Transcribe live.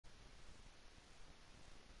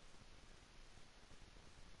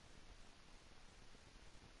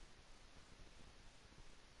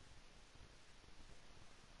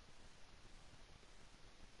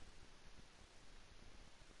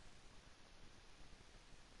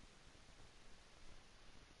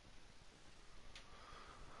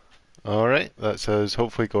Alright, that's us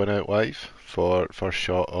hopefully going out live for first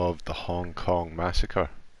shot of the Hong Kong Massacre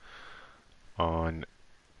on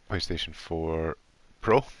PlayStation 4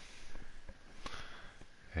 Pro.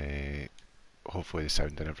 Uh, Hopefully the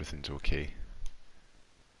sound and everything's okay.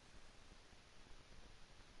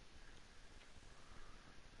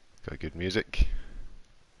 Got good music.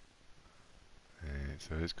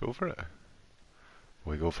 So let's go for it.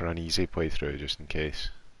 We go for an easy playthrough just in case.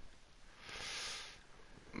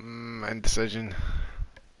 Indecision.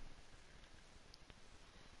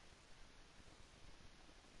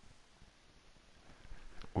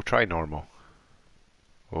 We'll try normal.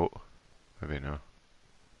 Oh, maybe no.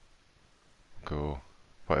 Go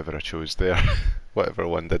whatever I chose there. Whatever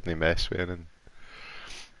one didn't mess with and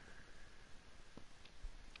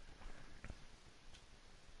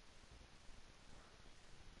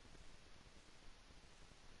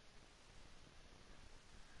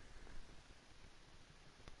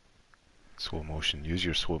slow motion. Use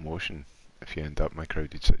your slow motion if you end up in a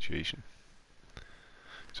crowded situation.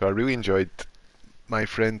 So I really enjoyed my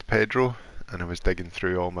friend Pedro, and I was digging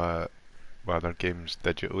through all my other games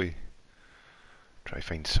digitally, try to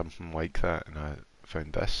find something like that, and I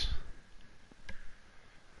found this.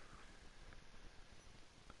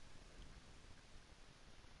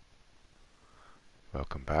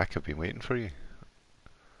 Welcome back, I've been waiting for you.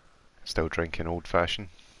 Still drinking old fashioned.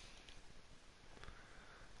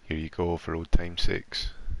 Here you go for old time's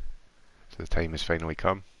sakes. So the time has finally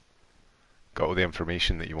come. Got all the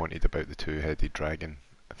information that you wanted about the two-headed dragon.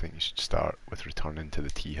 I think you should start with returning to the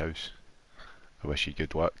tea house. I wish you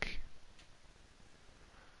good luck.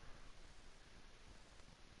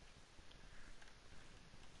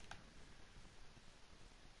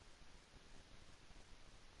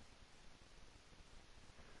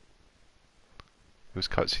 Those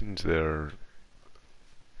cutscenes there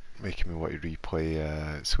making me want to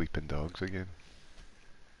replay Sleeping Dogs again.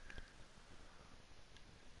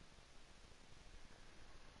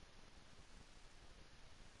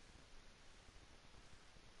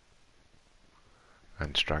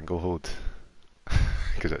 And Stranglehold.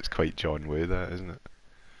 Because it's quite John Woo, that, isn't it?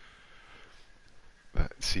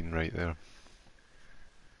 That scene right there.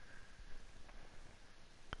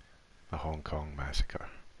 The Hong Kong Massacre.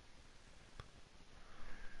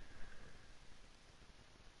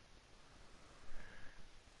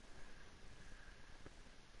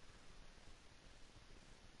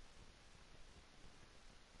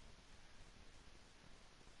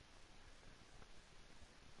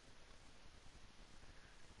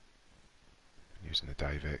 Using the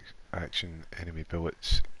dive action, enemy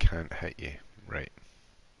bullets can't hit you. Right.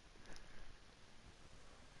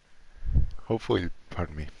 Hopefully,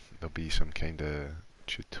 pardon me, there'll be some kind of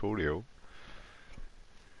tutorial.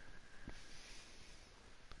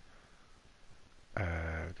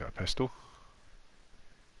 Got a pistol.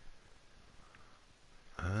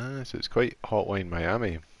 So it's quite Hotline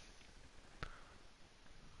Miami.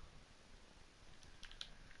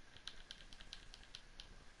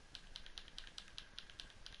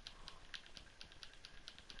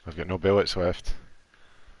 I've got no bullets left.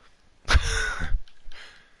 I've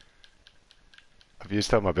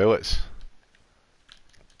used all my bullets.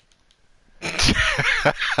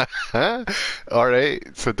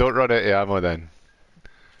 Alright, so don't run out of ammo then,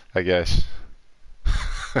 I guess.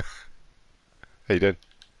 How you doing?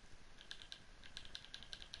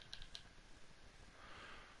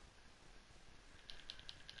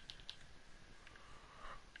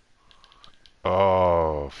 Oh.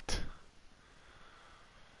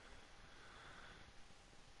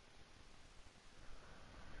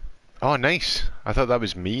 Oh, nice. I thought that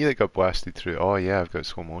was me that got blasted through. Oh, yeah, I've got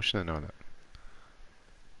slow motion and all that.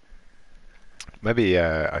 Maybe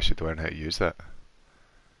I should learn how to use that.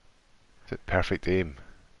 Is it perfect aim?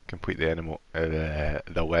 Complete the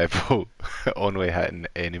level only hitting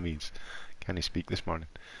enemies. Can he speak this morning?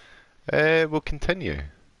 We'll continue. I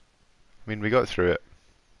mean, we got through it.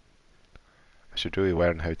 I should really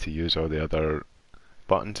learn how to use all the other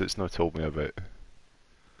buttons it's not told me about.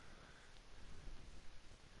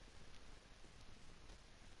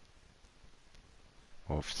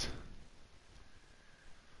 Oft.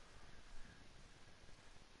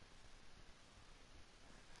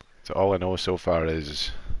 So all I know so far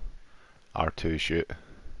is R2 shoot.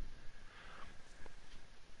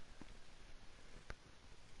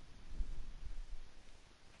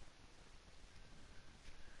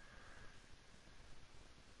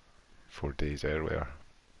 Four days earlier.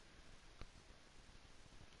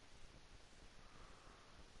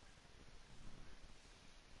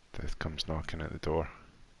 Death comes knocking at the door.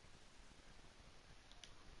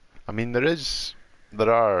 I mean,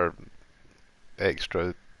 there are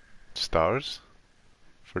extra stars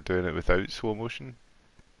for doing it without slow motion.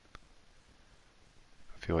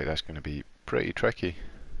 I feel like that's going to be pretty tricky.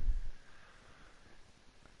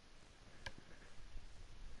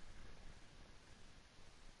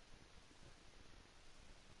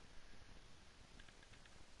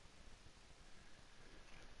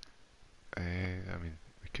 I mean,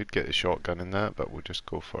 we could get the shotgun in that, but we'll just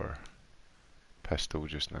go for pistol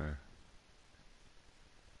just now.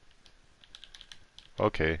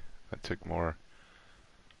 Okay, that took more.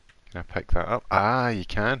 Can I pick that up? Ah, you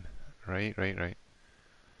can. Right, right, right.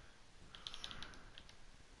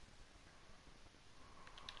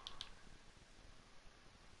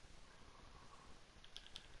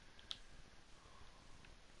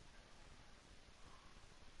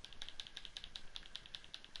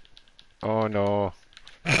 Oh no.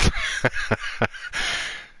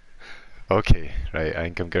 Okay, right, I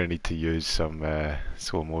think I'm gonna need to use some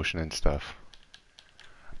slow motion and stuff.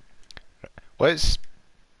 Let's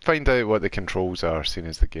find out what the controls are, seeing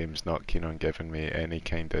as the game's not keen on giving me any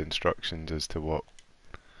kind of instructions as to what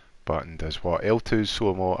button does what. L2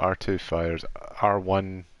 slow-mo, R2 fires,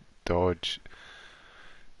 R1 dodge.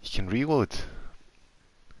 You can reload.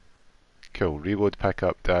 Cool, reload, pick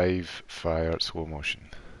up, dive, fire, slow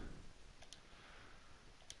motion.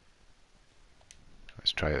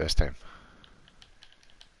 Let's try it this time.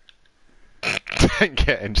 Didn't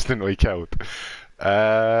get instantly killed.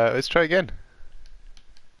 Let's try again.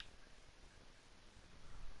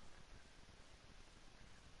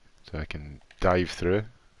 So I can dive through.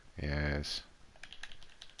 Yes.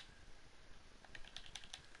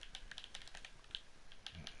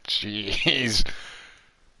 Jeez.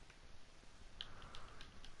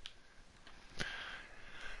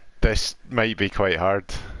 This might be quite hard.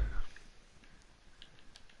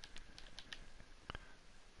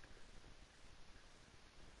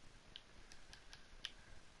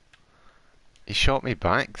 He shot me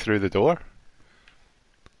back through the door.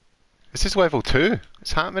 This is level 2.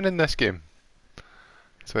 It's happening in this game.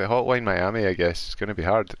 It's like Hotline Miami, I guess. It's going to be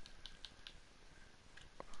hard.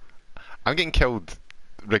 I'm getting killed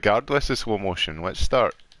regardless of slow motion. Let's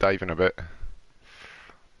start diving a bit.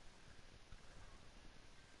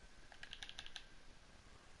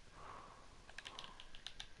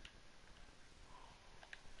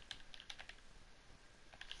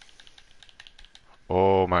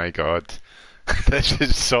 Oh my god. This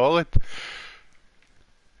is solid.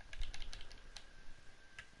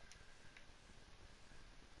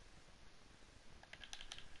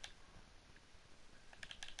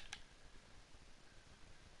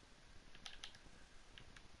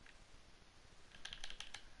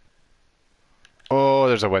 Oh,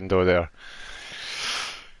 there's a window there.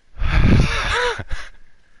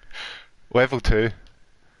 Level 2.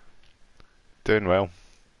 Doing well.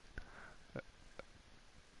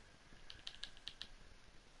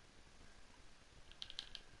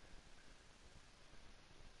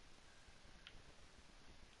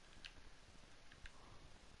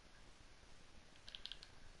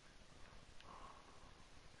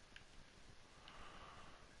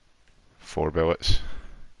 Four bullets.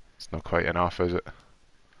 It's not quite enough, is it?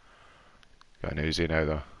 Got an Uzi now,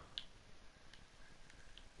 though.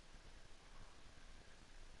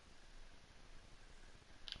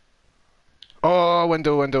 Oh,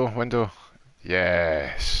 window, window, window.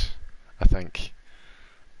 Yes. I think.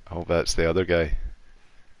 I hope that's the other guy.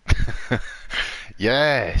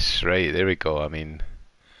 Yes, right, there we go. I mean,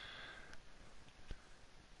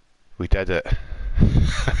 we did it.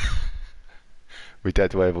 We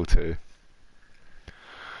did level 2.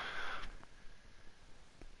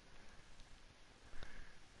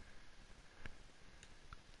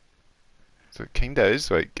 So it kinda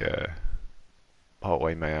is like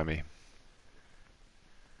Hotline Miami.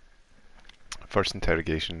 First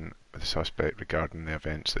interrogation of the suspect regarding the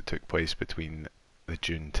events that took place between the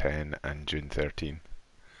June 10 and June 13.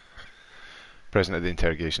 Present at the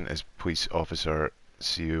interrogation is police officer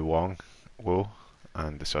Siu Wong Wo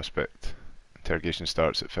and the suspect. Interrogation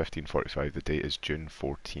starts at 15:45. The date is June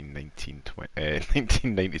 14,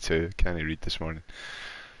 1992. Can't read this morning.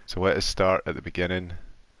 So let us start at the beginning.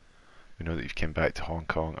 We know that you've came back to Hong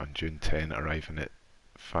Kong on June 10, arriving at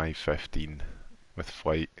 5:15 with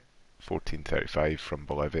flight 14:35 from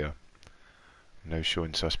Bolivia. Now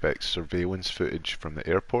showing suspects surveillance footage from the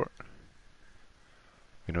airport.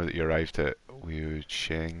 We know that you arrived at Liu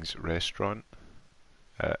Cheng's restaurant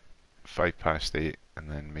at 8:05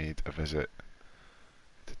 and then made a visit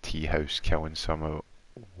to tea house, killing some of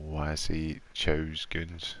Wazi Chow's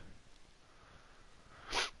goons.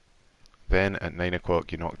 Then at 9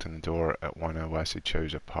 o'clock you knocked on the door at one of Wazi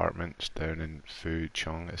Chow's apartments down in Fu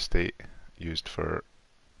Chong Estate, used for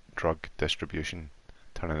drug distribution,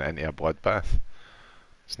 turning it into a bloodbath.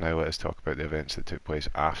 So now let us talk about the events that took place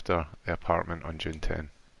after the apartment on June 10.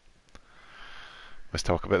 Let's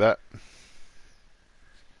talk about that.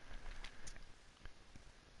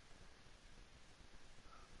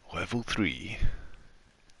 Level 3.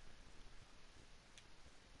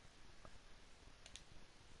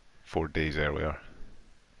 Four days earlier.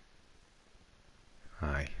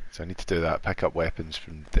 Aye, so I need to do that, pick up weapons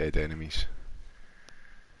from dead enemies.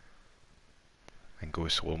 And go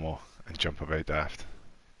slow-mo and jump about daft.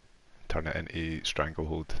 Turn it into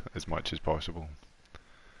stranglehold as much as possible.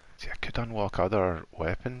 See, I could unlock other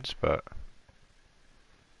weapons, but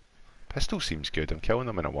pistol seems good. I'm killing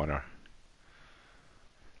them in a oneer.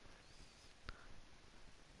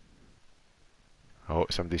 Oh,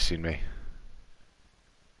 somebody's seen me.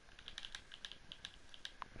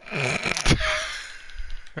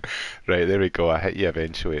 Right, there we go. I hit you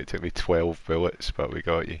eventually. It took me 12 bullets, but we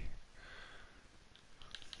got you.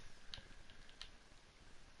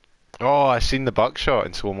 Oh, I seen the buckshot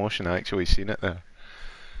in slow motion. I actually seen it there.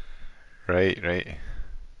 Right, right.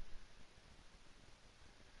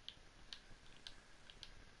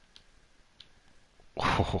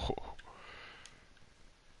 Oh.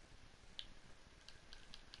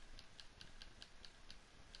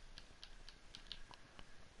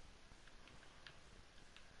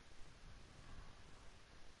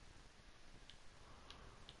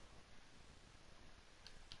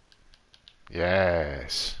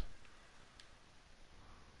 Yes.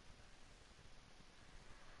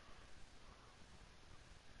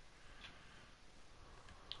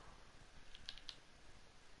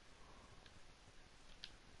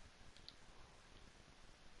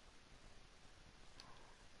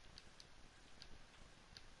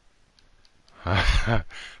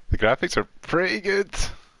 The graphics are pretty good.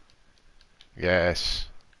 Yes.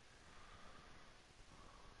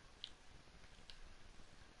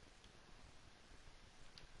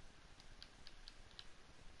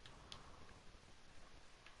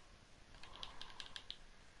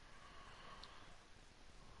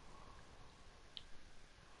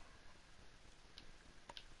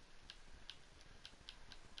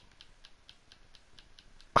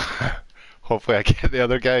 Hopefully I get the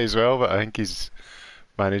other guy as well, but I think he's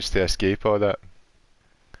managed to escape all that.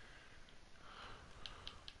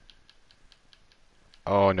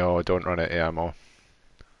 Oh no, don't run out of ammo.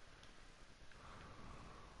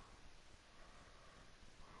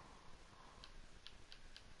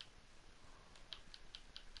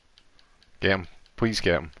 Get him. Please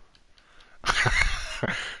get him.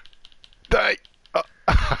 Die!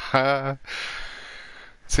 Oh.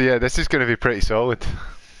 So yeah, this is going to be pretty solid.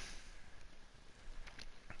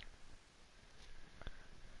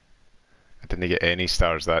 I didn't get any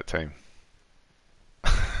stars that time.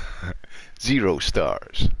 0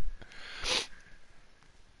 stars.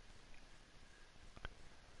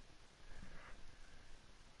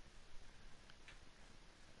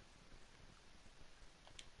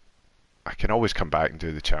 I can always come back and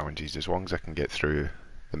do the challenges. As long as I can get through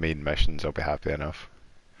the main missions, I'll be happy enough.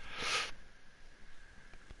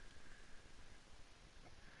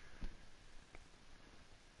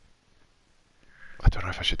 I don't know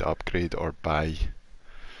if I should upgrade or buy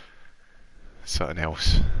something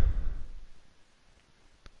else.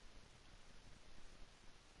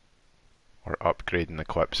 Or upgrading the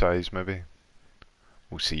clip size, maybe.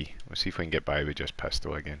 We'll see. We'll see if we can get by with just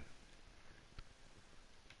pistol again.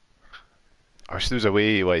 I wish there was a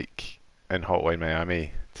way, like in Hotline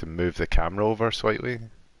Miami, to move the camera over slightly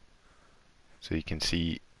so you can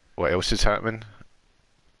see what else is happening.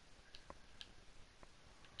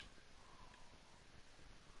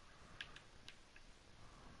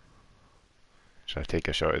 Should I take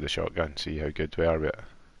a shot of the shotgun, see how good we are with it?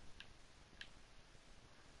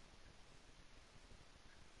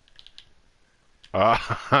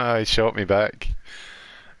 Ah, he shot me back.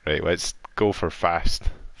 Right, let's go for fast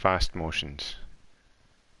motions.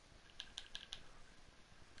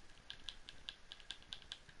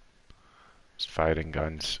 Just firing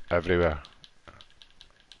guns everywhere.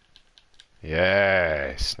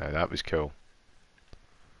 Yes, now that was cool.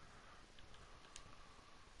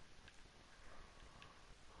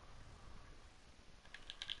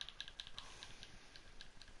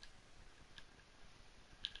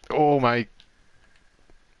 Oh my.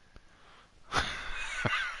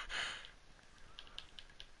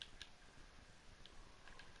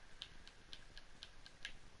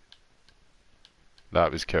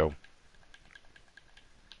 That was cool.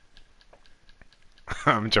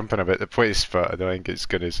 I'm jumping about the place, but I don't think it's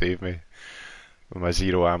going to save me with my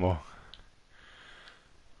 0 ammo.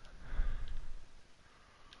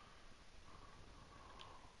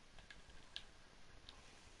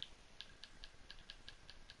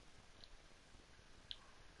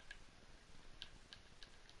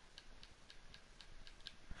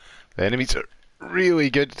 The enemies are really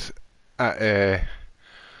good at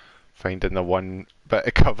finding the one bit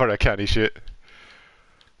of cover I can't shoot.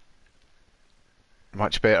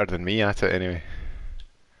 Much better than me at it anyway.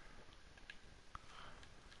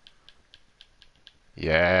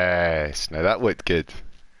 Yes, now that looked good.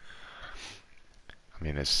 I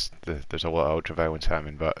mean, there's a lot of ultra violence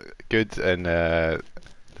happening, but good in the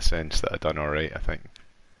sense that I done alright, I think.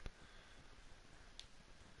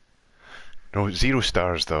 No, 0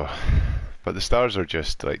 stars though. But the stars are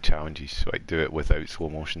just like challenges, so I do it without slow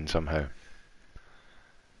motion somehow.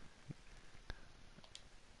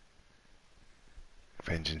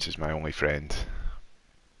 Vengeance is my only friend.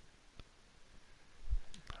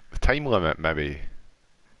 The time limit, maybe.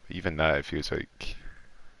 Even that, it feels like.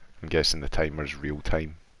 I'm guessing the timer's real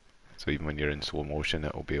time. So even when you're in slow motion,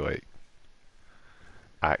 it'll be like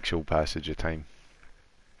actual passage of time.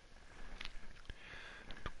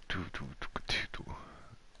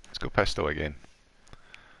 Let's go pistol again.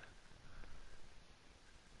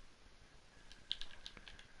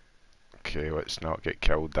 Okay, let's not get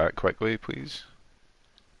killed that quickly, please.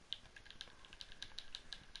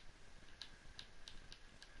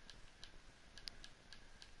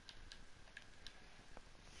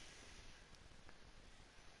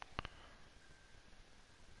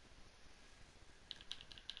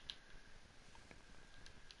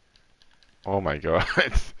 Oh my god.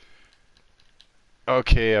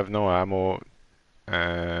 Okay, I've no ammo.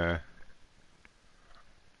 Uh,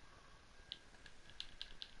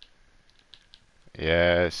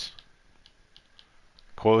 yes.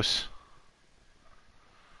 Close.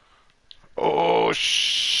 Oh,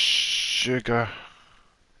 sugar.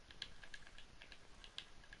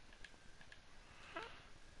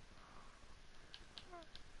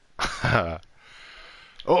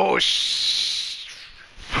 Oh,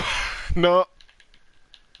 no.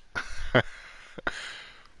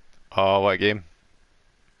 Oh, what a game.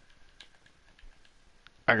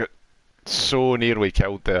 I got so nearly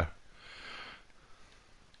killed there.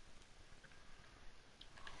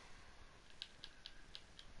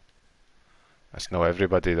 That's not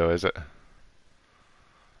everybody though, is it?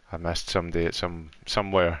 I missed somebody at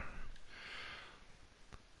somewhere.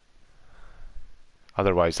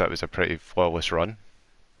 Otherwise, that was a pretty flawless run.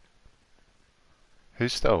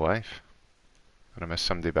 Who's still alive? Did I miss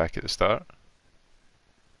somebody back at the start?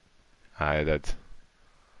 I did.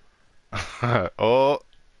 Oh!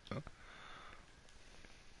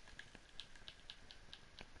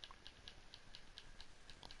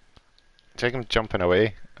 Check him jumping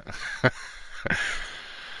away.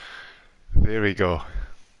 There we go.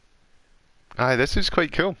 Aye, this is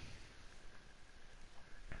quite cool.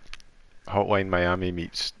 Hotline Miami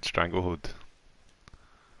meets Stranglehold.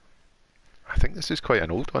 I think this is quite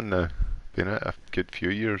an old one now. Been out a good few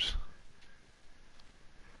years.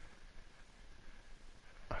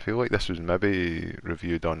 I feel like this was maybe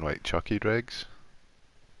reviewed on like Chucky Dregs.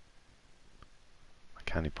 I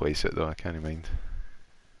can't place it though, I can't mind.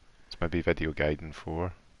 It's maybe Video Guiding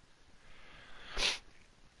 4.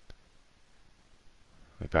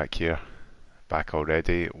 We're back here. Back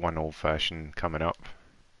already. One old fashioned coming up.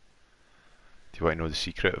 Do you want to know the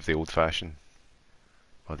secret of the old fashioned?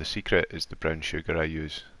 Well, the secret is the brown sugar I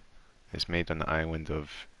use. It's made on the island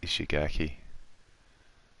of Ishigaki.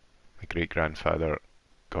 My great grandfather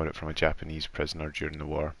got it from a Japanese prisoner during the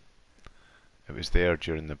war. It was there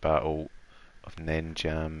during the Battle of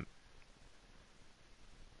Nenjam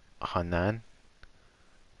Hanan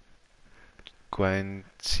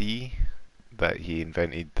Guanxi that he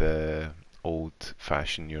invented the old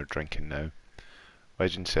fashioned you're drinking now.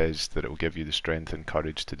 Legend says that it will give you the strength and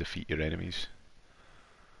courage to defeat your enemies.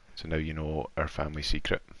 So now you know our family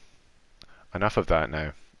secret. Enough of that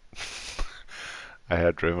now. I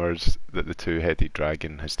heard rumours that the two-headed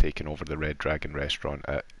dragon has taken over the Red Dragon restaurant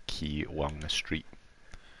at Ki Lung Street.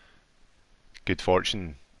 Good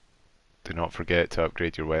fortune. Do not forget to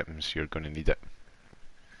upgrade your weapons, you're going to need it.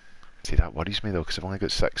 See, that worries me though, because I've only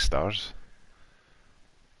got 6 stars.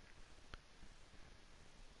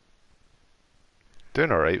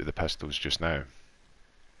 Doing alright with the pistols just now.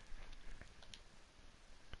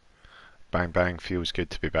 Bang bang, feels good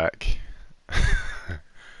to be back.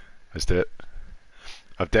 Let's do it.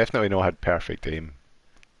 I've definitely not had perfect aim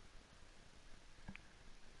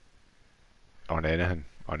on anything,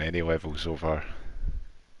 on any level so far.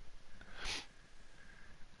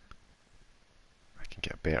 I can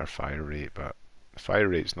get a better fire rate, but fire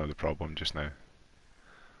rate's not the problem just now.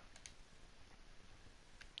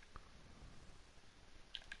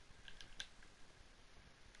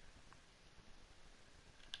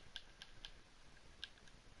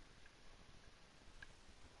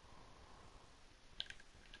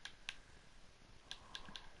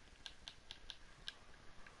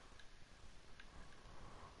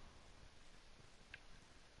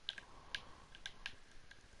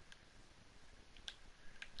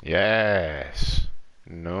 Yes.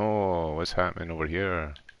 No, what's happening over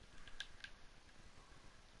here?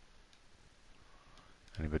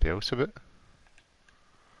 Anybody else a bit?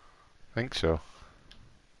 Think so.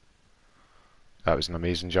 That was an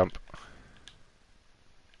amazing jump.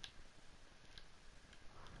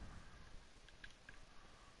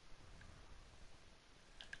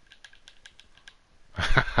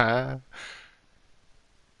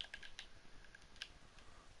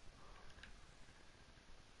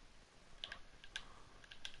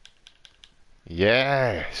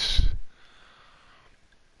 Yes.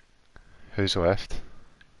 Who's left?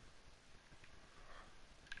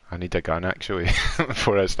 I need a gun actually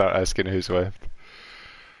before I start asking who's left.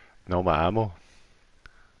 No, my ammo.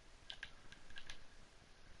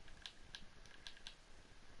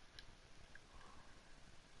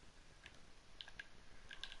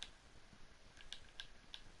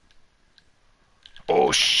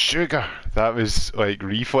 Oh, sugar! That was like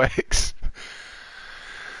reflex.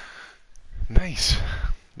 Nice.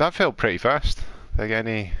 That felt pretty fast. Like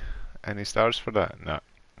any stars for that? Nah.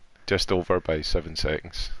 Just over by 7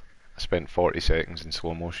 seconds. I spent 40 seconds in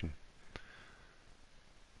slow motion.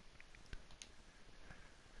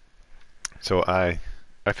 So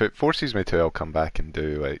if it forces me to, I'll come back and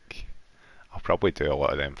do like, I'll probably do a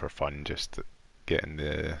lot of them for fun, just getting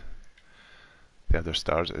the other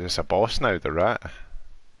stars. It's a boss now, the rat.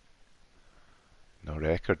 No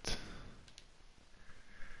record.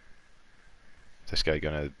 Is this guy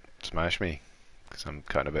gonna smash me? Because I'm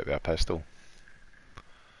cutting a bit with a pistol.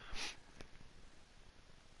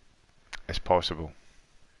 It's possible.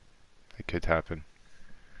 It could happen.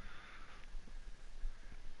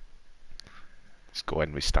 Let's go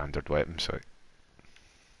in with standard weapons. So. Is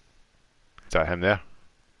that him there?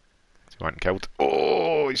 Is he wanting killed?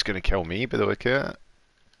 Oh, he's gonna kill me by the look of it.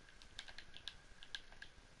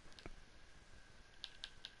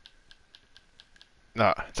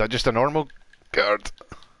 Nah, is that just a normal guard?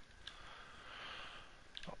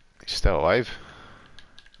 He's still alive.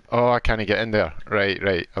 Oh, I can't get in there. Right,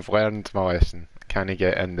 right. I've learned my lesson. Can't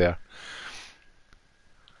get in there.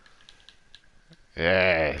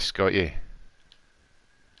 Yes, got you.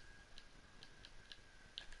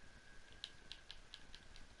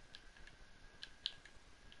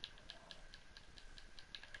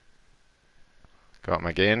 Got him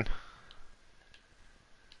again.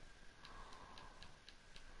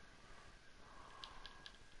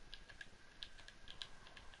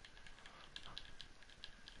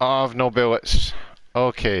 Oh, I've no bullets.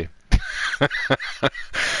 Okay.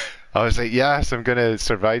 I was like, yes, I'm gonna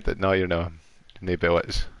survive that. No, you're not. No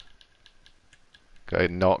bullets. Gotta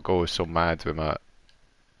not go so mad with my.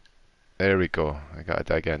 There we go. I gotta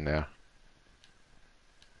dig in there.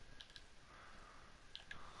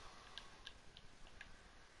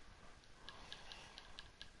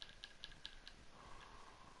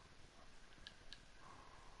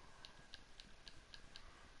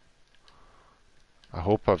 I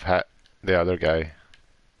hope I've hit the other guy.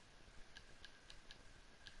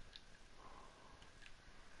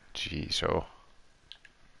 Jeez, oh.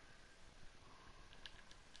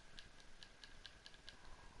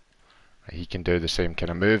 He can do the same kind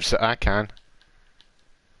of moves that I can.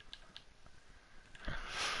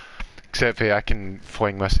 Except for I can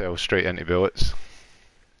fling myself straight into bullets.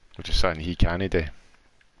 Which is something he can't do.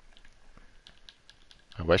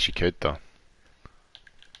 I wish he could though.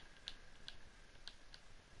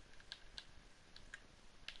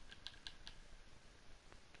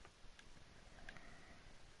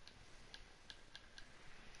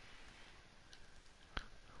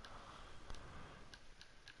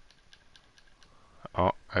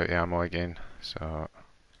 Oh, out of ammo again. So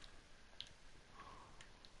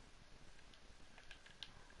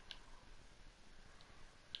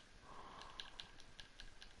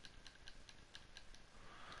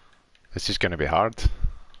this is going to be hard.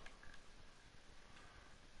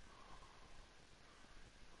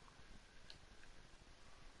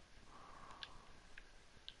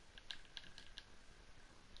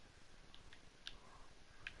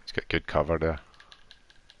 He's got good cover there.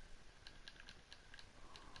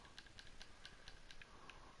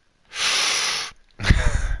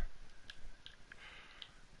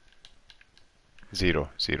 Zero,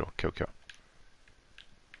 zero, kill, kill.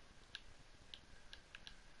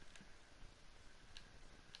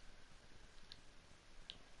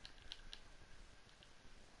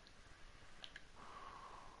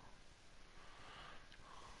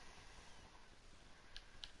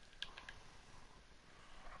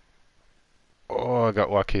 Oh, I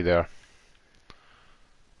got lucky there.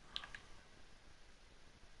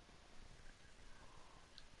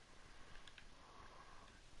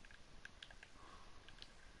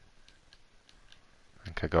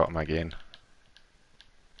 got him again.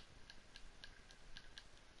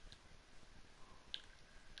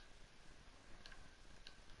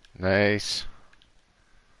 Nice.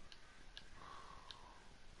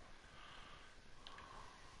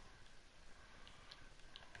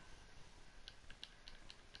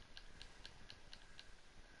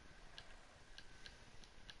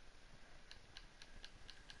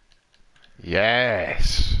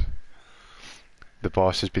 Yes! The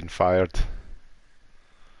boss has been fired.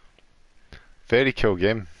 Very cool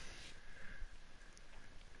game.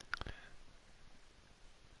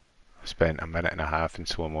 I spent a minute and a half in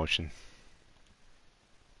slow motion.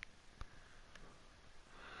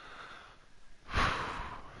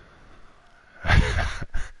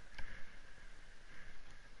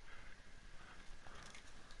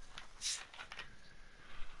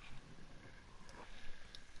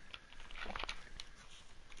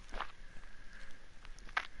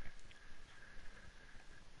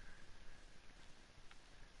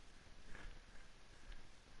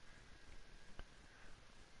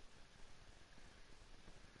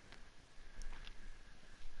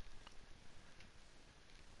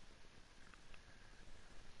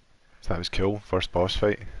 So that was cool. First boss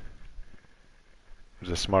fight. It was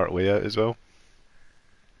a smart layout as well.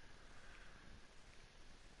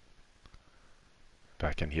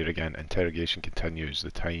 Back in here again. Interrogation continues. The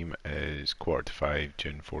time is 4:45,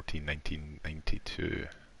 June 14, 1992.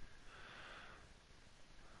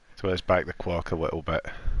 So let's back the clock a little bit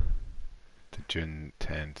to June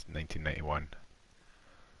 10th, 1991.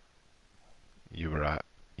 You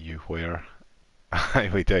where? A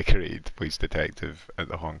highly decorated police detective at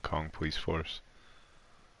the Hong Kong Police Force.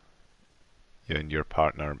 You and your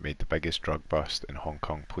partner made the biggest drug bust in Hong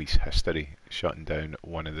Kong police history, shutting down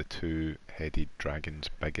one of the two-headed dragon's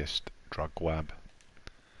biggest drug lab.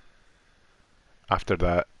 After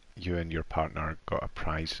that, you and your partner got a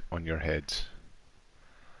prize on your heads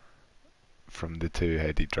from the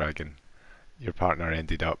two-headed dragon. Your partner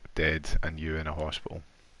ended up dead and you in a hospital.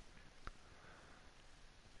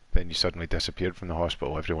 Then you suddenly disappeared from the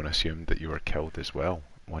hospital. Everyone assumed that you were killed as well.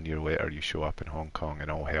 1 year later, you show up in Hong Kong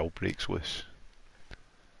and all hell breaks loose.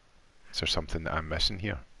 Is there something that I'm missing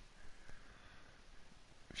here?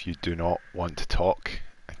 If you do not want to talk,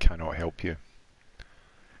 I cannot help you.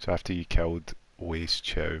 So after you killed Wei's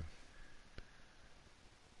Chow,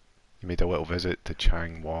 you made a little visit to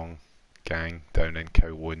Chang Wong gang down in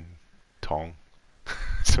Kowloon Tong.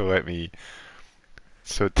 So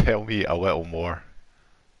tell me a little more.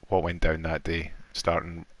 What went down that day,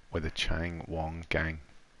 starting with the Chang Wong gang?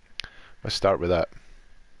 Let's start with that.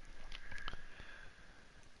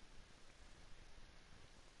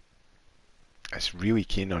 It's really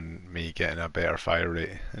keen on me getting a better fire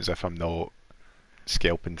rate, as if I'm not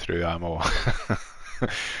scalping through ammo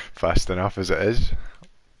fast enough as it is.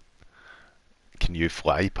 Can you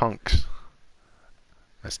fly, punks?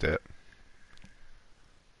 Let's do it.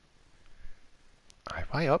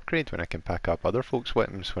 Why upgrade when I can pick up other folks'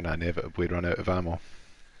 weapons when I inevitably run out of ammo?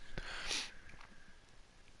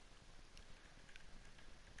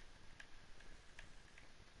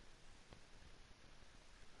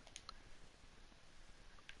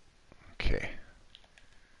 Okay.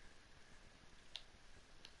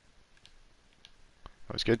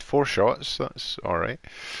 That was good. 4 shots, that's alright.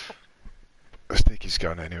 Let's take his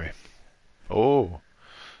gun anyway. Oh,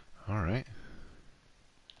 alright.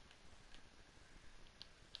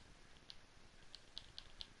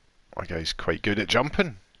 That guy's quite good at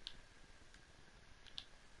jumping.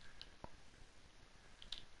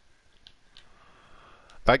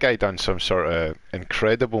 That guy done some sort of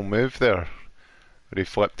incredible move there, where he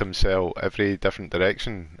flipped himself every different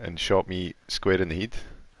direction and shot me square in the head.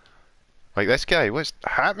 Like this guy, what's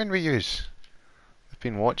happening with yous? They've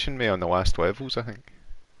been watching me on the last levels, I think.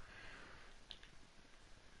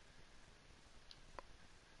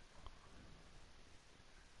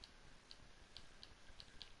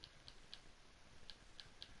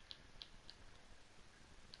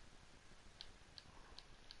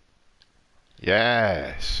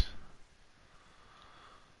 Yes.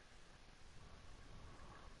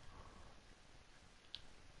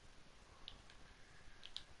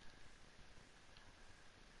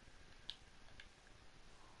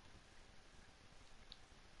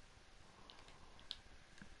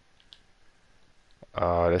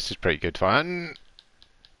 Oh, this is pretty good fun.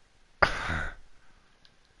 I'm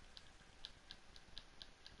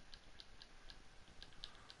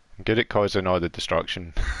good at causing all the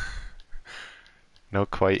destruction. Not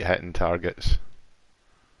quite hitting targets.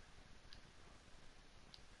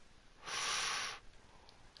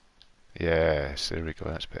 Yes, there we go,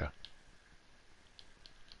 that's better.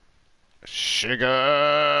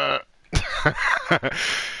 Sugar!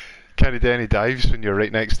 Can't do any dives when you're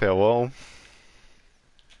right next to a wall.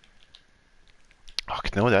 Oh,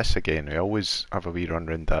 I know this again. We always have a wee run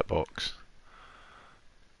round that box.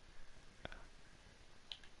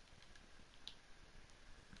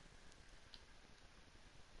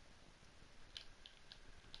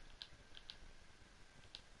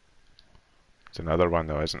 There's another one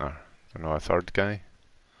though, isn't there? I know a third guy.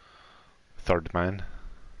 Third man.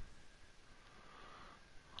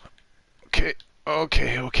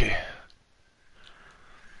 Okay, okay.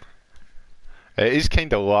 It is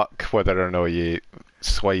kind of luck whether or not you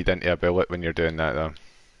slide into a bullet when you're doing that though.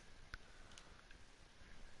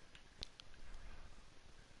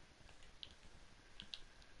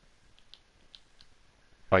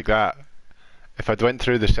 Like that. If I'd went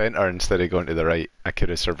through the centre instead of going to the right, I could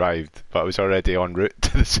have survived, but I was already en route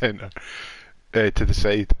to the centre. To the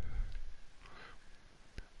side.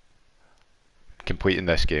 Completing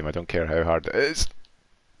this game, I don't care how hard it is.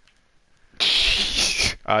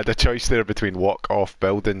 I had a choice there between walk off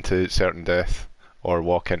building to certain death or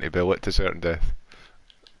walk into bullet to certain death.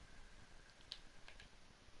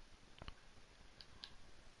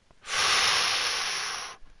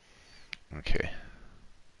 Okay.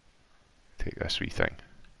 Take this wee thing.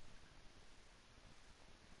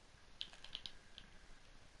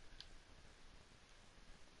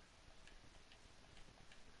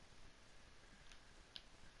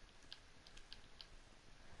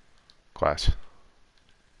 Class.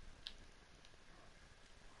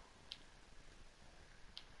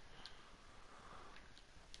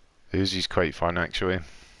 The Uzi's quite fun actually.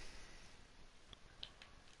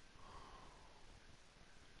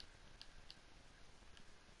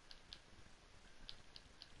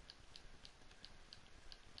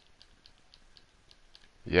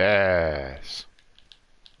 Yes.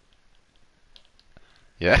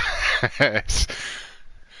 Yes.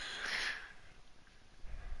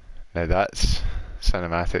 Now that's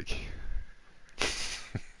cinematic.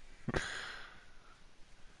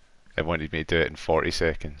 It wanted me to do it in 40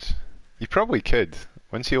 seconds. You probably could.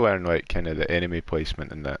 Once you learn like kind of the enemy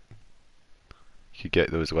placement and that, you could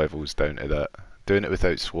get those levels down to that. Doing it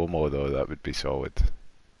without slow-mo though, that would be solid.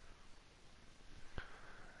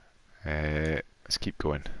 Let's keep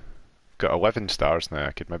going. Got 11 stars now,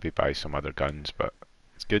 I could maybe buy some other guns, but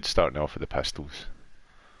it's good starting off with the pistols.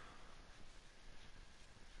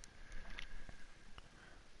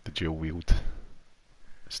 The dual wield.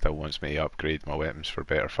 Still wants me to upgrade my weapons for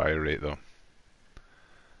better fire rate though.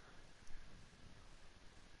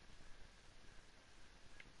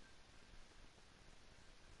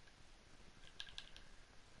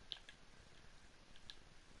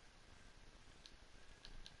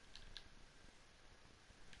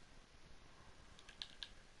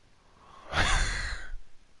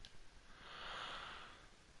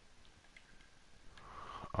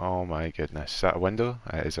 Oh my goodness, is that a window?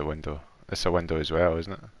 It is a window. It's a window as well,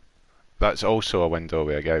 isn't it? That's also a window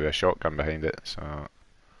with a guy with a shotgun behind it, so...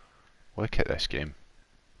 Look at this game.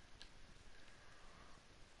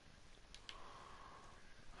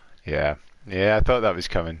 Yeah, I thought that was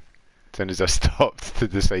coming. As soon as I stopped to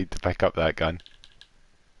decide to pick up that gun.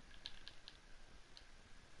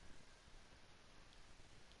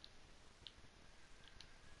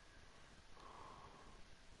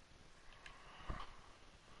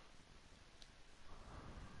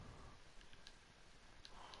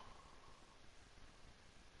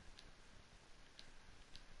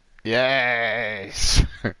 Yes!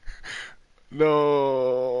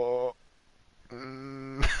 No!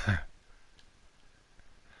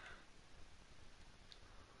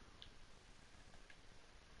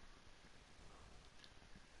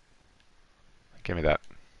 Give me that.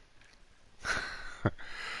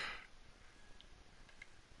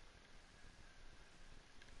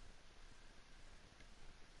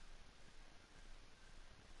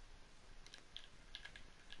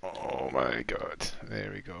 Oh my god.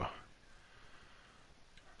 There we go.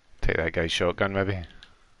 Take that guy's shotgun maybe.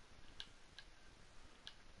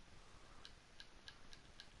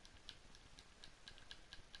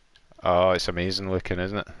 Oh, it's amazing looking,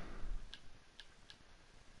 isn't it?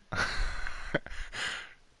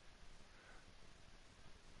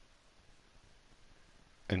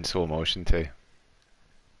 In slow motion too.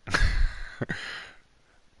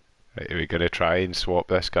 Right, are we gonna try and swap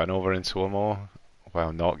this gun over in slow-mo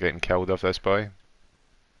while not getting killed off this boy?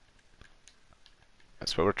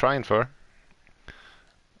 That's what we're trying for.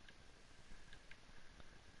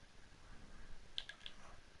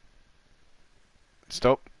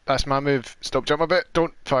 Stop. That's my move. Stop, jump a bit.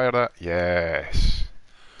 Don't fire that. Yes.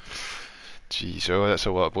 Jeez, oh, that's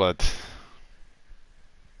a lot of blood.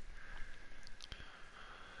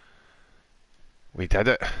 We did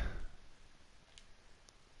it.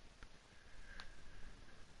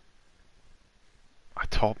 A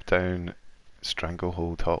top-down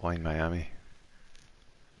stranglehold Hotline Miami.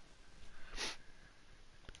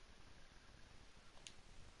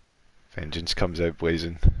 Vengeance comes out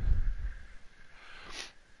blazing.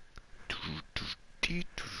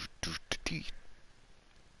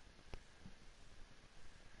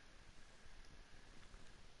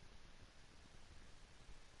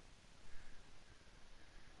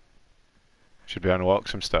 Should we unlock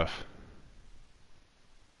some stuff?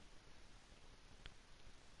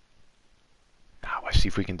 Let's see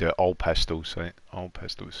if we can do it all pistols, right? All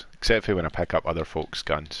pistols. Except for when I pick up other folks'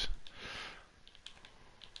 guns.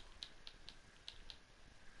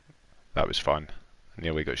 That was fun. I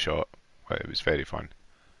nearly got shot, but it was very fun.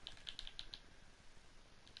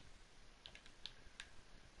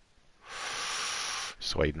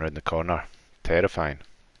 Sliding around the corner. Terrifying.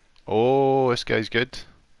 Oh, this guy's good.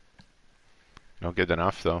 Not good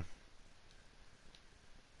enough though.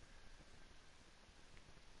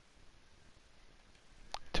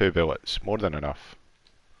 Two bullets, more than enough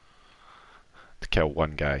to kill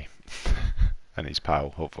one guy and his pal,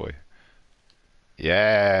 hopefully.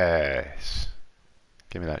 Yes!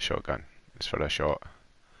 Give me that shotgun. It's for a shot.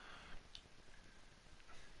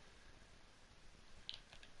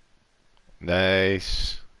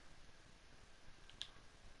 Nice.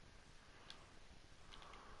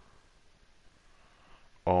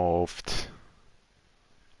 Oft.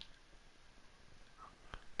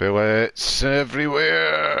 Bullets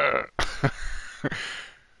everywhere!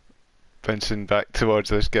 Bouncing back towards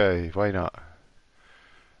this guy, why not?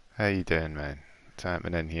 How you doing, man? What's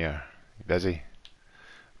happening here? You busy?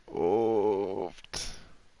 Oft.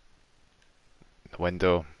 The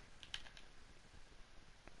window.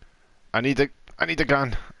 I need a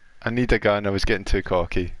gun. I need a gun. I was getting too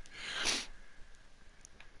cocky.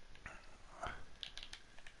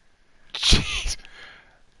 Jeez.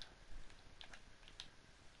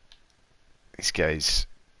 These guys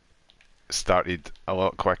started a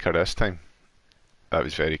lot quicker this time. That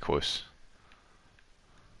was very close.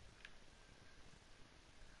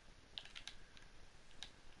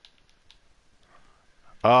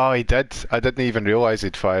 Oh, he did. I didn't even realise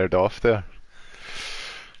he'd fired off there.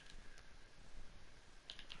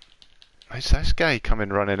 How's this guy coming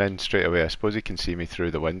running in straight away? I suppose he can see me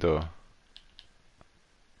through the window.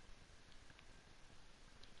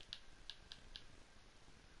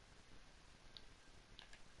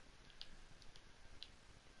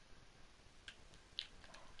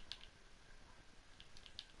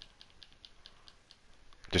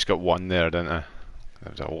 Just got one there, didn't I?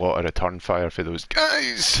 There was a lot of return fire for those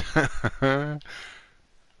guys!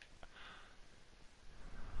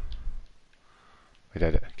 We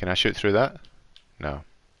did it. Can I shoot through that? No.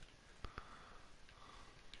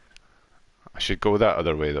 I should go that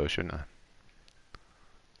other way though, shouldn't I?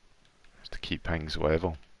 Just to keep pings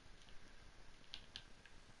level.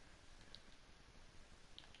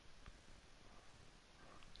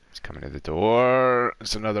 He's coming to the door.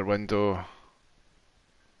 There's another window.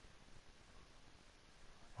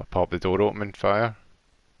 I'll pop the door open and fire.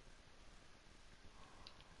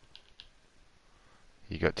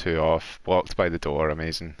 You got two off. Blocked by the door,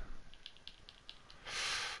 amazing.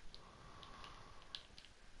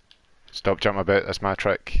 Stop jumping about, that's my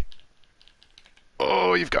trick.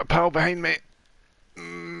 Oh, you've got a pal behind me.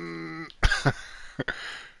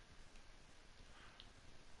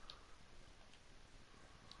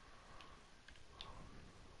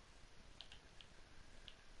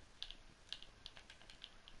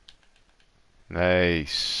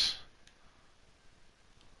 Nice.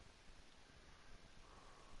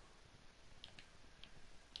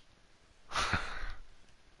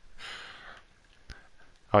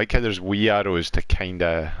 I like how there's wee arrows to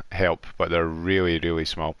kinda help, but they're really, really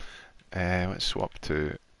small. Let's swap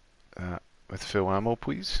to that with full ammo,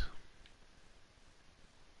 please.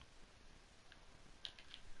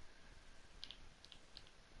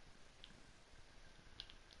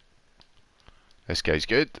 This guy's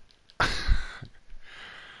good.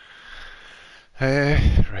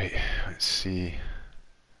 Right, let's see.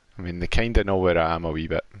 I mean, they kinda know where I am a wee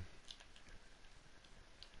bit.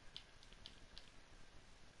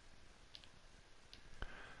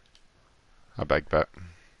 A big bit.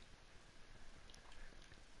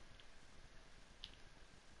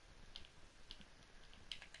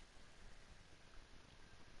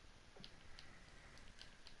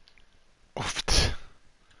 Ooft.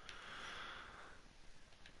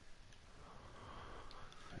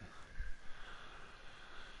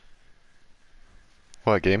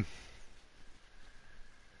 What a game.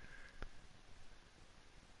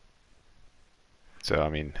 So I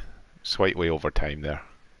mean, slightly over time there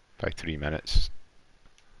by 3 minutes.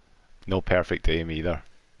 No perfect aim either.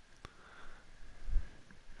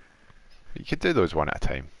 You could do those one at a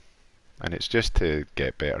time, and it's just to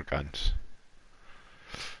get better guns.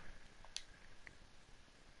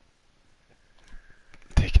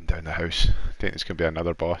 Taking down the house. I think it's going to be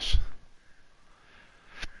another boss.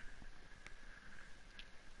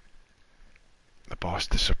 The boss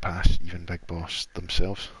to surpass even Big Boss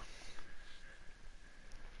themselves.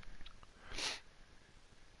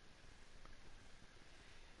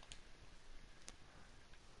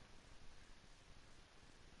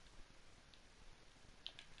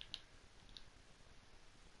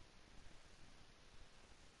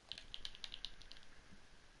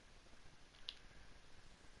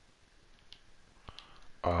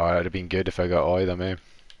 Oh, it'd have been good if I got all of them, eh?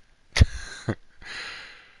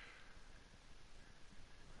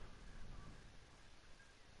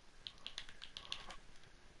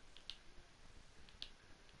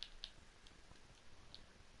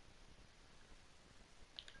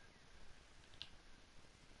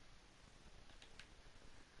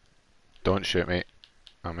 Don't shoot me.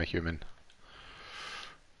 I'm a human.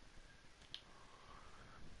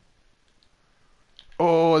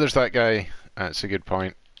 Oh, there's that guy. That's a good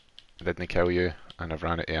point. I didn't kill you, and I've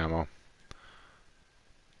ran out of ammo.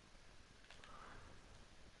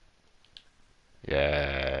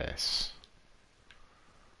 Yes.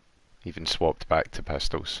 Even swapped back to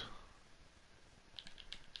pistols.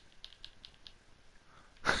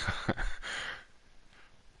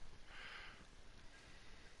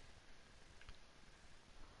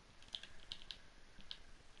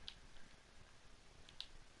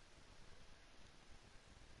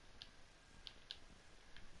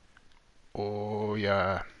 Oh,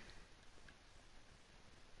 yeah.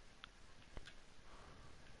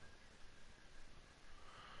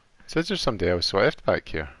 Says there's somebody else left back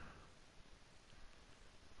here.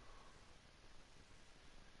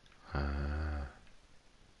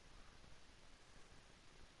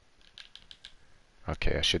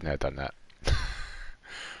 Okay, I shouldn't have done that.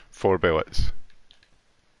 4 bullets.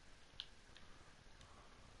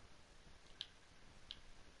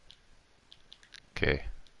 Okay,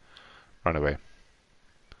 run away.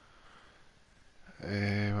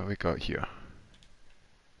 What we got here?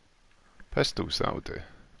 Pistols, that'll do.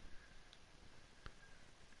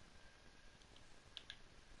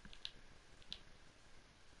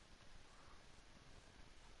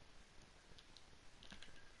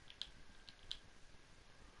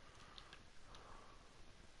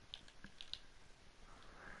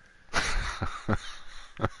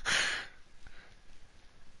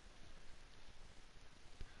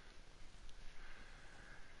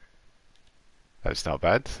 That's not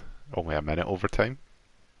bad. Only a minute overtime.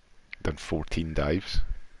 Done 14 dives.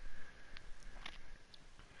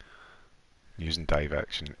 Using dive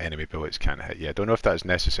action, enemy bullets can't hit you. I don't know if that's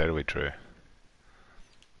necessarily true.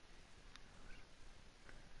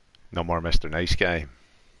 No more Mr. Nice Guy.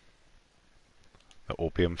 The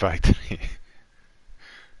Opium Factory.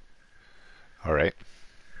 Alright.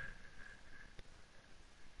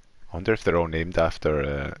 I wonder if they're all named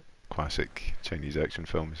after classic Chinese action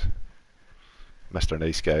films. Mr.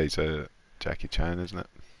 Nice Guy's Jackie Chan, isn't it?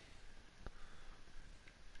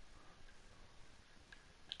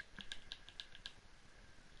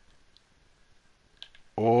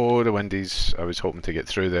 Oh, the Windies. I was hoping to get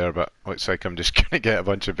through there, but looks like I'm just gonna get a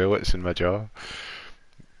bunch of bullets in my jaw.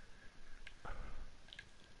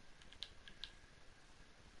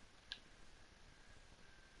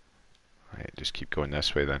 Right, just keep going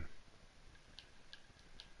this way then.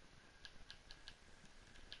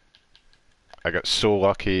 I got so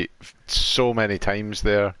lucky so many times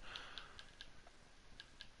there.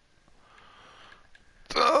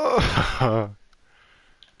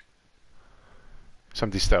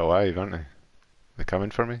 Somebody's still alive, aren't they? They're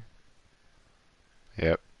coming for me?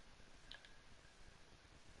 Yep.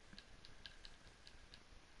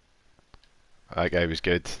 That guy was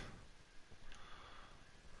good.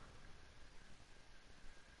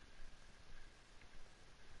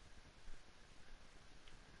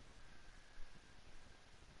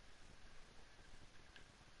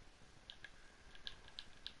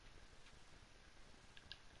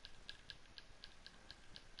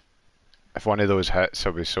 If one of those hits,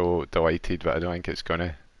 I'll be so delighted, but I don't think it's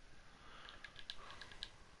gonna.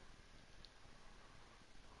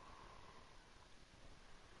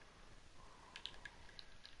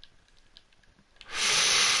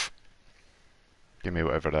 Give me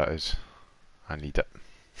whatever that is. I need it.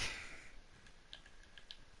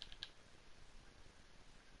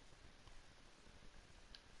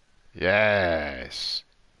 Yes!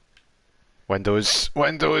 Windows,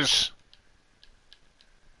 Windows.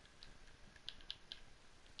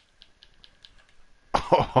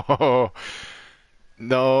 Oh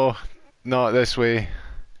no, not this way.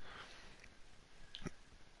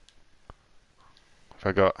 Have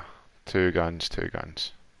I got two guns? Two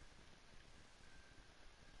guns.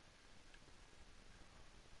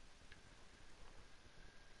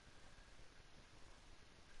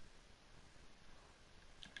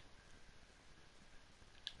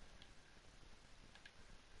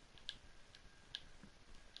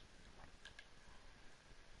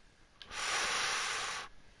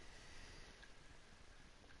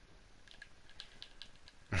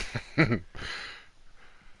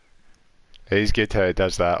 He's good how he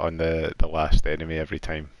does that on the last enemy every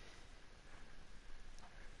time.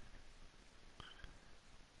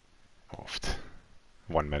 Oft.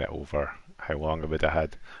 1 minute over how long I would have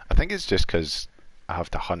had. I think it's just because I have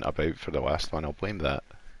to hunt about for the last one. I'll blame that.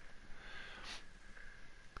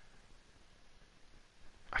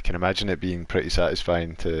 I can imagine it being pretty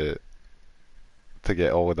satisfying to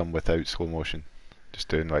get all of them without slow motion. Just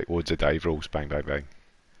doing like loads of dive rolls, bang, bang, bang,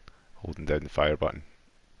 holding down the fire button,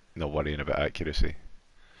 not worrying about accuracy.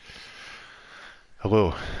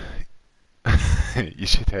 Hello. You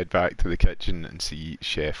should head back to the kitchen and see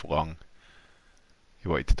Chef Lung. He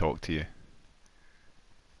wanted to talk to you.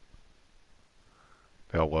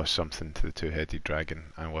 They all lost something to the two-headed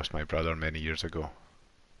dragon. I lost my brother many years ago.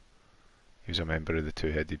 He was a member of the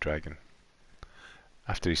two-headed dragon.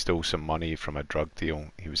 After he stole some money from a drug deal,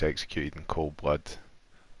 he was executed in cold blood,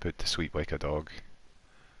 put to sleep like a dog.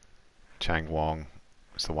 Chang Wong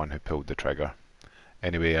was the one who pulled the trigger.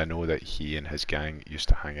 Anyway, I know that he and his gang used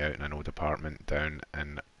to hang out in an old apartment down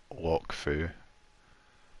in Lok Fu.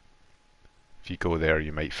 If you go there,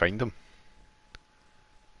 you might find him.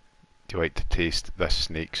 Do you like to taste this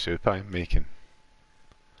snake soup I'm making?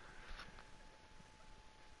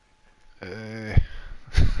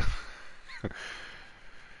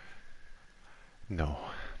 No.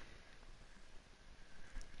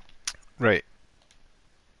 Right.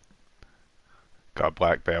 Got a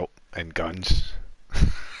black belt in guns.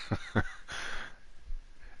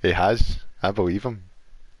 He has. I believe him.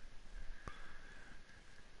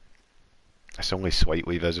 It's only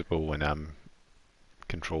slightly visible when I'm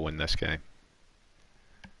controlling this guy.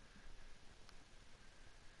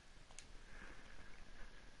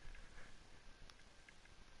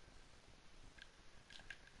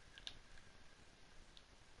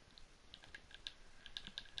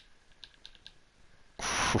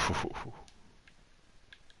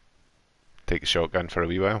 Take the shotgun for a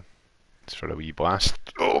wee while. It's for a wee blast.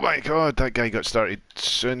 Oh my god, that guy got started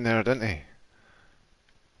soon there, didn't he?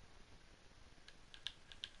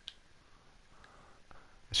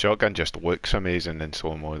 The shotgun just looks amazing in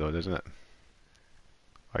slow-mo though, doesn't it?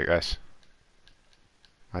 Like this.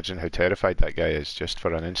 Imagine how terrified that guy is just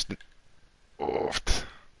for an instant. Oh.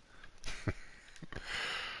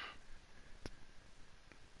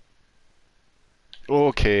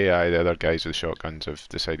 Okay, aye, the other guys with shotguns have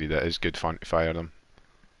decided it is good fun to fire them.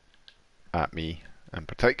 At me, in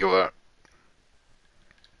particular.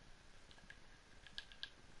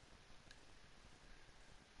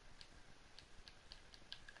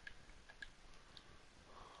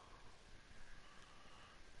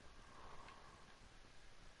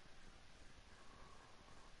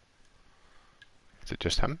 Is it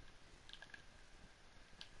just him?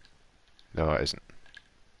 No, it isn't.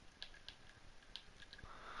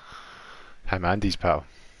 I'm Andy's pal.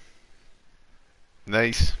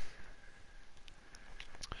 Nice.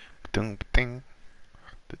 That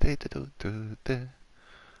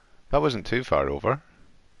wasn't too far over.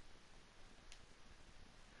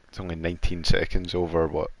 It's only 19 seconds over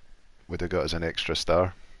what would have got us an extra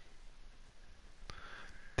star.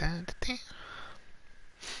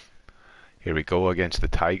 Here we go against the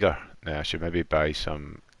tiger. Now I should maybe buy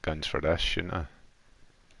some guns for this, shouldn't I?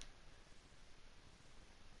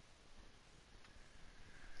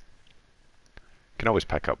 Can always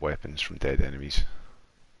pick up weapons from dead enemies.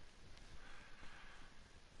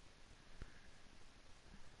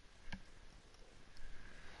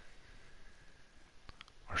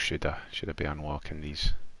 Or should I? Should I be unlocking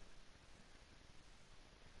these?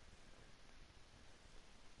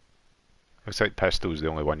 Looks like pistol's the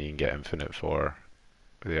only one you can get infinite for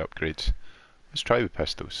with the upgrades. Let's try with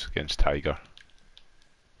pistols against Tiger.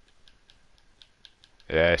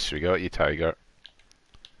 Yes, we got you, Tiger.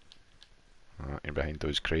 Oh, you're behind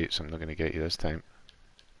those crates, I'm not going to get you this time.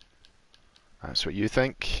 That's what you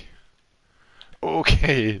think?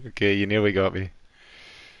 Okay, okay, you nearly got me.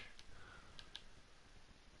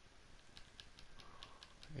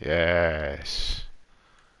 Yes.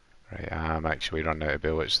 Right, I'm actually running out of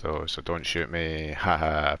bullets though, so don't shoot me.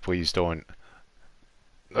 Haha, please don't.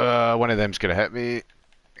 One of them's gonna hit me.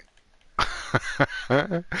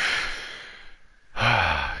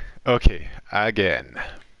 Okay, again.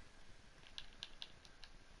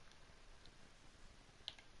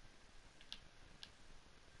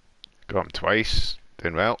 Got him twice.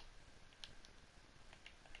 Doing well.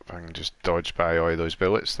 If I can just dodge by all those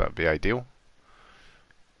bullets, that'd be ideal.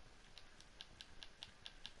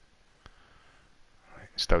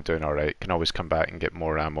 Still doing alright. Can always come back and get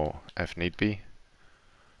more ammo if need be.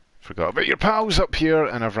 Forgot about your pals up here,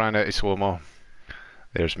 and I've ran out of slow-mo.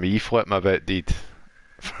 There's me flipping a bit, deed,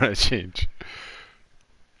 for a change.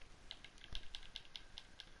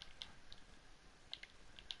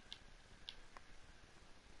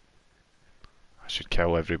 I should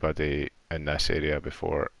kill everybody in this area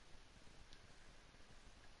before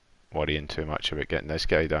worrying too much about getting this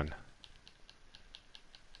guy done.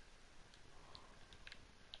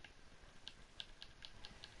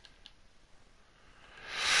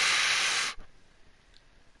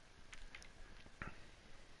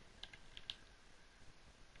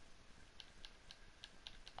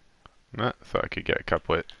 Nah, thought I could get a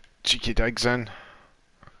couple of cheeky digs in.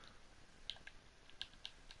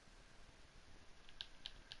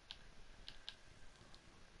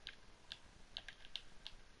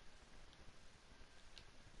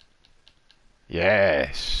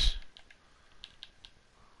 Yes!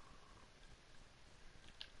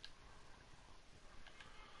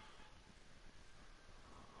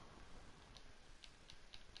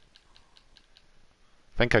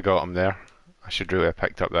 I think I got him there. I should really have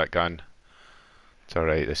picked up that gun. It's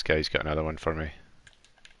alright, this guy's got another one for me.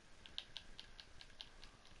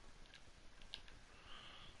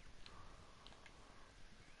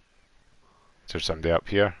 Is there somebody up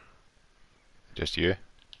here? Just you?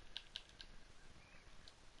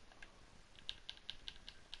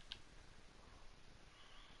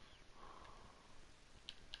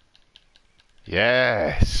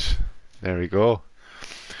 Yes! There we go.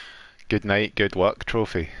 Good night, good luck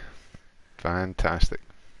trophy. Fantastic.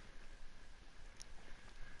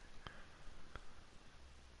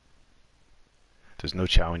 There's no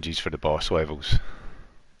challenges for the boss levels.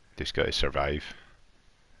 Just gotta survive.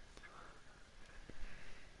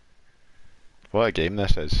 What a game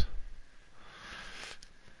this is.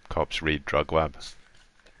 Cops raid drug lab.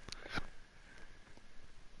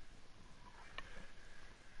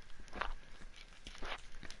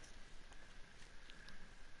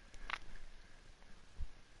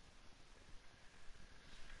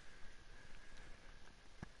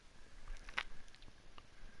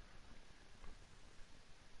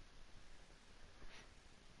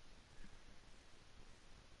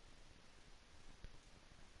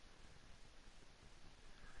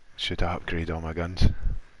 Should I upgrade all my guns?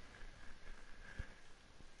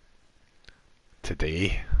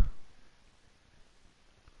 Today?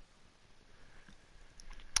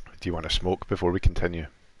 Do you want to smoke before we continue?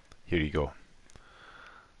 Here you go.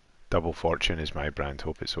 Double Fortune is my brand,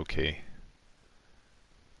 hope it's okay.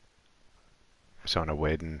 I was on a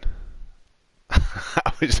wedding.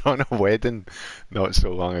 I was on a wedding not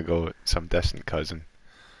so long ago, some distant cousin.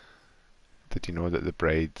 Did you know that the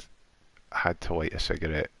bride had to light a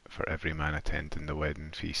cigarette for every man attending the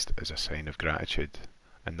wedding feast as a sign of gratitude,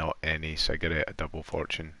 and not any cigarette a Double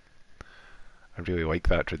Fortune? I really like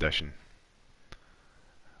that tradition.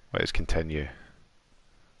 Let's continue.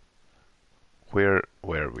 Where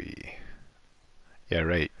were we? Yeah,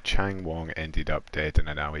 right. Chang Wong ended up dead in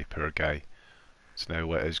an alley, poor guy. So now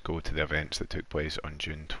let us go to the events that took place on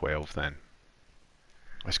June 12 then.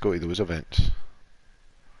 Let's go to those events.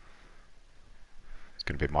 It's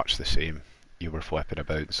going to be much the same. You were flipping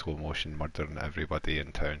about in slow motion, murdering everybody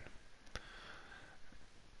in town.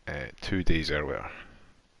 2 days earlier.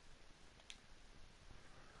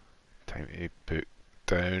 Time to put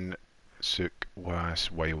down Sook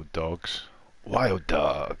Was Wild Dogs. Wild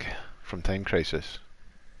Dog from Time Crisis.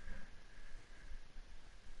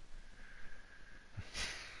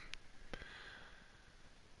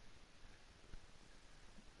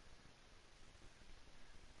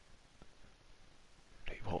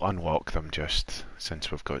 Right, we'll unlock them just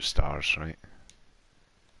since we've got stars, right?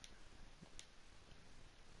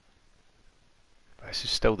 This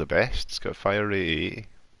is still the best. It's got a fire rate of 80.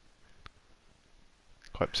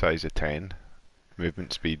 Clip size of 10.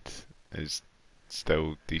 Movement speed is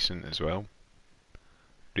still decent as well.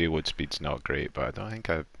 Reload speed's not great, but I don't think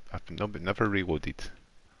I've never reloaded.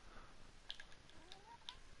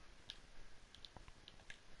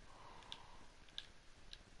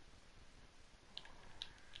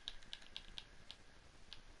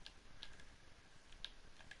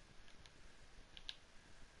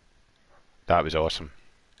 That was awesome.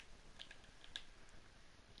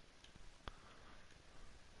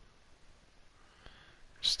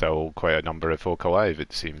 Still quite a number of folk alive,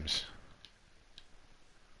 it seems.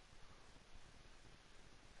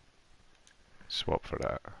 Swap for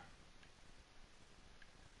that.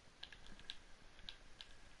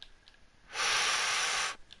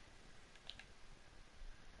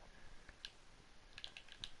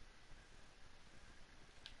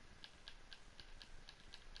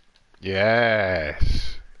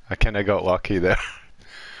 Yes! I kinda got lucky there.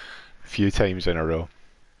 A few times in a row.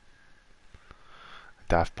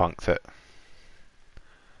 Daft Punked it.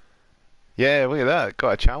 Yeah, look at that.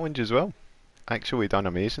 Got a challenge as well. Actually done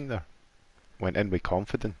amazing there. Went in with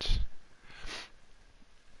confidence.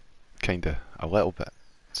 Kinda, a little bit.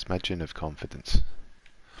 Smidgen of confidence.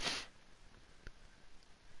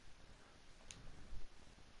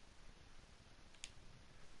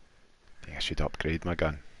 I think I should upgrade my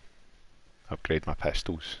gun. Upgrade my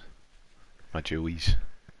pistols. My dualies.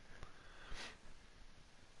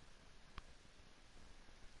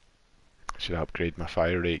 Should I upgrade my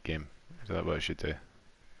fire rate game? Is that what I should do?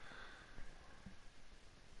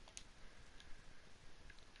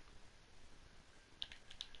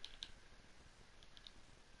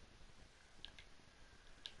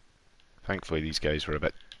 Thankfully these guys were a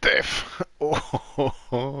bit deaf.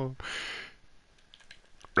 Oh,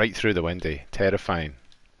 right through the window. Terrifying.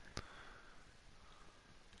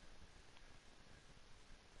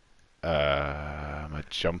 Am I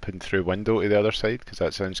jumping through window to the other side? Because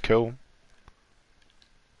that sounds cool.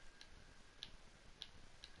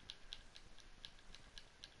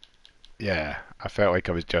 Yeah, I felt like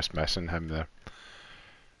I was just missing him there.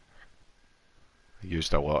 I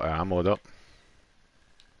used a lot of ammo though.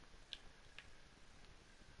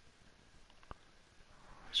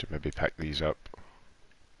 Should maybe pick these up.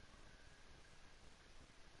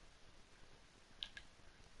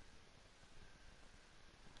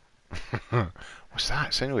 What's that?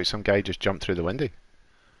 It sounded like some guy just jumped through the window.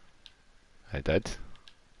 I did.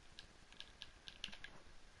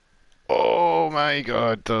 Oh my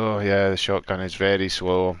god, though. Yeah, the shotgun is very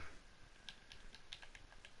slow.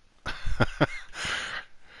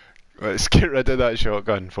 Let's get rid of that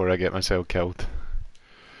shotgun before I get myself killed.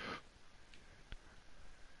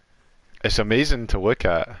 It's amazing to look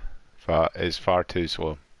at, but it's far too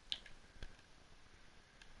slow.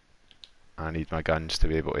 I need my guns to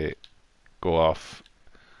be able to go off.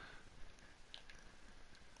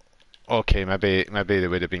 Okay, maybe they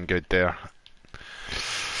would have been good there.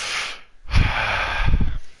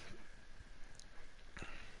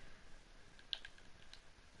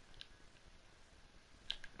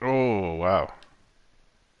 Oh, wow.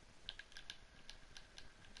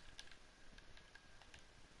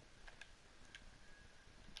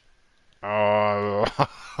 Oh,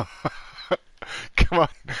 come on.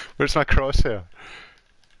 Where's my crosshair?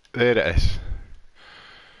 There it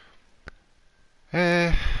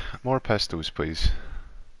is. More pistols, please.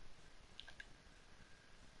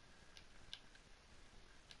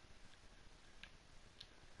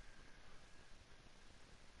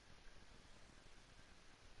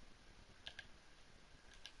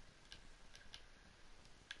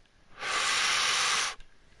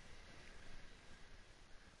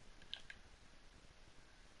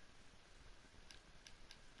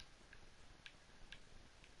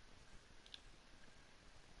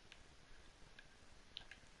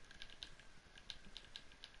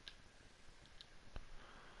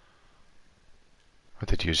 What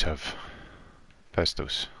did you have?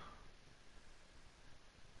 Pistols.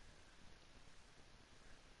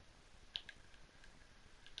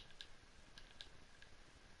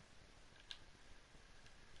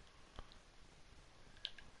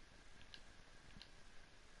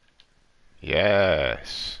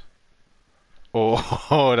 Yes.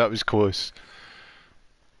 Oh, that was close.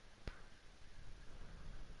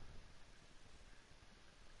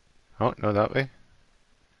 Oh, no, that way.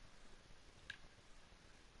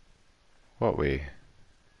 What way?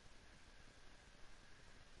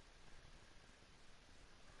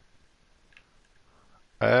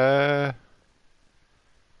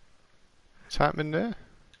 What's happening there? It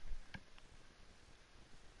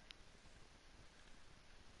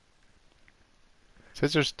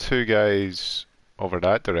says there's two guys over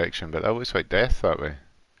that direction, but that looks like death that way.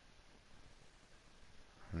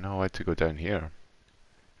 I'm not allowed to go down here.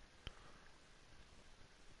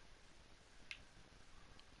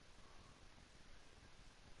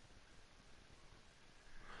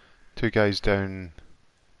 Two guys down.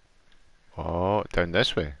 Oh, down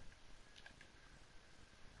this way.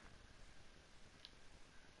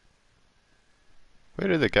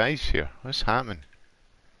 Where are the guys here? What's happening?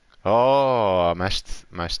 Oh, I missed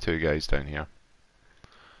two guys down here,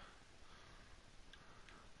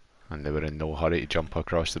 and they were in no hurry to jump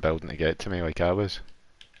across the building to get to me like I was.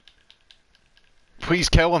 Please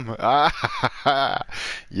kill him! Ah,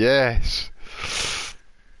 yes.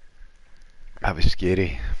 That was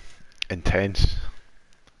scary, intense.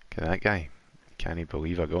 Can that guy? Can't he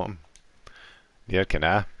believe I got him? Yeah, can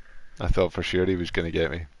I? I thought for sure he was gonna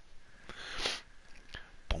get me.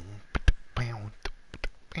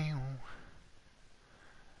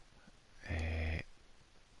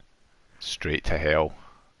 Straight to hell.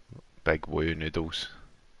 Big woo noodles.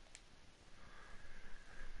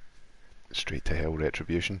 Straight to hell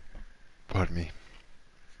retribution. Pardon me.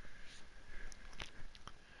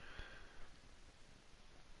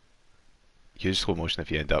 Use slow motion if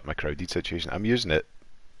you end up in a crowded situation. I'm using it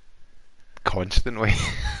constantly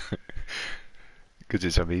because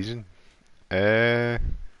it's amazing. Should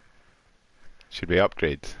we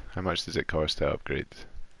upgrade? How much does it cost to upgrade?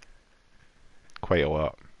 Quite a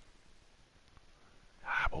lot.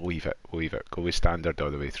 We'll leave it. We'll leave it. Go with standard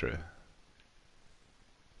all the way through.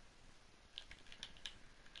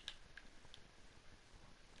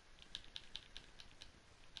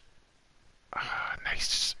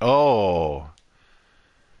 Nice. Oh!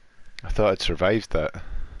 I thought I'd survived that.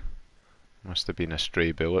 Must have been a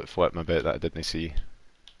stray bullet flip my bit that I didn't see.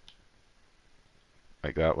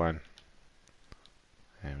 Like that one.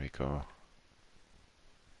 There we go.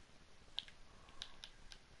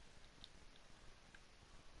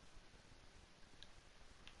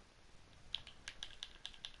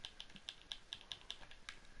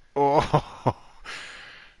 Oh!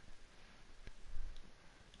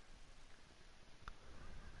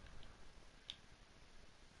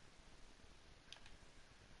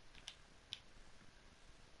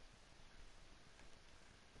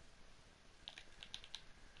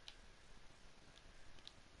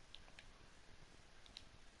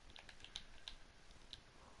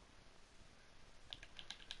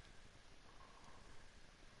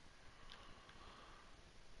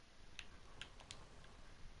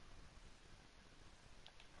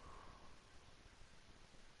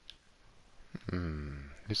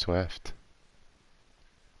 Who's left?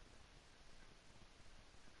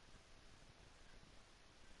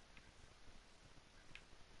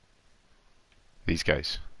 These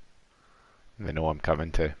guys. They know I'm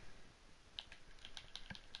coming to.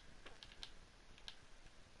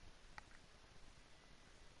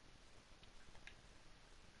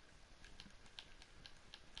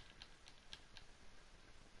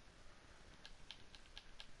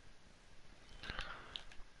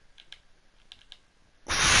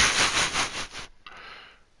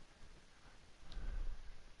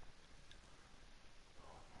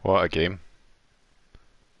 What a game.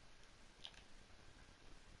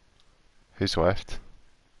 Who's left?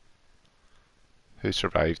 Who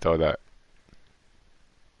survived all that?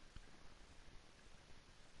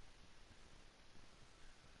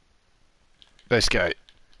 This guy.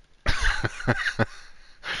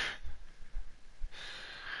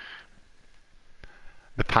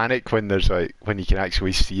 The panic when there's like when you can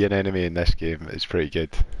actually see an enemy in this game is pretty good.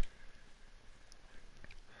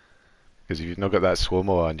 Because if you've not got that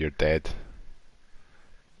slow-mo on, you're dead.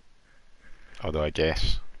 Although I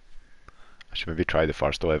guess I should maybe try the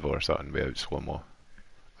first level or something without slow-mo,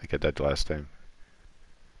 like I did last time.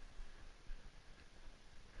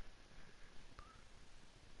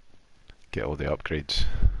 Get all the upgrades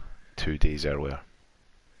 2 days earlier.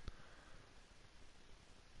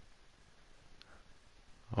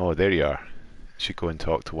 Oh, there you are. Should go and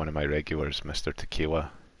talk to one of my regulars, Mr.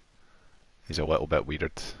 Tequila. He's a little bit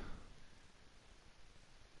weird.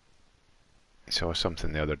 He saw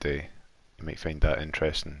something the other day. You might find that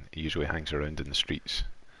interesting. He usually hangs around in the streets.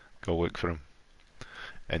 Go look for him.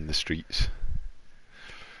 In the streets.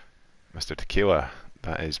 Mr. Tequila.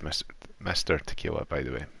 That is Mr. Tequila, by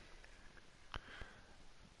the way.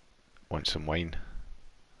 Want some wine?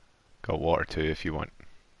 Got water too if you want.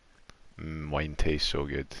 Wine tastes so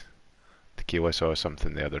good. Tequila saw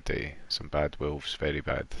something the other day. Some bad wolves, very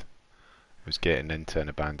bad. Was getting into an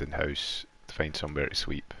abandoned house to find somewhere to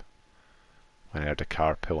sleep when I heard a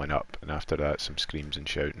car pulling up, and after that some screams and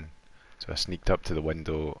shouting. So I sneaked up to the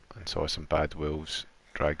window and saw some bad wolves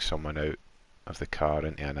drag someone out of the car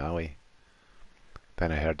into an alley.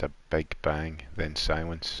 Then I heard a big bang, then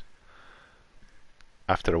silence.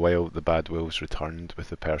 After a while the bad wolves returned with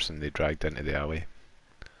the person they dragged into the alley.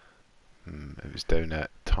 It was down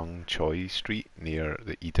at Tung Choi Street near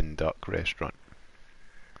the Eden Duck restaurant.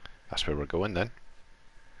 That's where we're going then.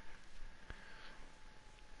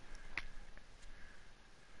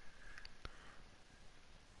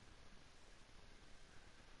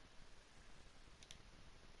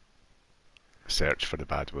 Search for the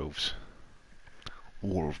bad wolves.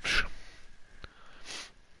 Wolves.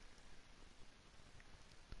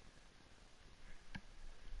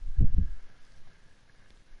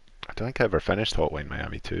 I don't think I ever finished Hotline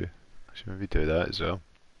Miami 2. I should maybe do that as well.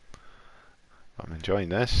 I'm enjoying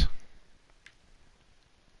this.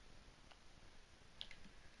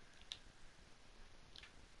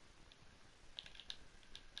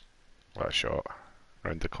 What a shot.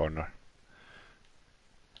 Round the corner.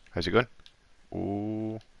 How's it going?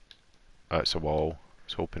 Oh, that's a wall. I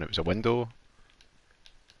was hoping it was a window.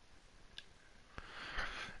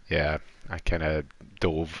 Yeah, I kind of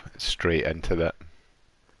dove straight into that.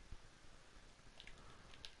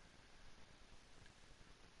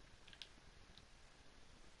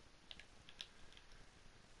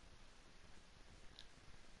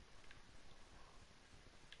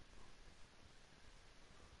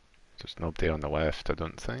 There's nobody on the left, I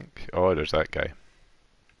don't think. Oh, there's that guy.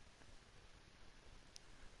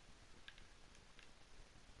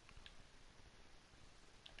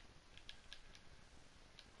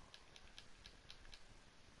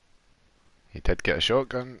 He did get a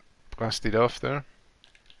shotgun blasted off there.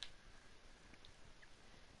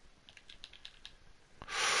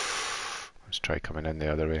 Let's try coming in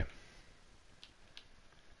the other way.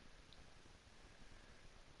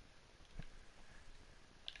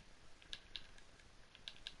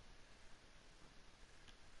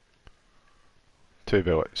 Two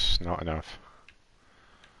bullets, not enough.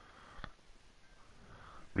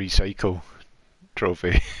 Recycle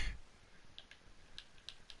trophy.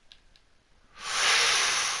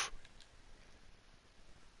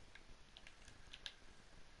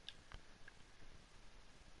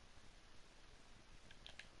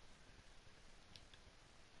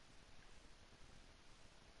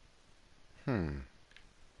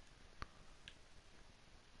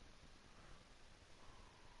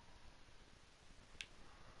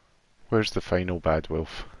 Where's the final bad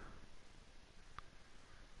wolf?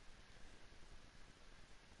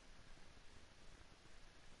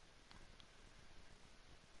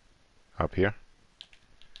 Up here?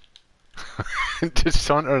 Just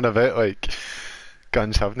sauntering a bit like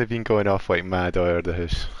guns haven't been going off like mad over the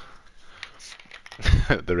house.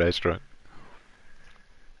 At the restaurant.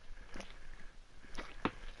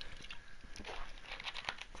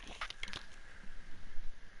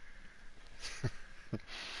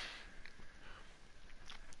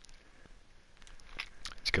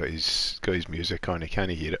 He's got his music on, he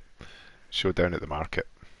can't hear it. Show down at the market.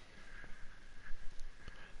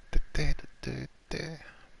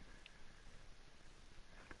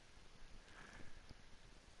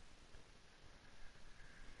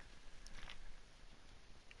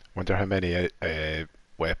 Wonder how many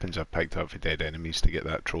weapons I've picked up for dead enemies to get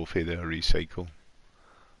that trophy there, recycle.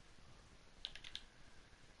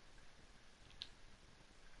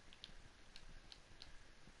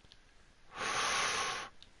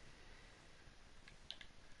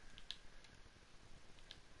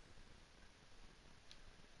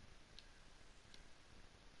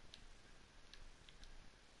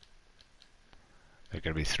 They're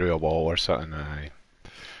going to be through a wall or something, aye.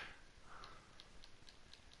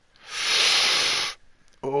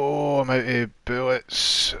 Oh, I'm out of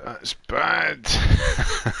bullets. That's bad.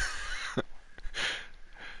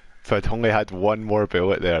 If I'd only had one more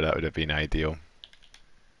bullet there, that would have been ideal.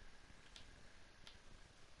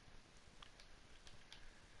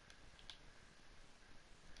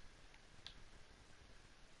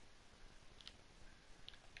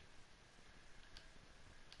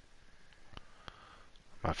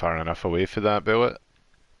 Am I far enough away for that bullet?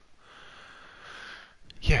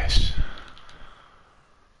 Yes.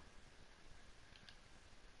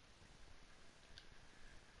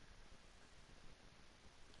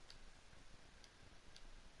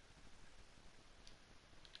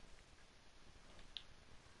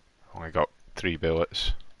 Only got 3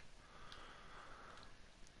 bullets.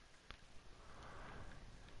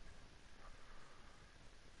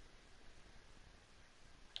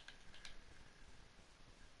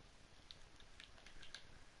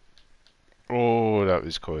 Oh, that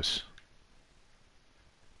was close.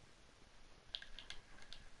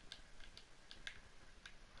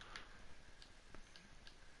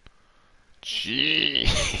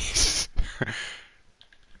 Jeez.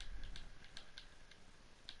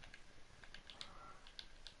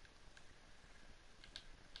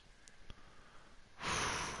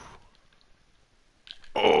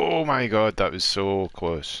 Oh my god, that was so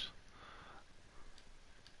close.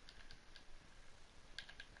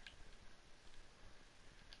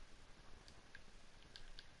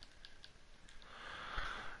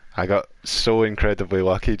 I got so incredibly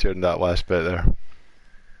lucky during that last bit there.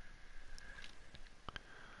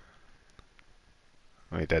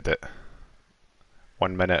 We did it.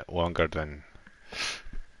 1 minute longer than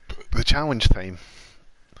the challenge time.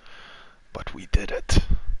 But we did it.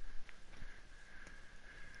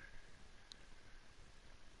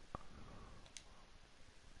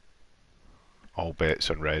 All bets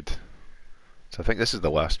on red. So I think this is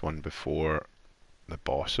the last one before the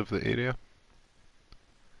boss of the area.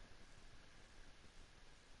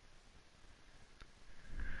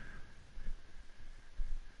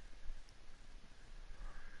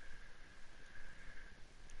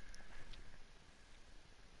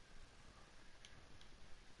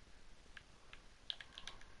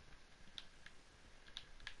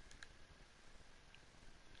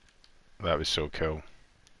 That was so cool.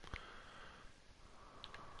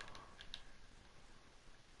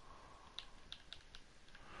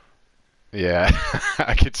 Yeah,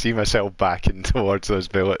 I could see myself backing towards those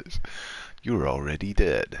bullets. You're already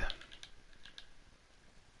dead.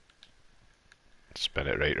 Spin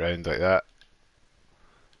it right round like that.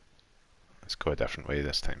 Let's go a different way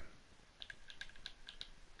this time.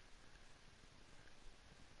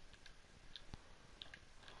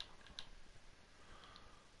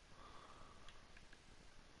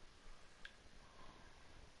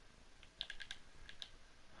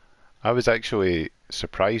 I was actually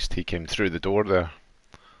surprised he came through the door there.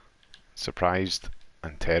 Surprised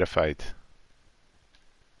and terrified.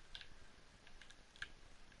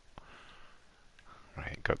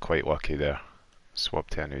 Right, got quite lucky there.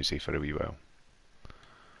 Swapped to an Uzi for a wee while.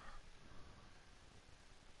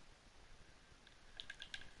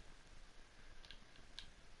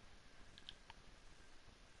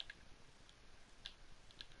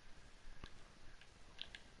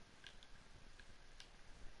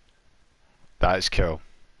 That's cool.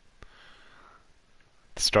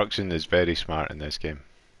 Destruction is very smart in this game.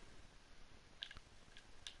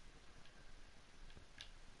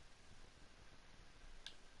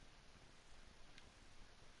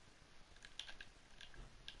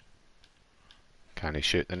 Can he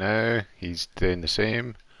shoot the now? He's doing the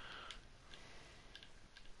same.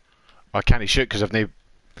 Oh, can he shoot because I've no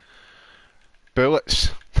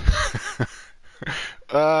bullets?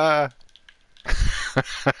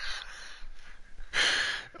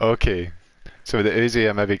 Okay. So with the Uzi,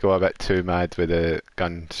 I maybe go a bit too mad with the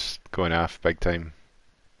guns going off big time.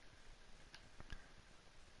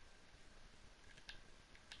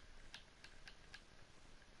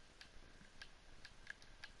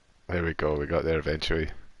 There we go, we got there eventually.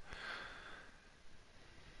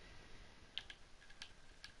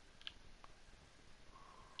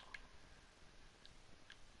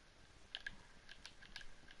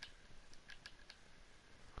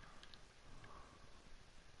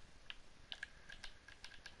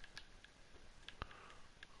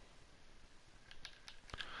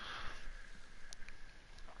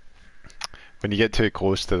 When you get too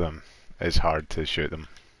close to them, it's hard to shoot them.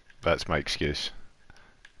 That's my excuse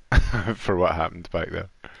for what happened back there.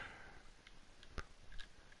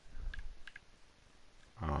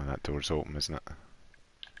 Oh, that door's open, isn't it?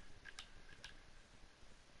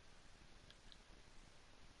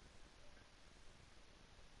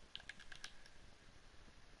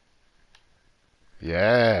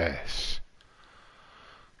 Yes!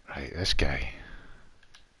 Right, this guy.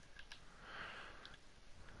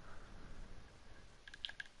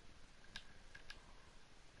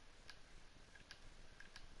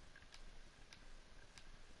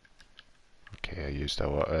 Okay, I used a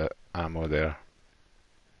lot of ammo there.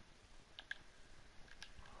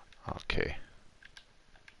 Okay.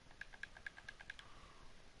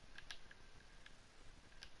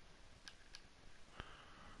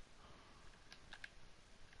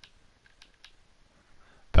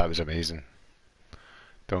 That was amazing.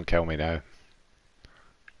 Don't kill me now.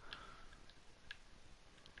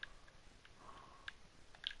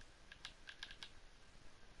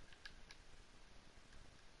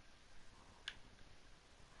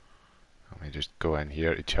 Let me just go in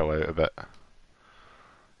here to chill out a bit.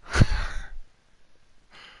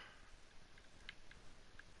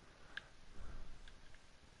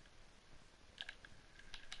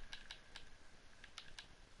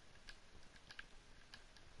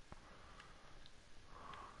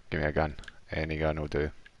 Give me a gun. Any gun will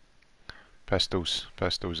do. Pistols.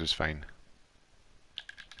 Pistols is fine.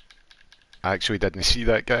 I actually didn't see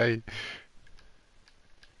that guy.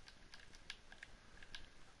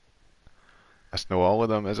 That's not all of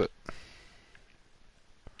them, is it?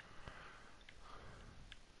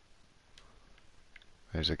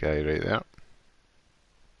 There's a guy right there.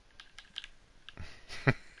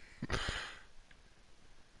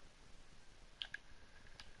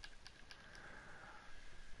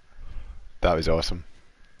 That was awesome.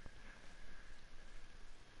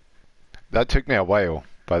 That took me a while,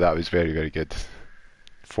 but that was very, very good.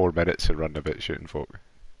 4 minutes of running about shooting folk.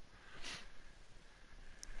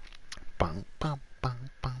 Bang, bang, bang,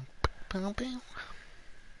 bang, bang, bang.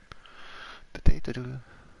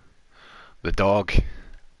 The dog,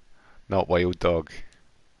 not Wild Dog.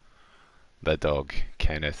 The dog,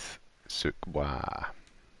 Kenneth Sukwa.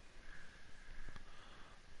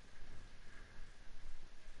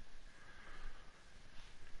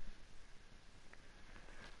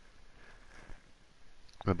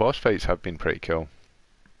 The boss fights have been pretty cool.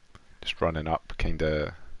 Just running up kind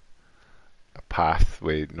of a path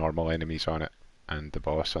with normal enemies on it and the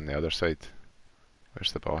boss on the other side.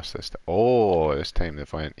 Where's the boss this time? Oh, this time they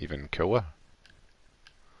went even cooler.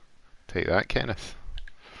 Take that, Kenneth.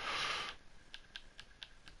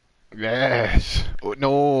 Yes! Oh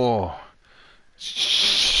no!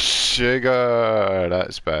 Sugar!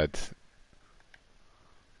 That's bad.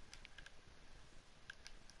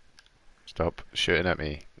 Stop shooting at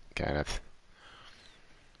me, Kenneth.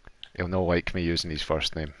 He'll not like me using his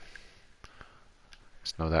first name.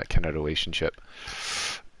 It's not that kind of relationship.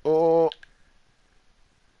 Oh!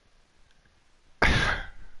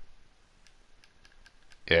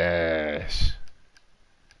 Yes!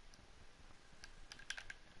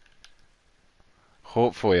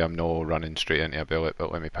 Hopefully I'm not running straight into a bullet,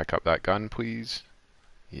 but let me pick up that gun, please.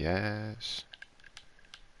 Yes.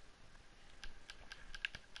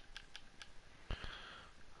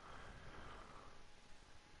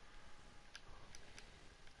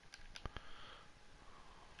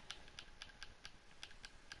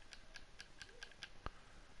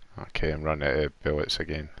 Okay, I'm running out of bullets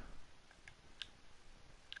again.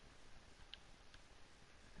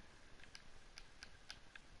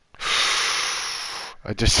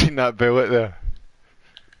 I just seen that bullet there.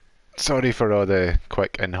 Sorry for all the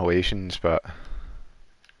quick inhalations, but...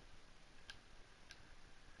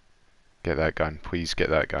 Get that gun, please get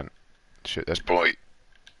that gun. Shoot this boy.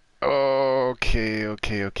 Okay,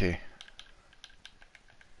 okay, okay.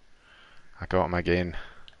 I got him again.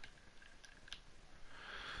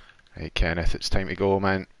 Hey Kenneth, it's time to go,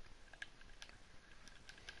 man.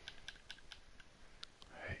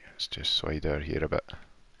 Right, let's just slide out here a bit.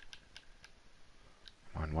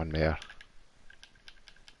 Come on, one more.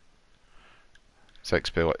 6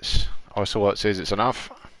 bullets. Ocelot says it's enough.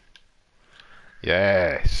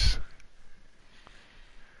 Yes.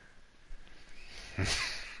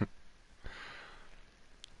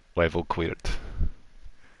 Level cleared.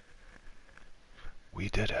 We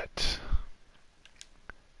did it.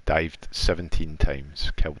 Dived 17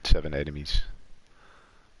 times, killed 7 enemies.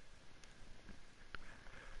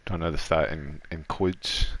 Don't know if that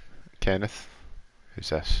includes Kenneth. Who's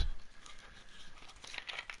this?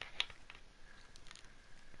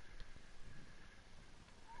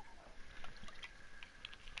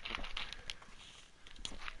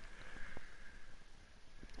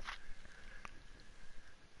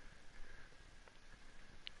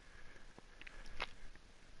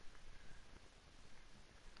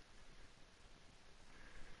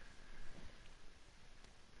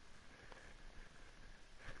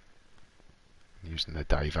 Using the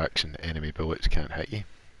dive action, enemy bullets can't hit you.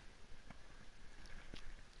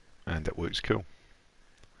 And it looks cool.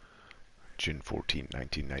 June 14,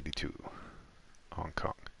 1992. Hong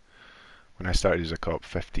Kong. When I started as a cop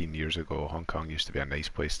 15 years ago, Hong Kong used to be a nice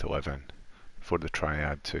place to live in, before the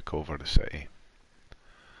Triad took over the city.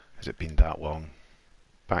 Has it been that long?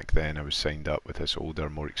 Back then I was signed up with this older,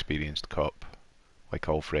 more experienced cop, like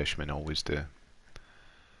all freshmen always do.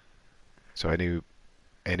 So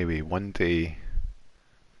anyway, one day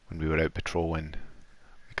when we were out patrolling,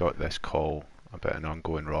 we got this call about an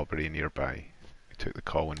ongoing robbery nearby. We took the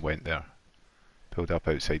call and went there. Pulled up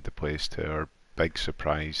outside the place. To our big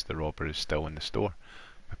surprise, the robber is still in the store.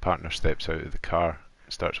 My partner steps out of the car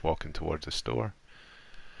and starts walking towards the store.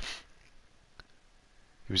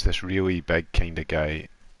 He was this really big kind of guy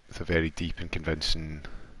with a very deep and convincing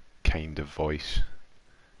kind of voice.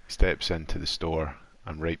 He steps into the store.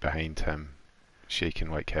 I'm right behind him,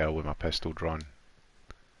 shaking like hell with my pistol drawn.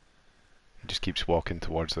 He just keeps walking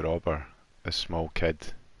towards the robber. This small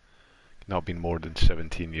kid, not been more than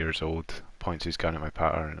 17 years old, points his gun at my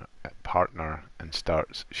partner and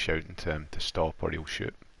starts shouting to him to stop or he'll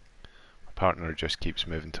shoot. My partner just keeps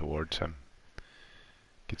moving towards him.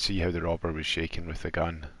 Could see how the robber was shaking with the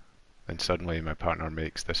gun. Then suddenly my partner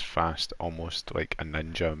makes this fast, almost like a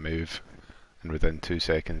ninja move, and within 2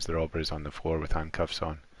 seconds the robber is on the floor with handcuffs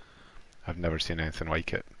on. I've never seen anything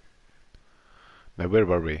like it. Now where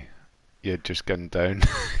were we? You had just gunned down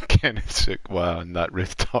Kenneth Sukwa on that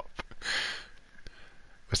rooftop.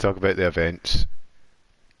 Let's talk about the events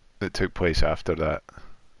that took place after that.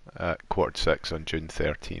 At 6:15 on June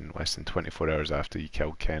 13, less than 24 hours after you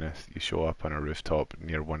killed Kenneth, you show up on a rooftop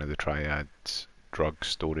near one of the Triad's drug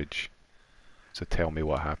storage. So tell me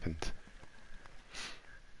what happened.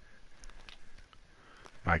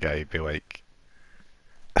 My guy'd be like,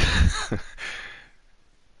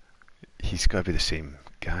 he's gotta be the same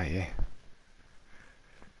guy, eh?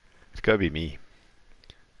 It's gotta be me.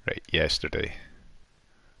 Right, yesterday.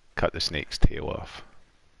 Cut the snake's tail off.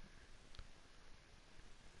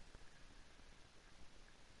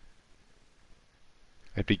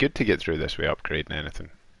 It'd be good to get through this without upgrading anything.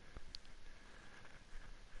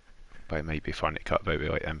 But it might be fun to cut about with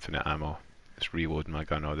like infinite ammo. Just reloading my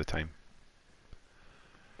gun all the time.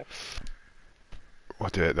 We'll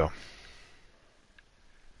do it though.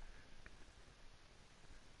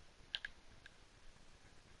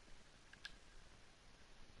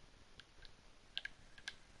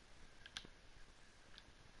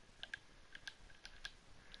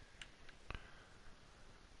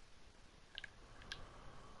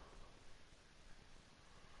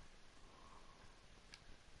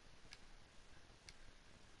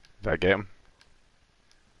 Did I get him?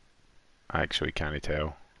 I actually can't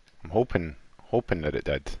tell. I'm hoping that it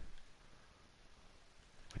did.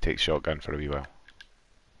 We take shotgun for a wee while.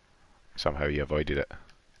 Somehow you avoided it.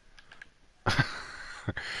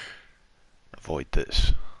 Avoid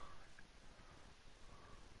this.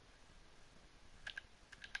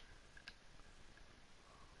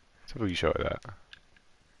 Let's have a wee shot at that.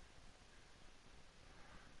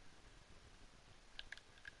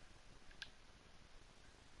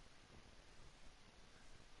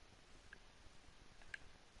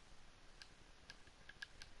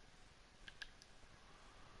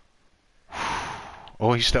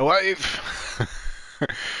 Oh, he's still alive!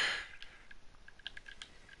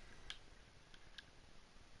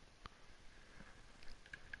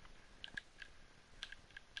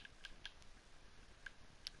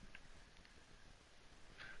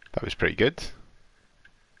 That was pretty good.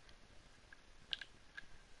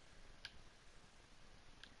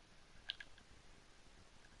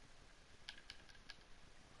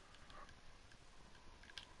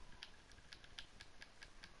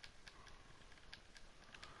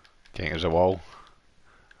 Do you think there's a wall?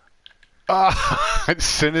 Ah! As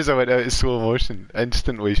soon as I went out of slow motion,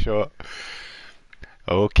 instantly shot.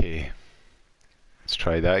 Okay. Let's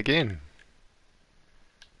try that again.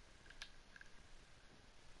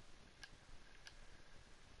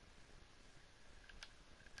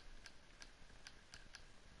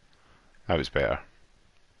 That was better.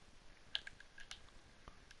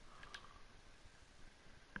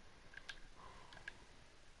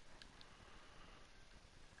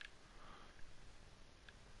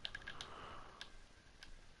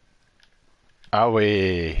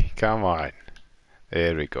 Away! Come on.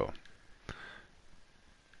 There we go.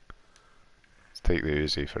 Let's take the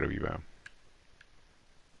Uzi for a wee while.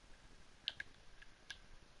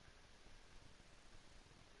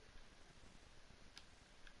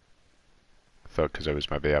 Thought because I was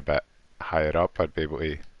maybe a bit higher up I'd be able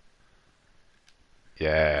to...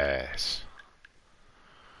 Yes.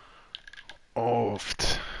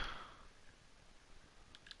 Oofed.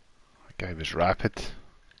 That guy was rapid.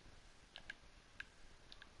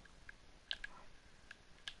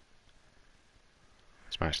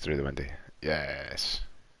 Smash through the window. Yes.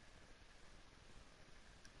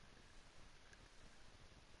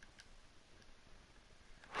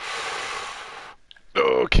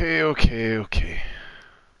 Okay.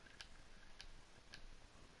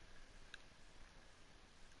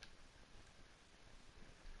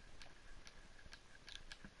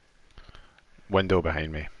 Window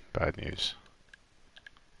behind me. Bad news.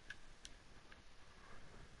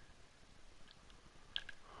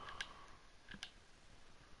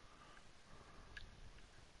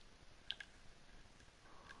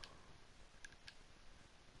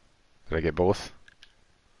 Did I get both?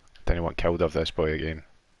 Did anyone killed off this boy again?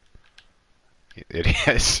 There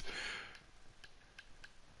he is.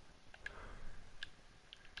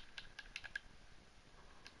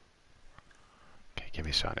 Okay, give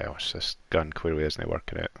me something else. This gun clearly isn't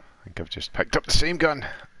working out. I think I've just picked up the same gun.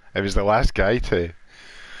 It was the last guy to...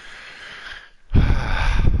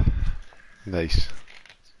 Nice.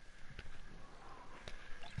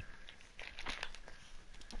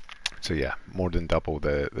 So yeah, more than double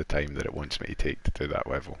the time that it wants me to take to do that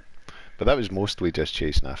level. But that was mostly just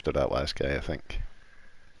chasing after that last guy, I think.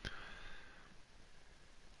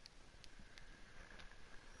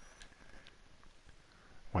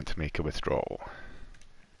 Want to make a withdrawal.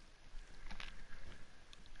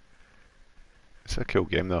 It's a cool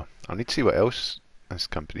game though. I'll need to see what else this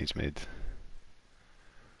company's made.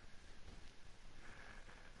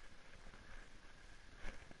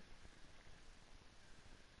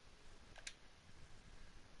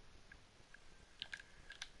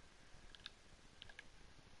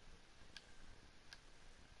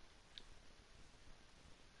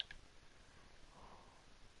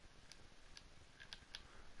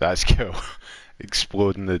 That's cool.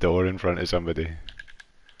 Exploding the door in front of somebody.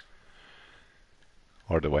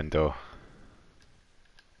 Or the window.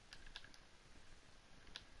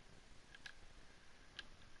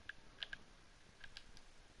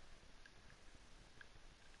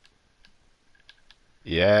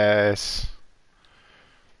 Yes.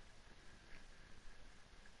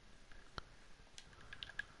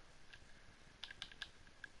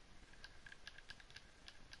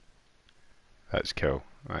 That's cool.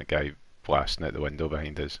 That guy blasting out the window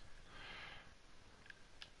behind us.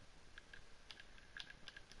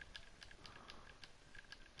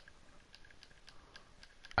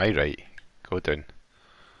 Aye, right. Go down.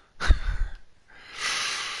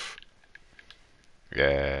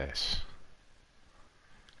 Yes.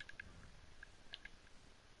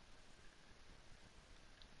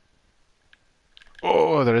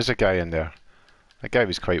 Oh, there is a guy in there. That guy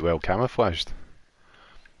was quite well camouflaged.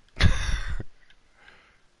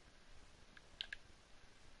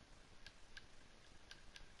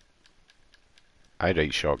 Aye,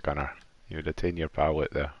 right, shotgunner. You would attain your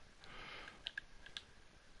pallet there.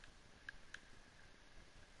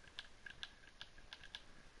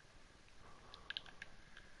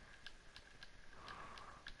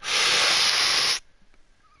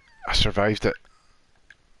 I survived it.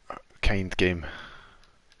 Kind game.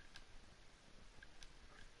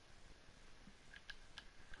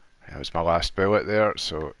 That was my last bullet there,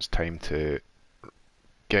 so it's time to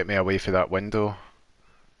get me away from that window.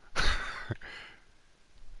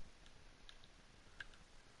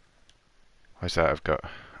 What's that? I've got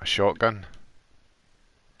a shotgun,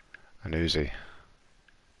 an Uzi.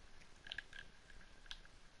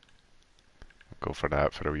 I'll go for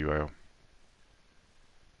that for a wee while.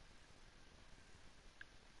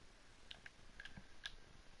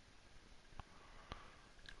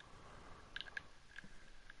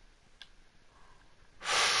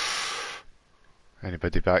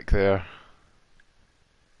 Anybody back there?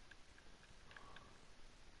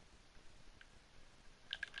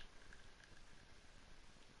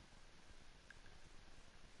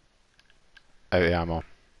 Out of ammo.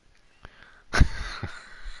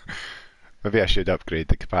 Maybe I should upgrade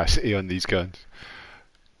the capacity on these guns.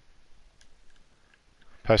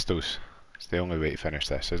 Pistols. It's the only way to finish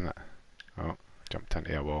this, isn't it? Oh, jumped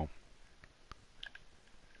into a wall.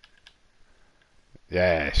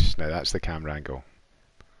 Yes, now that's the camera angle.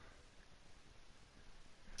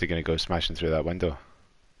 Is he going to go smashing through that window?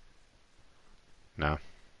 No.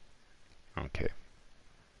 Okay.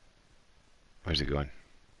 Where's he going?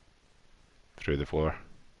 Through the floor.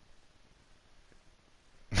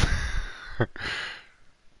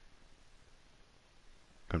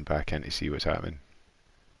 Going back in to see what's happening.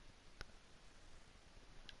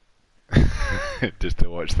 Just to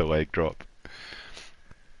watch the leg drop.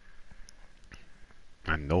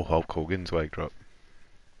 And no Hulk Hogan's leg drop.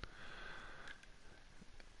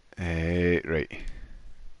 Right.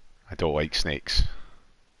 I don't like snakes.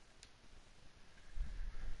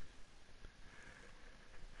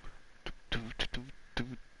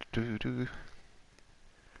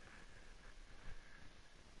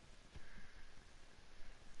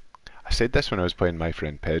 I said this when I was playing my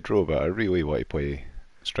friend Pedro, but I really want to play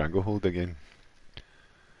Stranglehold again.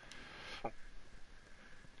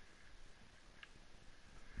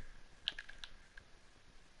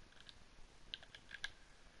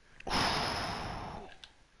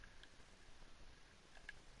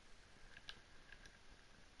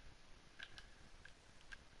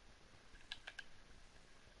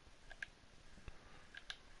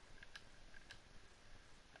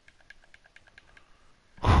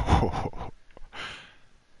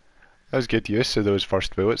 That was good use of those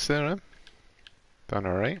first bullets there, eh? Done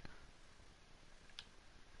alright.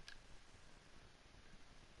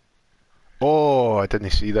 Oh, I didn't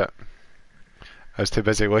see that. I was too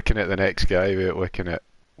busy looking at the next guy without looking at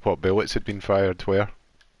what bullets had been fired where.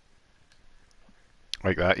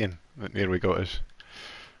 Like that, Ian. That nearly got us.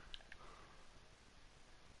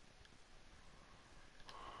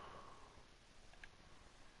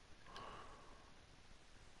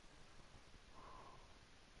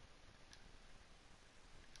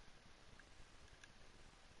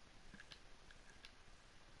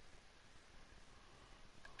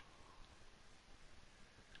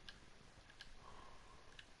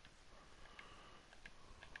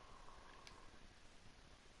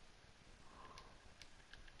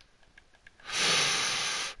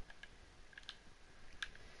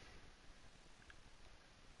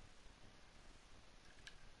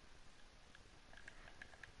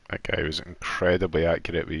 That guy was incredibly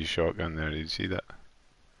accurate with his shotgun there, did you see that?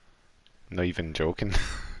 Not even joking.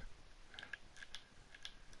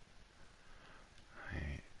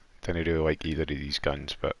 Don't really like either of these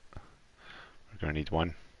guns, but we're gonna need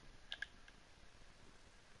one.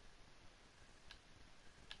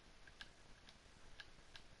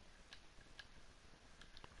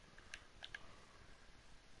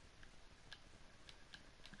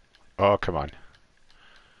 Oh, come on.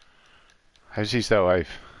 How's he still alive?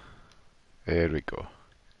 There we go.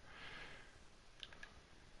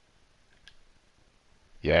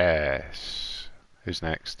 Yes. Who's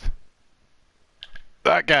next?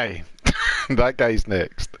 That guy! That guy's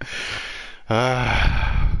next.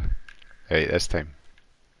 Ah. Right, this time.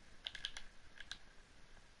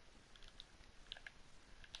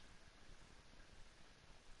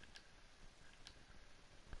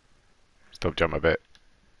 Stop jumping a bit.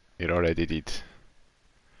 You're already dead.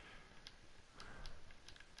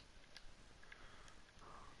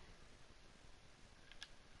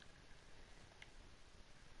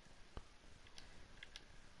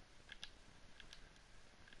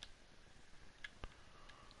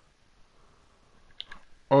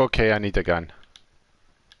 Okay, I need a gun.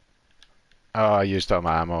 Oh, I used up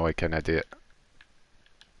my ammo like an idiot.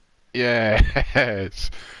 Yes!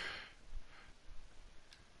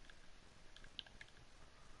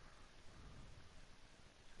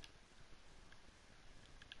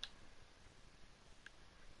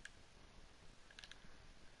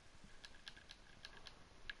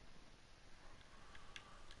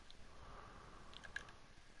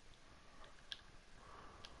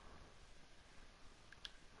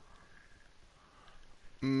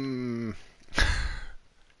 Mm.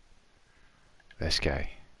 This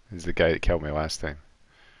guy is the guy that killed me last time.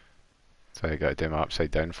 So I gotta do my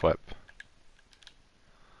upside down flip.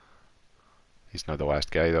 He's not the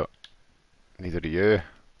last guy though. Neither are you.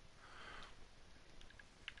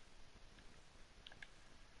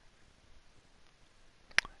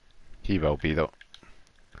 He will be though.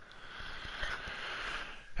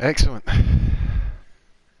 Excellent.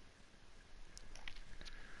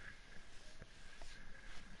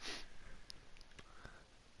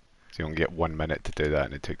 So you only get 1 minute to do that,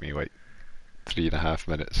 and it took me like 3.5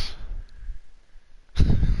 minutes.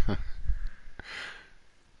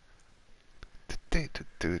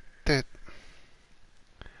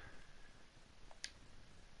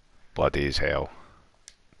 Bloody as hell.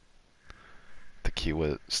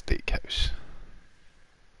 Tequila Steakhouse.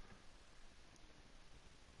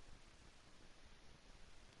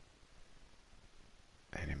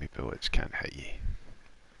 Enemy bullets can't hit you.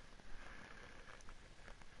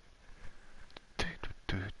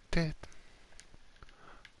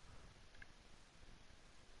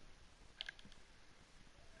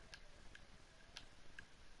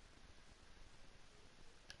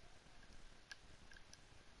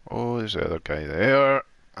 Oh, there's the other guy there.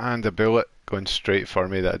 And a bullet going straight for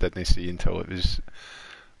me that I didn't see until it was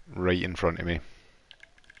right in front of me.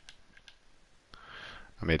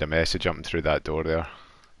 I made a mess of jumping through that door there.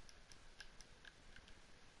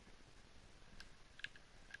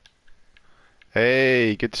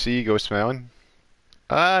 Hey, good to see you, Ghost Melon.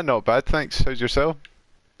 Ah, not bad, thanks. How's yourself?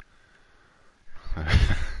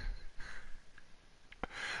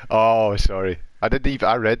 Oh, sorry. I didn't even.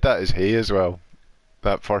 I read that as hey as well.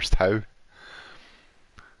 That first how.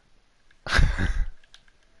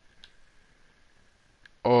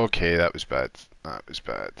 Okay, that was bad. That was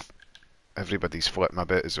bad. Everybody's flipped my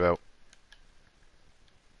bit as well.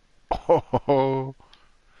 Oh,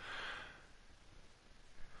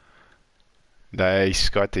 nice.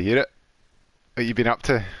 Glad to hear it. What you been up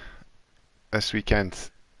to this weekend?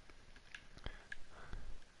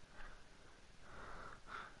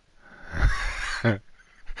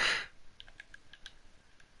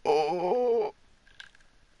 Oh.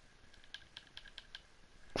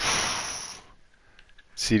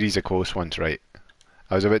 Series of close ones, right?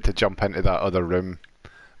 I was about to jump into that other room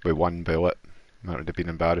with one bullet. That would have been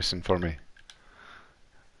embarrassing for me.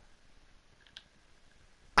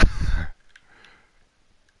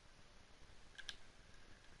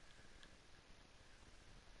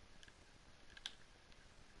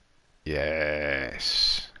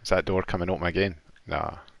 Yes. Is that door coming open again?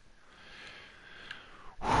 Nah.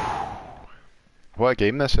 What a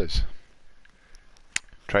game this is.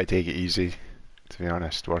 Try to take it easy, to be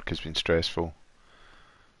honest. Work has been stressful.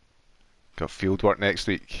 Got field work next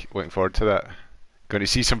week. Looking forward to that. Going to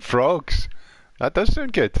see some frogs. That does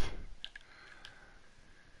sound good.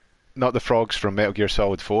 Not the frogs from Metal Gear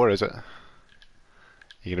Solid 4, is it?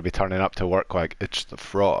 You're going to be turning up to work like, it's the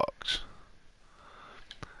frogs.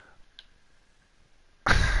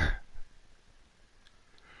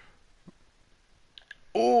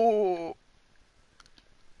 Oh!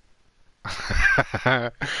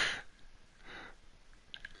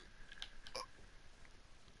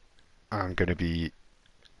 going to be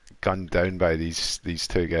gunned down by these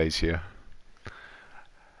two guys here.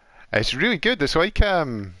 It's really good. It's like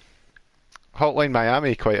Hotline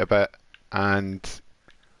Miami quite a bit, and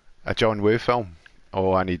a John Woo film.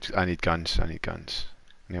 Oh, I need guns. I need guns.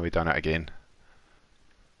 Nearly done it again.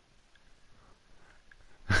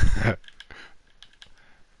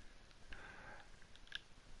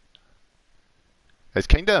 It's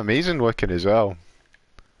kind of amazing looking as well.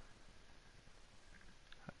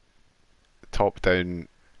 Top down.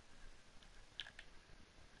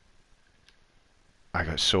 I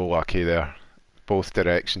got so lucky there. Both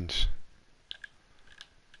directions.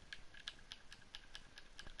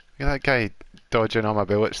 Look at that guy dodging all my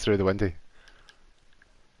bullets through the window.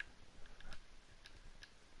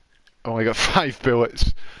 Only got 5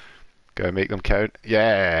 bullets. Gotta make them count.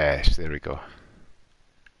 Yes, there we go.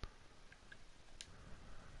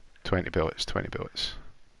 20 bullets, 20 bullets.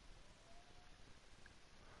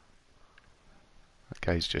 That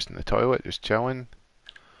guy's just in the toilet, just chilling.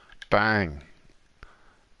 Bang.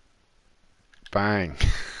 Bang.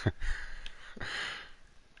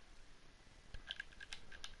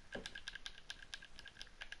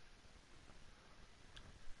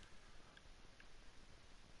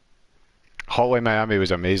 Hotline Miami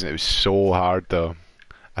was amazing. It was so hard though.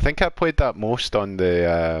 I think I played that most on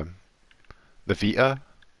the Vita.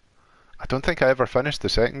 I don't think I ever finished the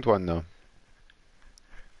second one though.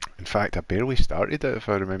 In fact, I barely started it if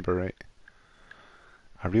I remember right.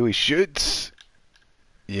 I really should.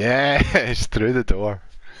 Yes, through the door.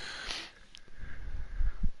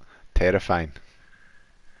 Terrifying.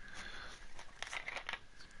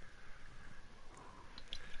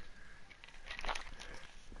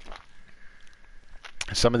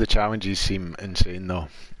 Some of the challenges seem insane though.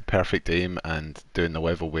 Perfect aim and doing the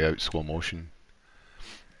level without slow motion.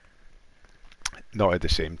 Not at the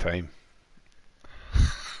same time.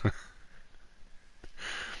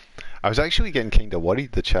 I was actually getting kind of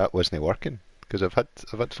worried the chat wasn't working because I've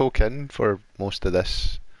had folk in for most of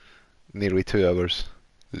this, nearly 2 hours.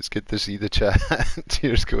 It's good to see the chat.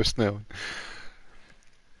 Cheers, Ghost now.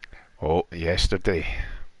 Oh, yesterday,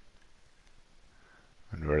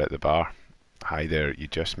 when we were at the bar. Hi there, you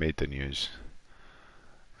just made the news.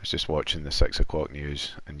 I was just watching the 6 o'clock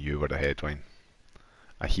news and you were the headline.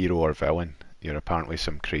 A hero or villain? You're apparently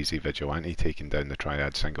some crazy vigilante taking down the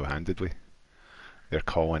Triad single-handedly. They're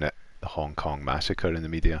calling it the Hong Kong Massacre in the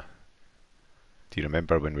media. Do you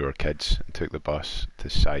remember when we were kids and took the bus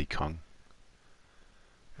to Sai Kung?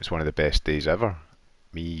 It's one of the best days ever.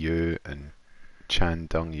 Me, you and Chan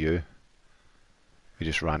Dung Yu. We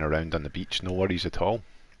just ran around on the beach, no worries at all.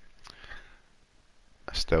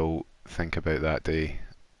 I still think about that day.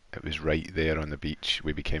 It was right there on the beach.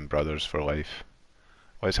 We became brothers for life.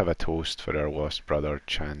 Let's have a toast for our lost brother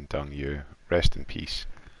Chan Dung Yu. Rest in peace.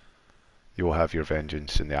 You will have your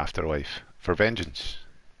vengeance in the afterlife. For vengeance.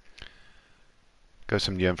 Got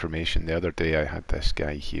some new information. The other day I had this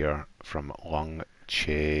guy here from Lung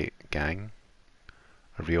Che Gang.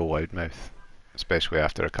 A real loudmouth. Especially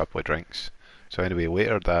after a couple of drinks. So anyway,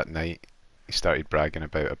 later that night he started bragging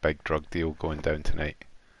about a big drug deal going down tonight.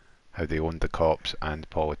 How they owned the cops and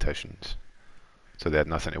politicians. So they had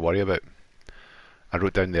nothing to worry about. I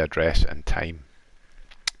wrote down the address and time.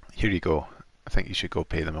 Here you go. I think you should go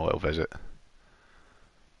pay them a little visit.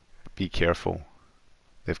 Be careful.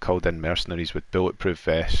 They've called in mercenaries with bulletproof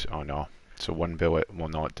vests. Oh no. So 1 bullet will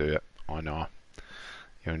not do it. Oh no.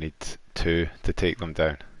 You'll need 2 to take them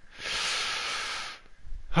down.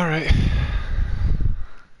 Alright. I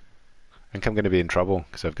think I'm going to be in trouble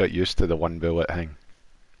because I've got used to the 1 bullet thing.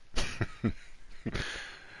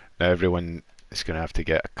 Now everyone is going to have to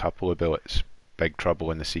get a couple of bullets. Big trouble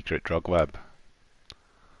in the secret drug lab.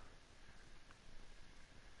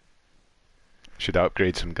 Should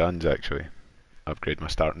upgrade some guns actually. Upgrade my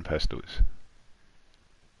starting pistols.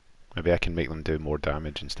 Maybe I can make them do more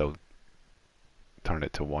damage and still turn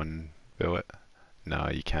it to 1 bullet. No,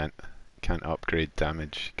 you can't. Can't upgrade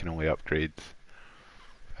damage. You can only upgrade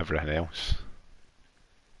everything else.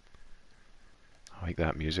 I like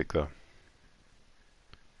that music though.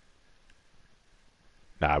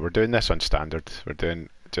 Nah, we're doing this on standard. We're doing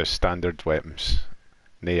just standard weapons.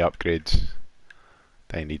 No upgrades.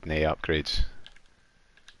 They need no upgrades.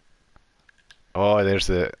 Oh, there's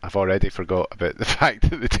the... I've already forgot about the fact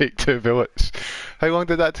that they take 2 bullets. How long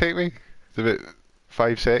did that take me? It's about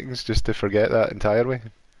 5 seconds just to forget that entirely.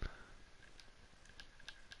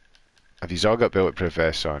 Have you all got bulletproof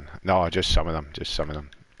vests on? No, just some of them. Just some of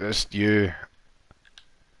them. Just you.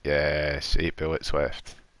 Yes, 8 bullets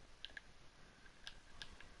left.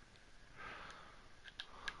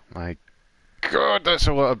 My God, that's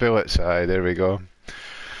a lot of bullets. Aye, there we go.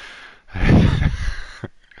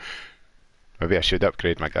 Maybe I should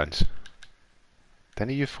upgrade my guns.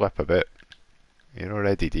 Didn't you flip a bit? You're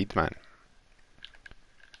already dead, man.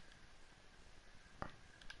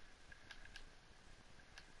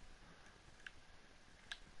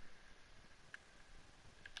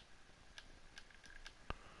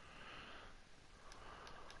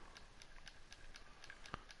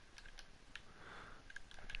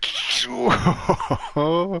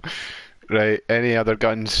 Right, any other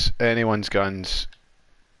guns? Anyone's guns?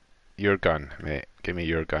 Your gun, mate. Give me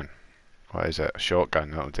your gun. What is it? A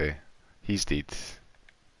shotgun, that'll do. He's dead.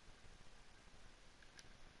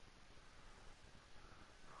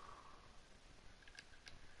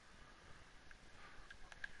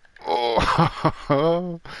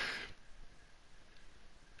 Oh!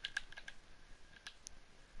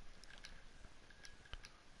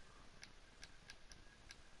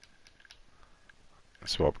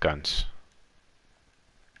 Swap guns.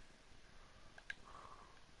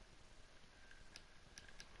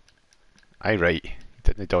 Aye, right.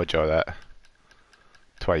 Didn't dodge all that.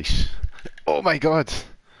 Twice. Oh my god!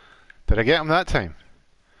 Did I get him that time?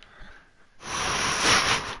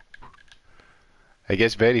 It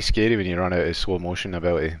gets very scary when you run out of slow motion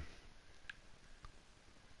ability.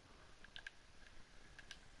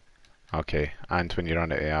 Okay, and when you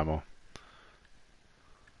run out of ammo.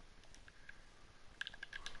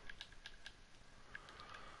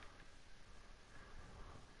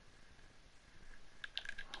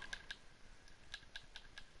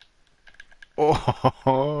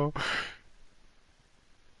 Oh!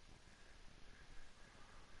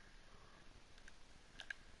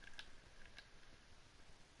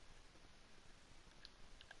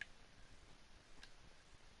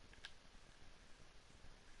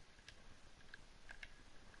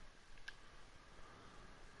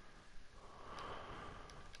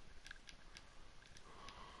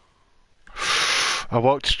 I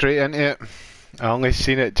walked straight into it. I only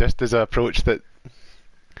seen it just as I approached it.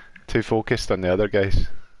 Too focused on the other guys.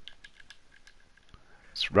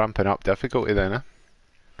 It's ramping up difficulty then, eh?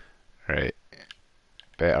 Right.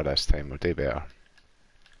 Better this time, we'll do better.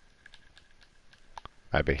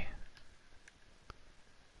 Maybe.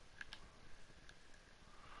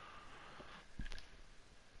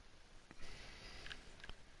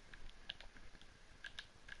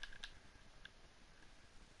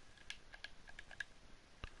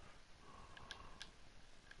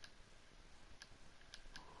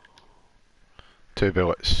 Two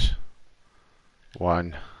bullets.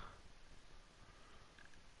 One.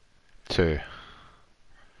 Two.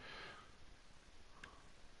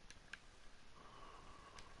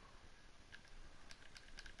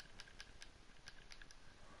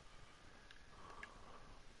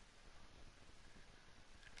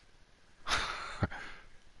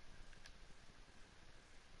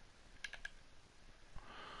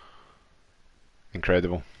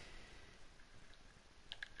 Incredible.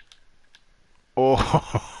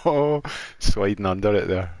 Oh, sliding under it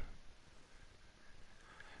there.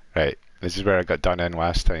 Right, this is where I got done in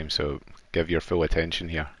last time, so give your full attention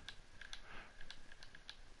here.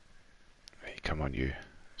 Right, come on you.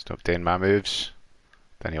 Stop doing my moves.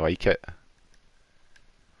 Didn't like it.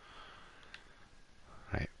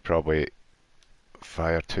 Right, probably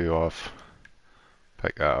fire two off.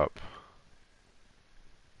 Pick that up.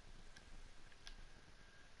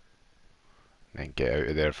 And then get out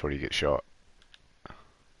of there before you get shot.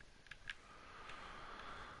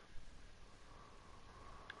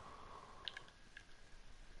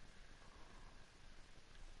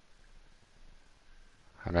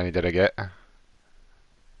 How many did I get?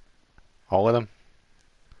 All of them?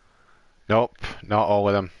 Nope, not all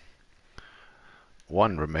of them.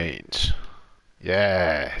 One remains.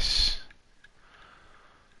 Yes.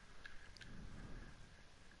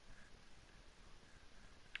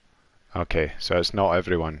 Okay, so it's not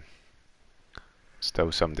everyone.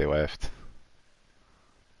 Still somebody left.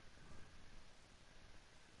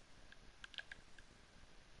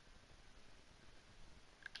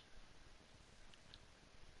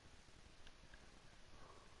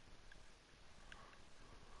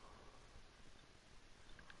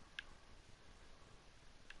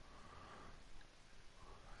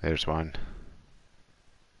 There's one.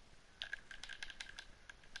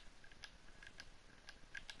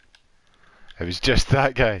 It was just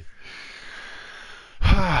that guy.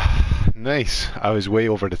 Nice. I was way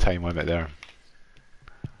over the time limit there.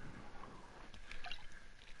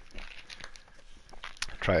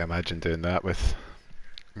 Try to imagine doing that with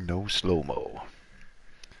no slow-mo.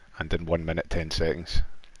 And in 1 minute 10 seconds.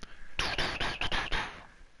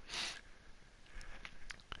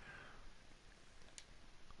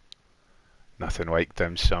 Nothing like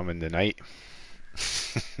dim sum in the night.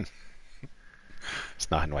 It's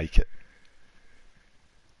nothing like it.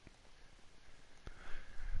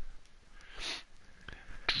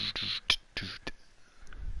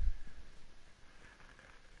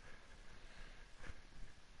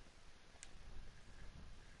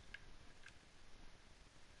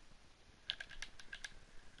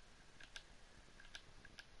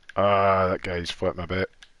 Ah, that guy's flipped my bit.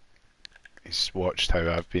 He's watched how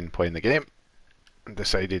I've been playing the game and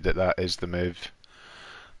decided that that is the move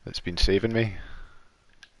that's been saving me.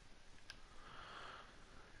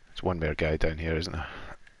 There's one more guy down here, isn't there?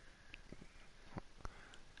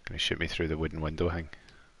 Gonna shoot me through the wooden window thing.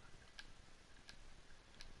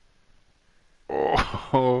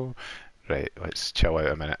 Oh, right, let's chill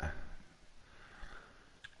out a minute.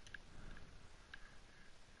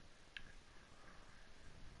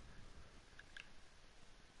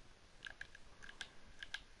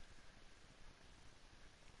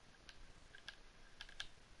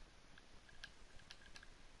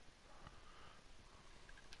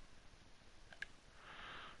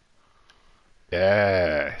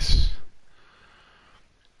 Yes.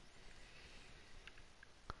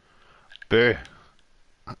 Boo.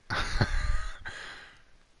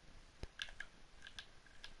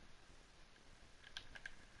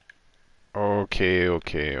 Okay,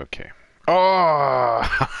 okay, okay.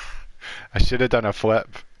 Oh! I should have done a flip.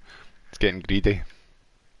 It's getting greedy.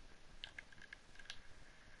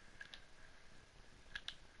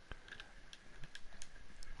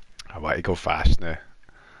 I want to go fast now.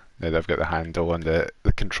 Now that I've got the handle on the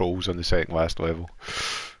controls on the second last level.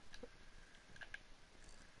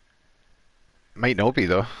 Might not be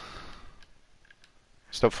though.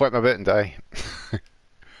 Stop flipping a bit and die.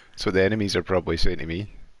 That's what the enemies are probably saying to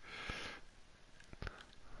me.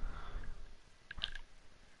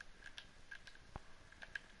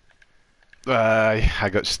 I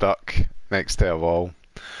got stuck next to a wall.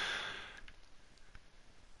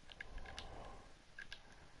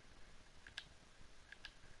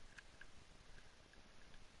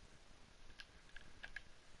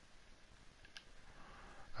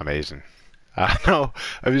 Amazing. I know.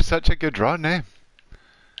 It was such a good run, eh?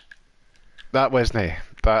 That wasn't.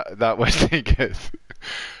 That wasn't good.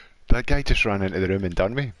 That guy just ran into the room and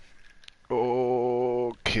done me.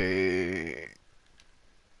 Okay.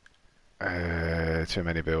 Too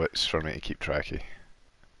many bullets for me to keep track of.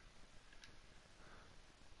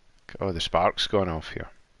 Oh, the spark's gone off here.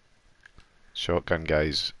 Shotgun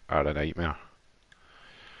guys are a nightmare.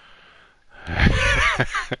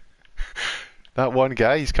 That one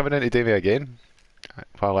guy, he's coming in to do me again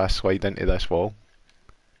while I slide into this wall.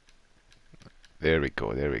 There we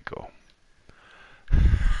go, there we go.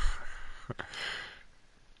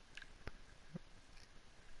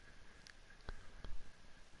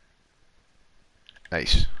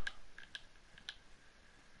 Nice.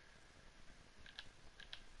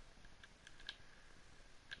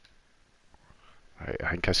 Right,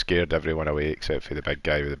 I think I scared everyone away except for the big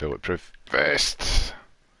guy with the bulletproof vest.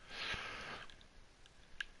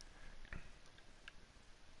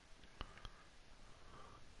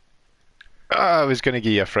 I was going to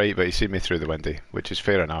give you a fright, but he seen me through the window, which is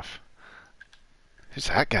fair enough. Who's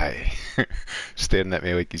that guy? Staring at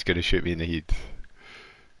me like he's going to shoot me in the head.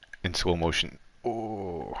 In slow motion.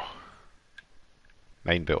 Oh.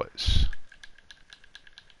 9 bullets.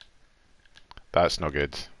 That's not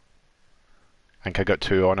good. I think I got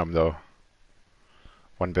 2 on him though.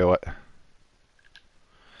 1 bullet.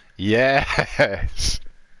 Yes!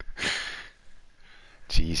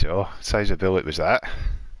 Jeez, oh, what size of bullet was that?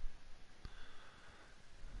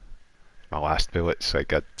 My last bullet's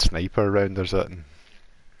like a sniper round or something.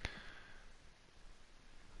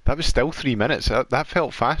 That was still 3 minutes. That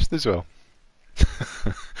felt fast as well.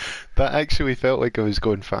 That actually felt like I was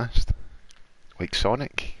going fast. Like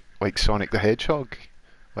Sonic. Like Sonic the Hedgehog.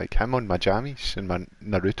 Like him on my jammies and my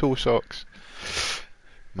Naruto socks.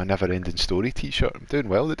 My Never Ending Story t-shirt. I'm doing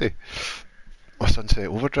well today. My Sunset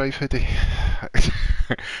Overdrive hoodie.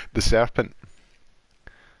 The serpent.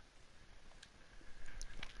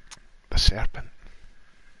 The serpent.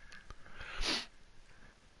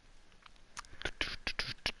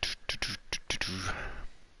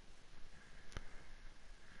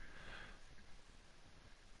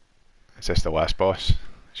 Is this the last boss?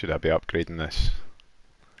 Should I be upgrading this?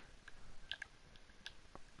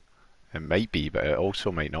 It might be, but it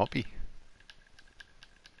also might not be.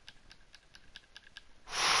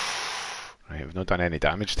 Right, we've not done any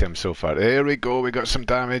damage to him so far. There we go, we got some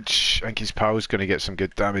damage. I think his pal's going to get some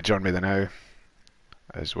good damage on me now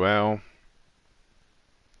as well.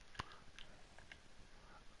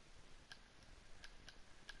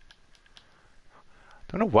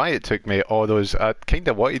 Don't know why it took me all those. I kind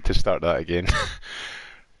of wanted to start that again.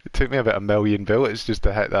 It took me about 1,000,000 bullets just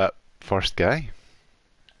to hit that first guy.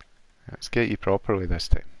 Let's get you properly this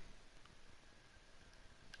time.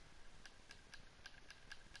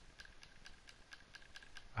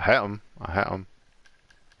 I hit him. I hit him.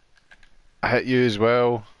 I hit you as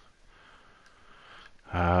well.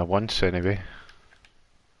 Once anyway.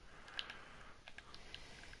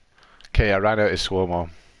 Okay, I ran out of slow-mo.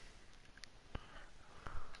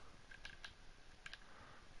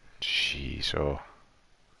 Jeez, oh.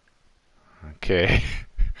 Okay.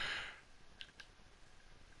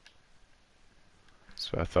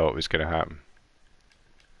 That's what I thought was going to happen.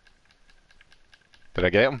 Did I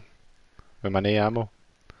get him? With my knee ammo?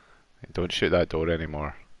 Don't shoot that door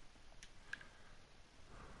anymore.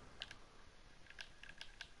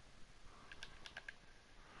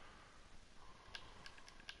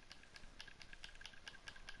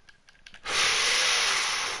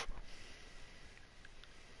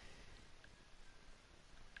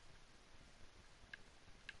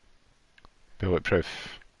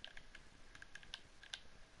 Bulletproof.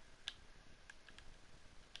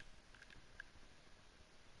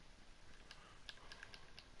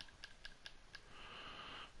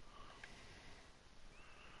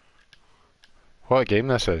 What a game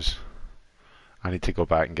this is. I need to go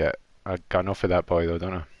back and get a gun off of that boy though,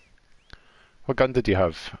 don't I? What gun did you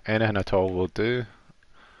have? Anything at all will do.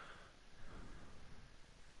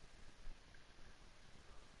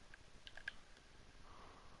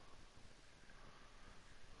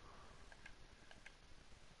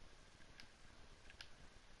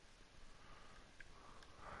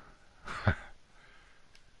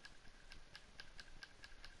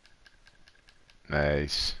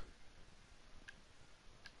 Nice.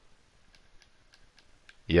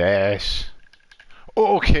 Yes.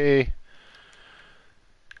 Okay.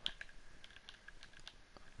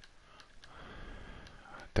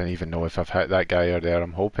 Don't even know if I've hit that guy or there.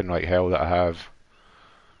 I'm hoping like hell that I have.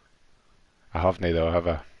 I haven't though, have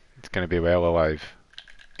I? It's gonna be well alive.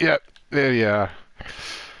 Yep, there you are.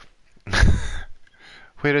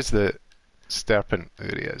 Where is the serpent?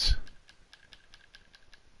 There he is.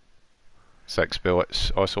 6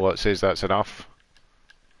 bullets. Ocelot says that's enough.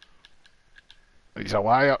 He's a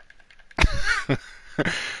liar.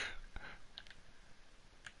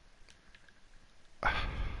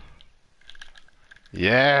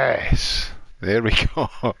 Yes! There we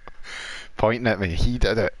go. Pointing at me. He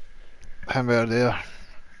did it. Him over there.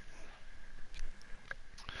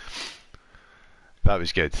 That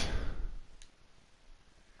was good.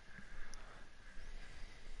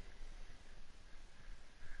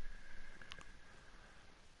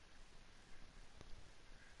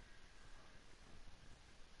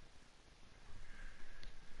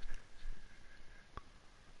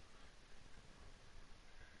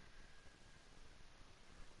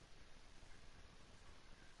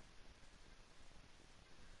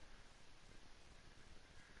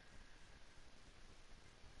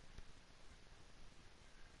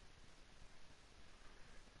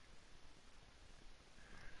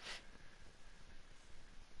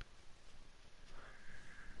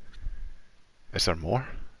 Is there more?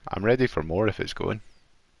 I'm ready for more if it's going.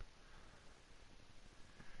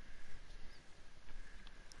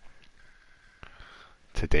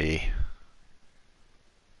 Today.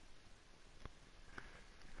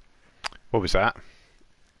 What was that?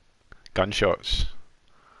 Gunshots.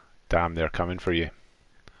 Damn, they're coming for you.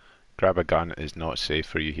 Grab a gun is not safe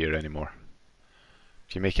for you here anymore.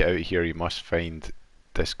 If you make it out of here, you must find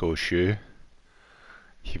Disco Shoe.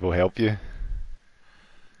 He will help you.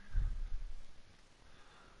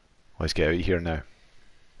 Let's get out of here now.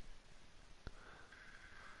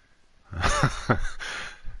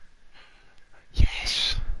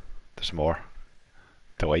 Yes! There's more.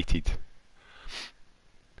 Delighted.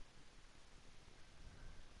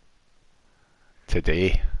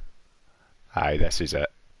 Today. Aye, this is it.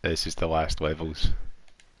 This is the last levels.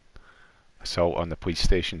 Assault on the police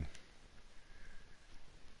station.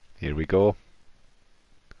 Here we go.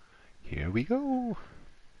 Here we go.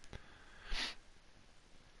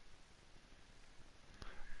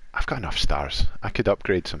 I've got enough stars. I could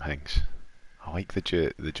upgrade some things. I like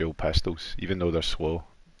the dual pistols, even though they're slow.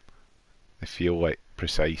 They feel like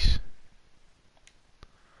precise.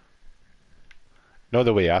 Not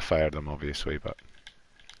the way I fire them, obviously, but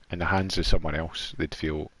in the hands of someone else, they'd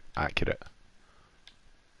feel accurate.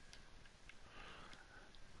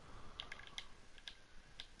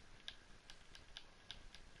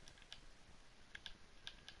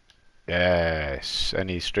 Yes.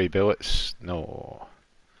 Any stray bullets? No.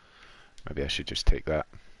 Maybe I should just take that.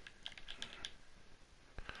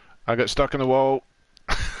 I got stuck in the wall.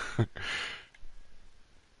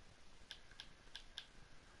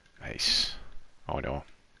 Nice. Oh no,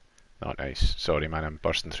 not nice. Sorry man, I'm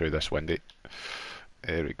bursting through this window.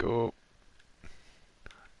 There we go.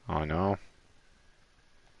 Oh no.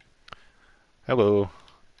 Hello.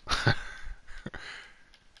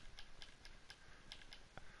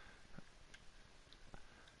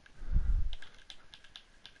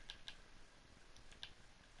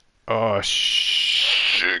 Oh,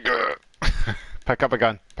 sugar. Pick up a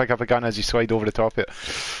gun. Pick up a gun as you slide over the top of it.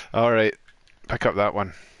 Alright, pick up that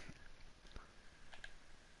one.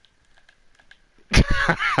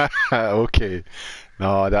 Okay.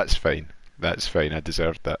 No, that's fine. That's fine. I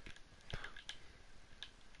deserved that.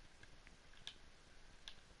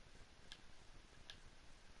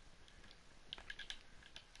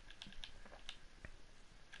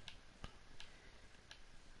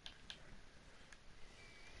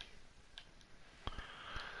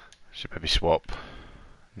 Should maybe swap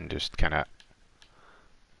and just kind of.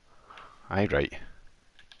 Aye, right.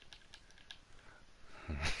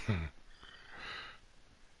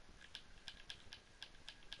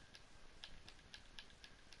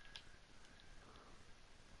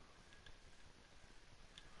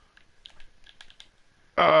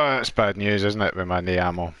 Oh, that's bad news, isn't it, with my knee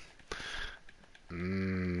ammo?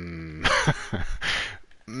 Mm.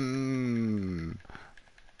 Mm.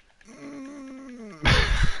 Mm.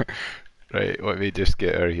 Right, let me just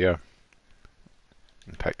get her here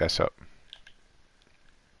and pick this up.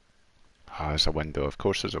 Ah, there's a window. Of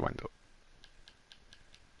course there's a window.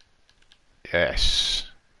 Yes.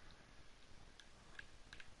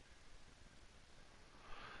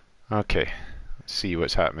 Okay, let's see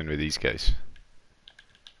what's happening with these guys.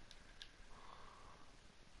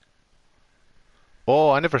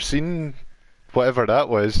 Oh, I never seen whatever that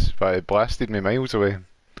was, but it blasted me miles away.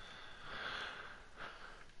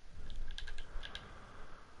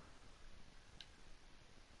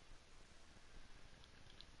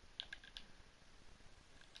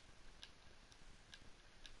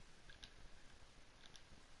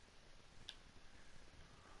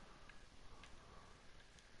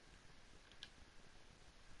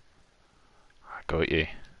 I got you.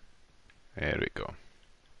 There we go.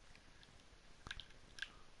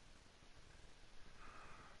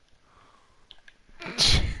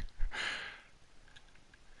 It's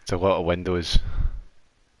a lot of windows.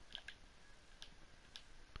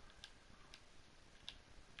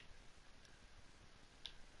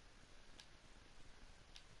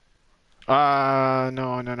 No,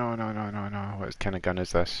 no, no, no, no, no, no. What kind of gun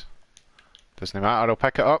is this? Doesn't matter, I'll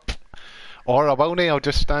pick it up. Or I won't, I'll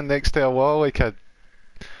just stand next to a wall like a...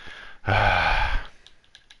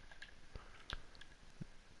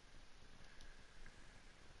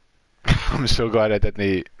 I'm so glad I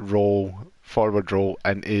didn't forward roll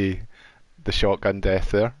into the shotgun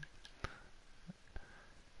death there.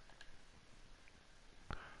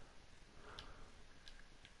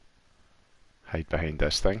 Hide behind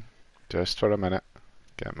this thing, just for a minute.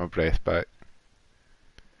 Get my breath back.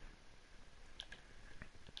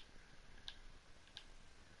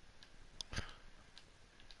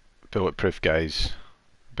 Bulletproof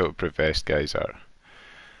vest guys are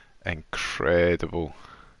incredible.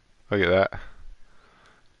 Look at that.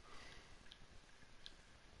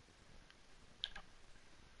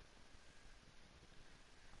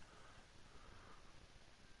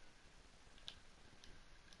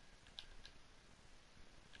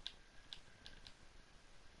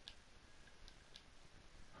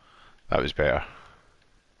 That was better.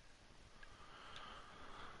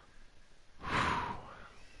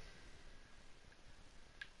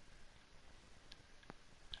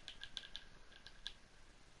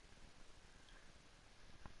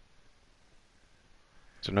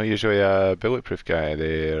 So not usually a bulletproof guy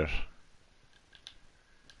there.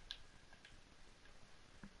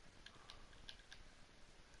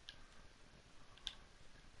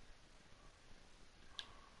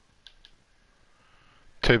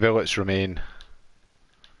 Two bullets remain,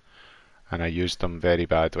 and I used them very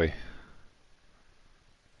badly.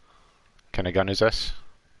 Kind of gun is this?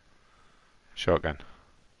 Shotgun.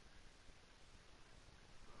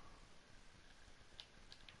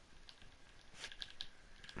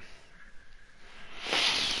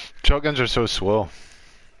 Shotguns are so slow.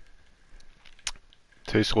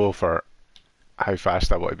 Too slow for how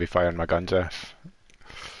fast I want to be firing my guns off.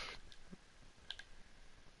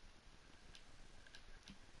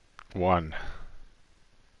 One.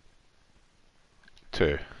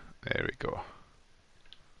 Two. There we go.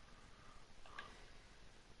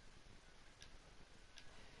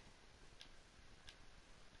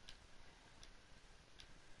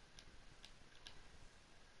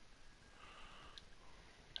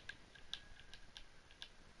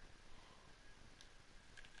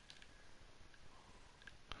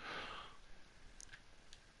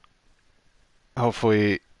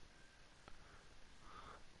 Hopefully...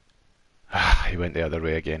 he went the other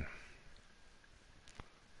way again.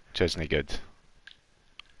 Which isn't good.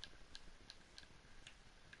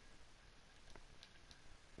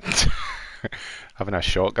 Having a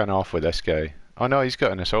shotgun off with this guy. Oh no, he's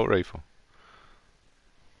got an assault rifle.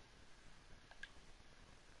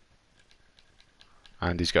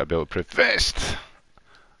 And he's got a bulletproof vest!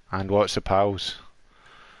 And lots of pals.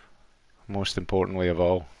 Most importantly of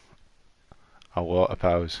all, a lot of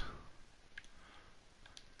pals.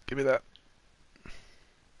 Give me that.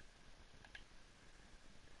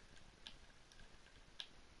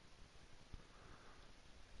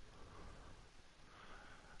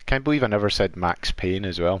 Can't believe I never said Max Payne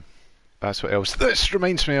as well. That's what else. This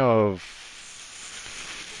reminds me of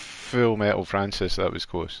Full Metal Francis. That was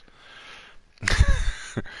close.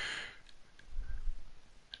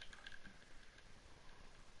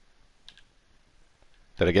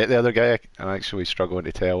 Did I get the other guy? I'm actually struggling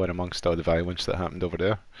to tell in amongst all the violence that happened over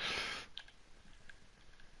there.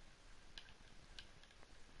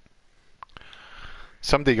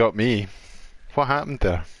 Somebody got me. What happened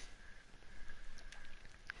there?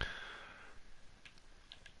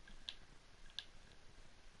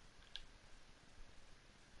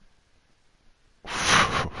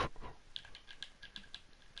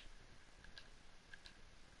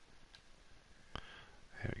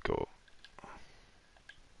 There we go.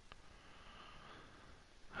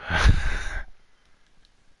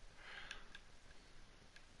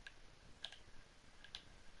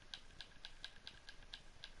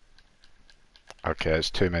 Okay, it's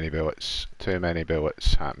too many bullets. Too many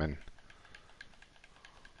bullets happening.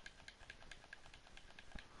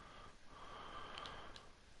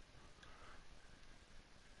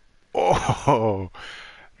 Oh,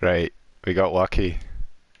 right. We got lucky.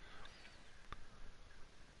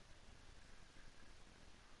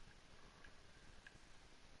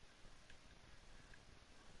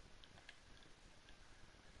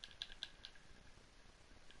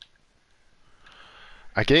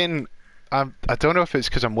 Again, I don't know if it's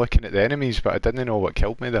because I'm looking at the enemies, but I didn't know what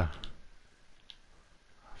killed me there.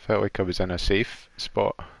 I felt like I was in a safe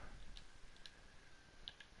spot.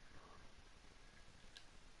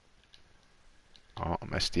 Oh, I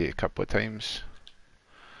missed you a couple of times.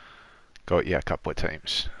 Got you a couple of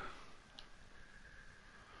times.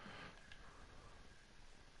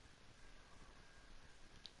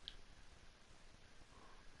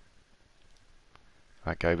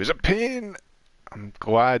 That guy was a pain! I'm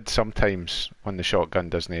glad sometimes when the shotgun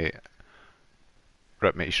doesn't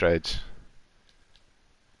rip me to shreds.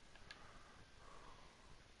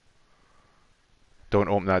 Don't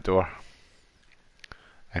open that door.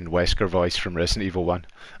 And Wesker voice from Resident Evil 1.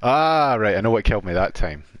 Ah, right, I know what killed me that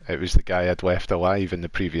time. It was the guy I'd left alive in the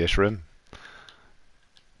previous room.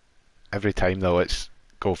 Every time though, let's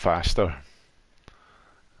go faster.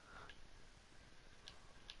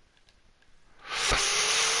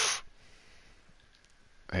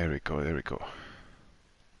 There we go, there we go.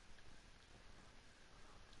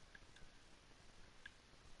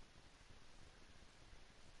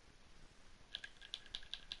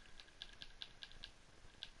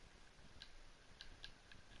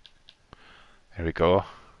 There we go.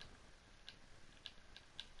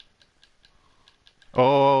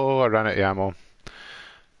 Oh, I ran out of ammo.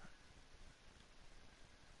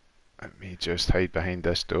 Let me just hide behind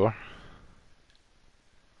this door.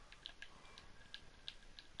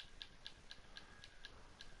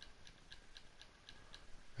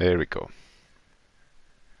 There we go.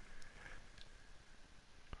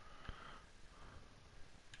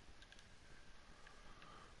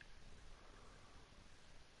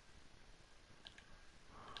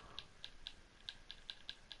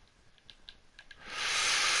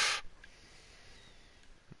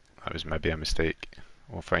 That was maybe a mistake.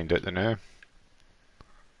 We'll find out now.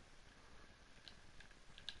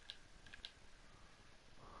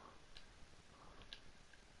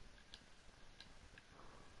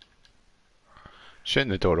 Shooting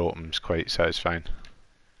the door open is quite satisfying.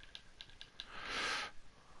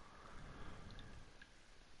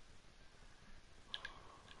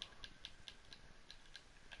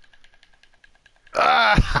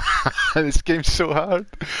 Ah! This game's so hard.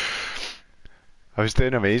 I was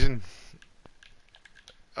doing amazing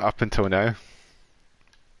up until now.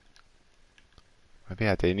 Maybe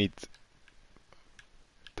I do need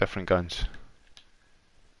different guns.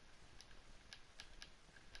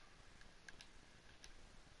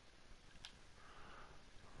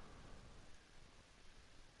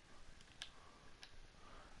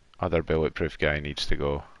 Other bulletproof guy needs to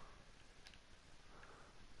go.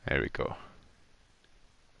 There we go.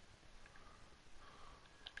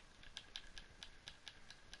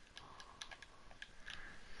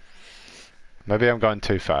 Maybe I'm going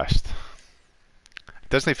too fast. It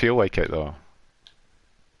doesn't feel like it though.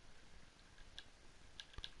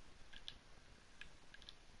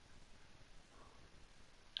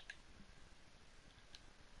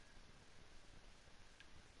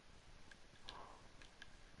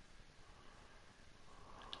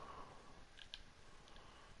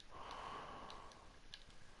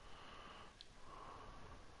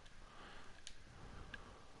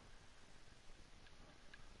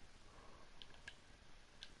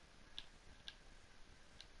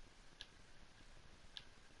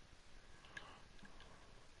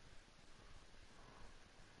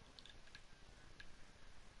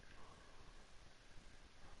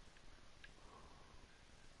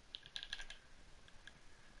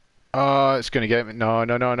 Oh, it's gonna get me. No,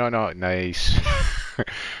 no, no, no, no. Nice. That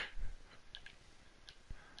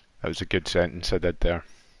was a good sentence I did there.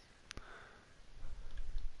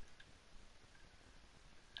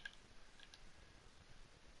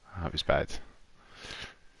 That was bad.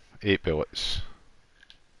 8 bullets.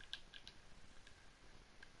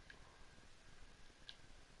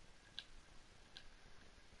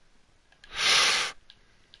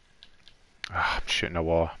 Ah, I'm shooting a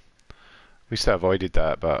wall. At least I avoided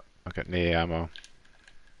that, but I got no ammo.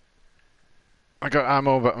 I got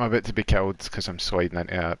ammo, but I'm about to be killed because I'm sliding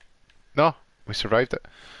into it. No, we survived it.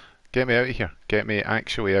 Get me out of here. Get me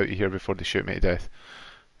actually out of here before they shoot me to death.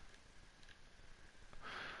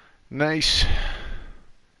 Nice.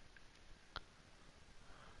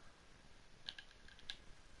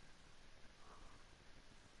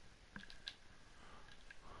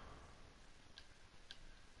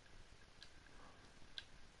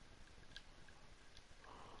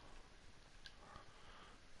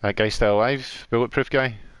 That guy still alive? Bulletproof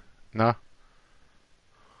guy? No?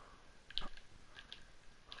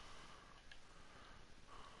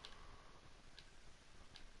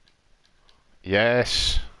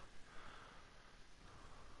 Yes.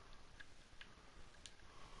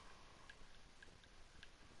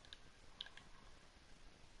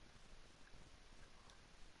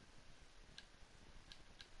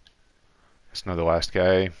 That's not the last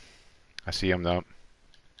guy. I see him though.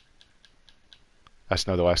 That's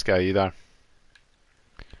not the last guy either.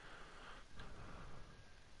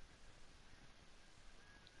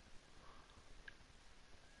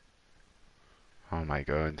 Oh my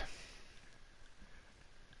god.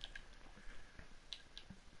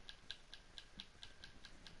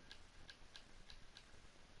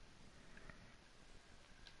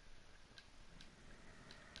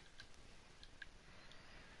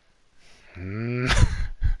 Hmm.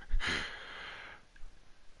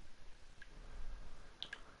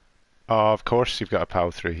 Oh, of course you've got a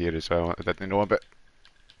pal through here as well. I didn't know about.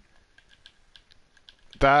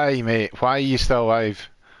 Die, mate. Why are you still alive?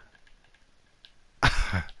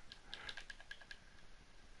 I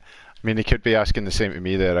mean, he could be asking the same to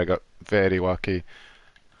me there. I got very lucky.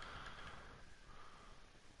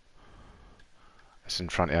 It's in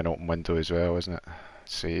front of an open window as well, isn't it?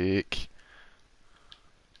 Sake.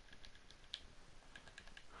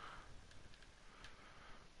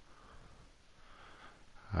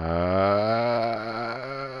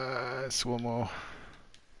 Slow-mo.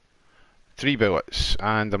 3 bullets,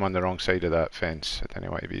 and I'm on the wrong side of that fence. I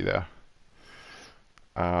didn't want to be there.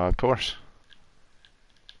 Of course.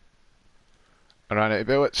 I ran out of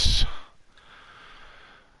bullets.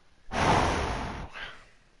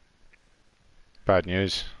 Bad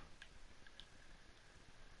news.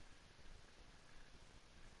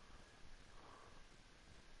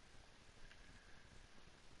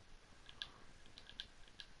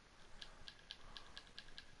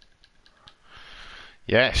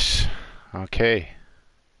 Yes. Okay.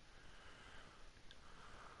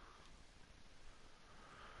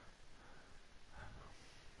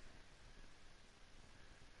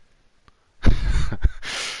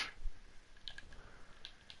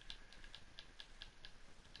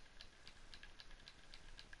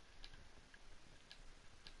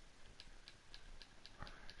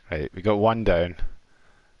 Right, we got one down,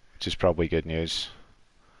 which is probably good news.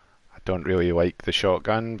 I don't really like the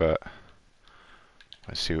shotgun, but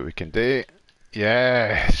let's see what we can do.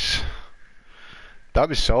 Yes! That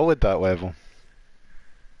was solid, that level.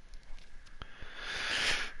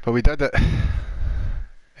 But we did it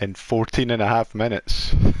in 14 and a half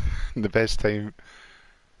minutes. The best time,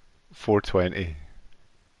 4:20.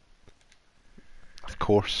 Of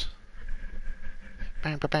course.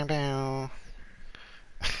 Bang, bang, bang, bang.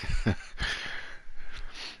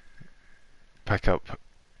 Pick up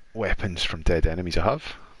weapons from dead enemies. I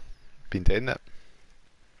have been doing that.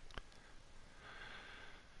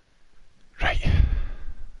 Right,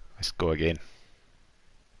 let's go again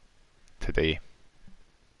to today.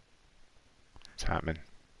 It's happening.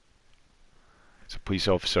 It's a police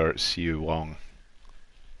officer, Siu Wong.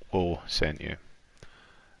 Oh, sent you.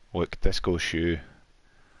 Look, Disco Shoe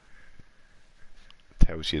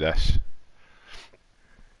tells you this.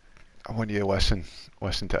 I want you to listen.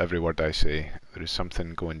 Listen to every word I say. There is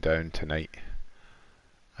something going down tonight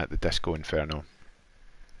at the Disco Inferno.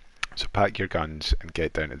 So pack your guns and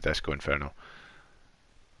get down to the Disco Inferno.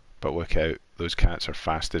 But look out, those cats are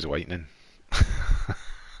fast as lightning.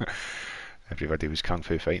 Everybody was kung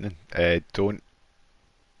fu fighting. Don't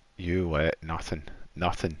you let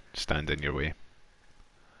nothing stand in your way.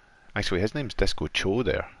 Actually, his name's Disco Cho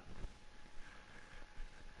there.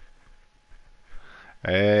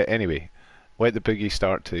 Anyway, let the boogie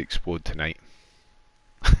start to explode tonight.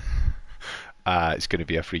 It's going to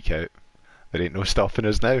be a freak out. There ain't no stopping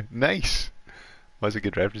us now. Nice! Lots of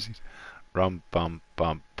good references. Rum bum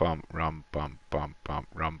bum bum rum bum bum bum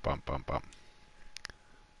rum bum bum bum.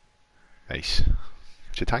 Nice.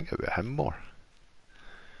 Should hang out with him more.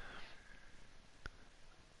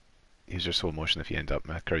 Use your slow motion if you end up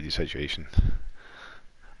in a crowded situation.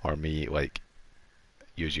 Or me, like,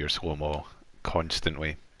 use your slow-mo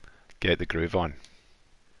constantly. Get the groove on.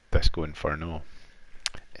 Disco Inferno.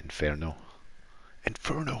 Inferno.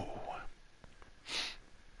 Inferno!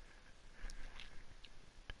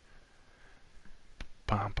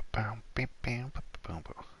 Bam, bam, bam, bam, bam, bam,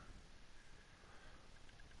 bam.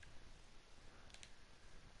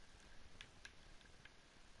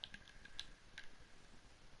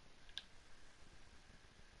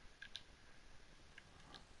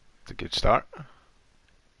 It's a good start.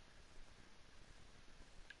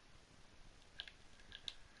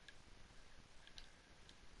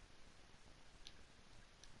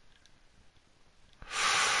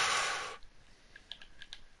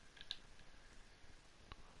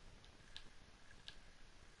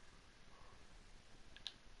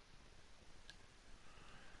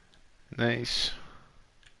 Nice.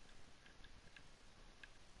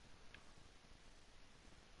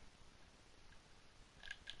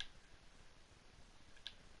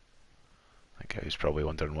 That guy's probably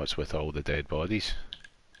wondering what's with all the dead bodies.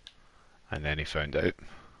 And then he found out.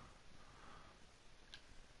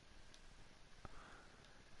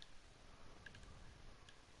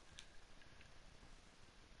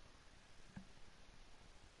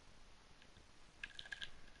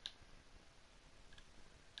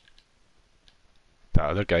 That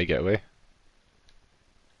other guy get away?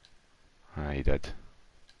 Ah, he did.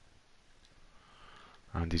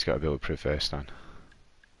 And he's got a bulletproof vest on.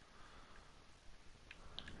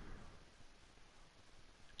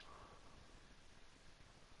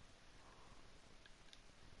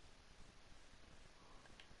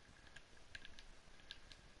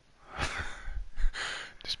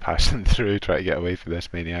 Just passing through, trying to get away from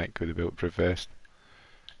this maniac with a bulletproof vest.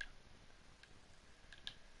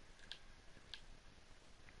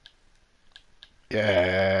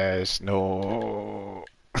 Yes, no.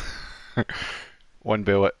 One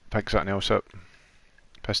bullet, pick something else up.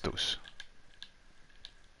 Pistols.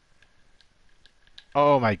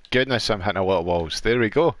 Oh my goodness, I'm hitting a lot of walls. There we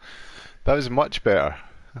go. That was much better.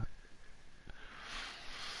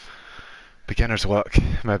 Beginner's luck,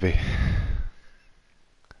 maybe.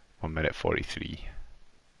 1 minute 43.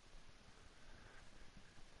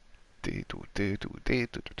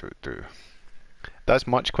 That's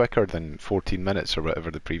much quicker than 14 minutes or whatever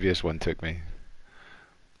the previous one took me.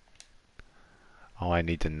 All I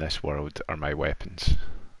need in this world are my weapons.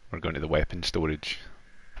 We're going to the weapon storage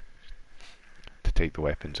to take the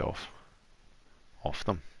weapons off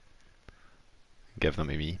them, give them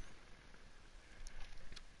to me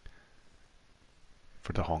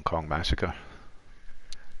for the Hong Kong Massacre.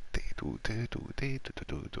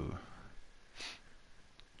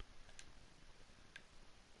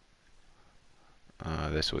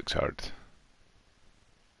 This looks hard.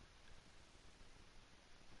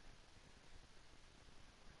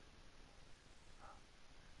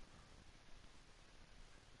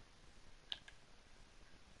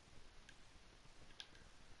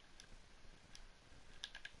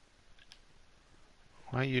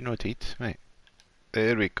 Why you not eat, mate?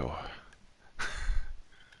 There we go.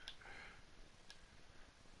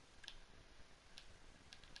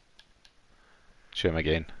 Shoot him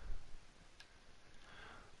again.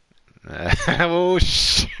 Oh,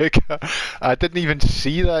 sugar. I didn't even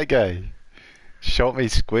see that guy. Shot me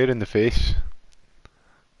square in the face.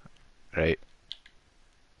 Right.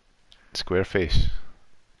 Square face.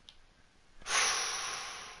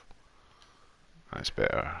 That's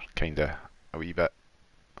better. Kinda. A wee bit.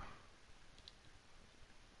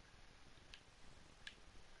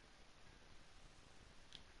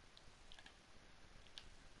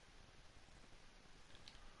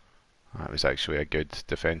 That was actually a good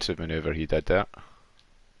defensive manoeuvre he did there.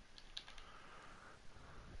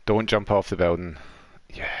 Don't jump off the building.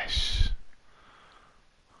 Yes.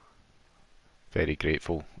 Very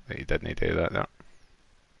grateful that he didn't do that there.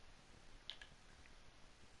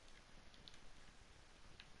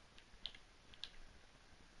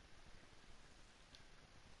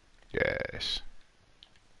 Yes.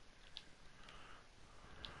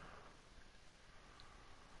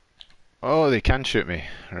 Oh, they can shoot me.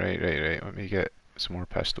 Right. Let me get some more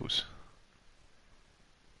pistols.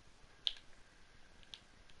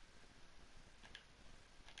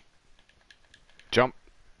 Jump.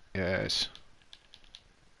 Yes.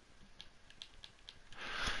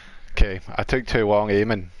 Okay, I took too long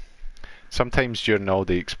aiming. Sometimes during all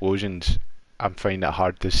the explosions, I'm finding it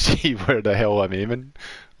hard to see where the hell I'm aiming.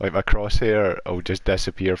 Like my crosshair will just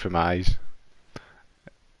disappear from my eyes.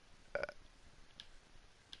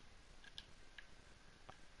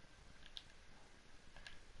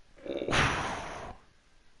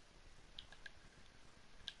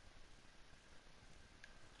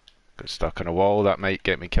 Got stuck on a wall, that might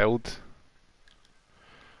get me killed.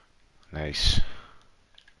 Nice.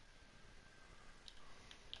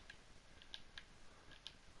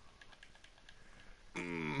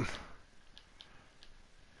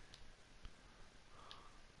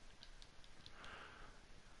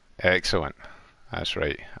 Excellent. That's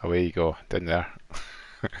right. Away you go. Down there.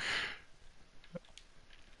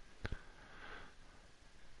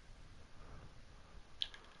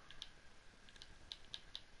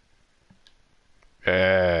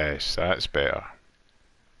 Yes, that's better.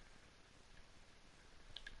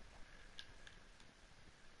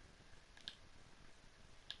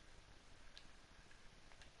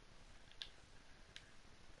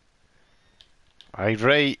 Aye,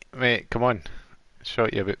 right, mate. Come on.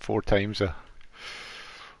 Shot you about 4 times there.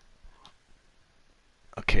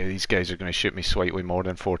 Okay, these guys are going to shoot me slightly more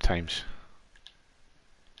than 4 times.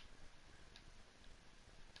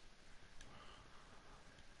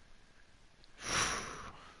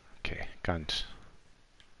 Okay, guns.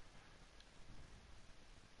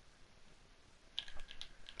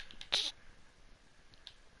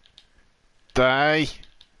 Die!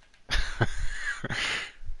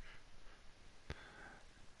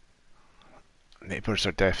 Neighbours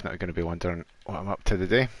are definitely going to be wondering what I'm up to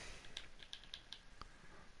today.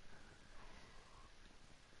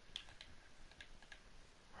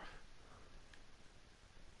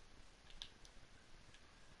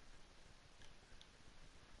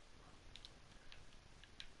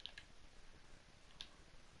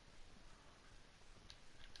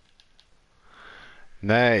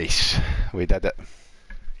 Nice! We did it.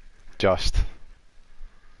 Just.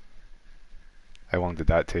 How long did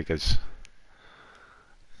that take us?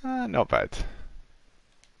 Not bad.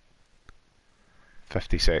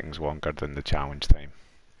 50 seconds longer than the challenge time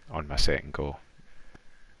on my second go.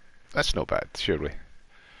 That's not bad, surely.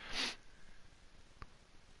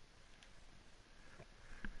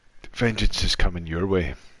 Vengeance is coming your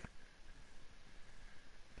way.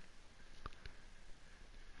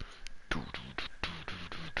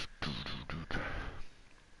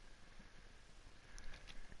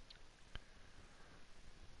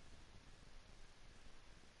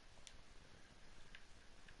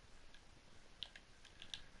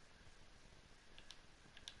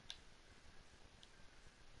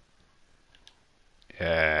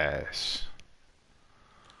 Yes.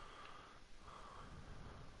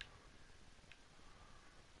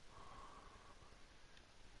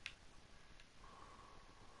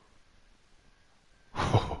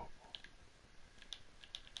 I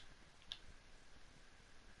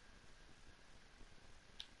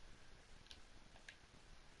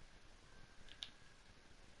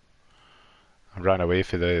ran away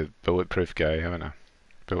for the bulletproof guy, haven't I?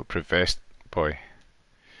 Bulletproof vest boy.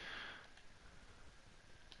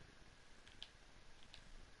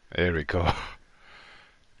 There we go.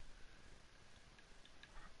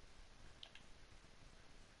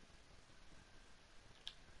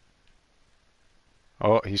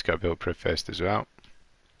 Oh, he's got a bulletproof vest as well.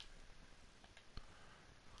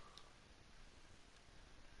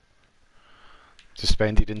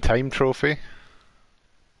 Suspended in time trophy.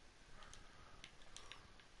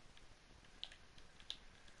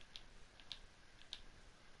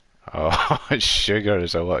 Oh, sugar,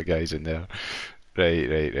 there's a lot of guys in there.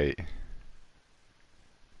 Right.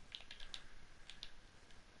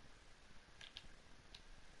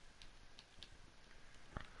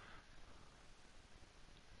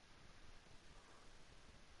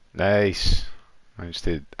 Nice. Managed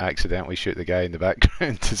to accidentally shoot the guy in the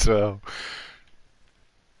background as well.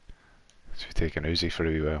 So we take an Uzi for a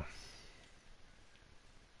wee while.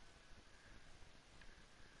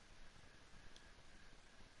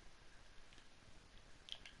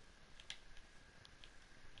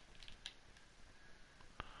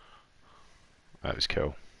 That was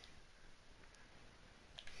cool.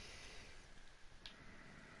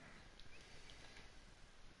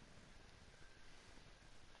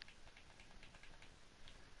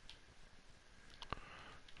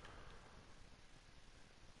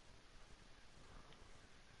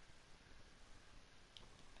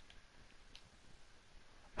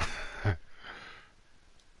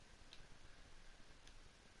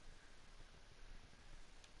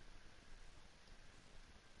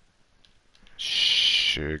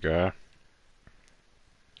 Sugar.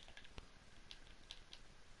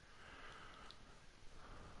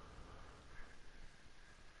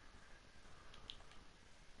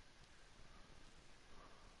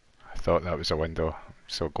 I thought that was a window.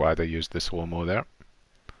 So glad I used the slow-mo there.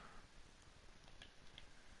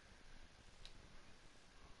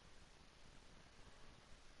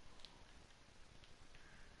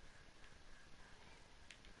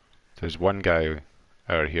 There's one guy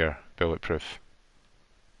over here, bulletproof.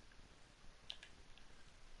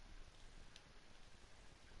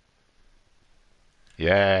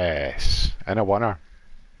 Yes, and a winner.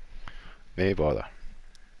 No bother.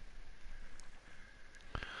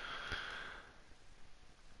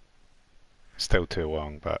 Still too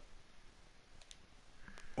long, but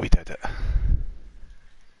we did it.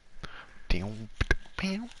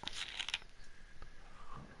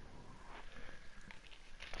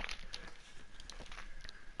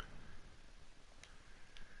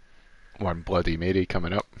 One Bloody Mary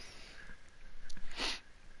coming up.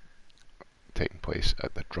 Taking place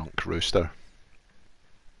at the Drunk Rooster.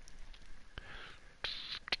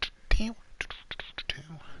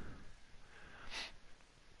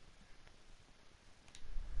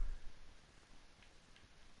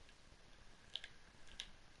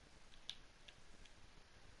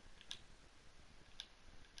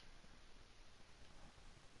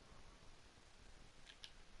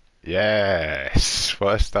 Yes,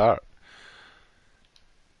 what a start.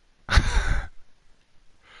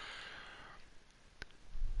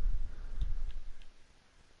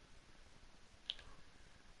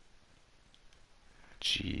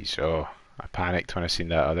 Jeez, oh, I panicked when I seen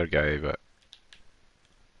that other guy, but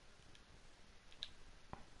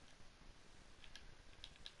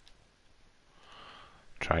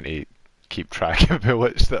trying to keep track of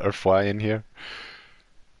bullets that are flying here.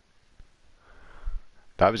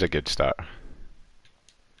 That was a good start. I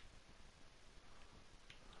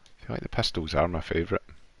feel like the pistols are my favourite.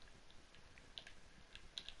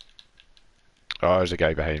 Oh, there's a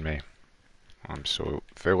guy behind me. I'm so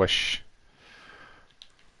foolish.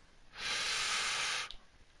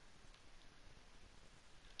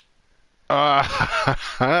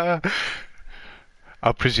 Ah,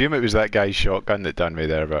 I'll presume it was that guy's shotgun that done me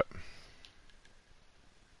there, but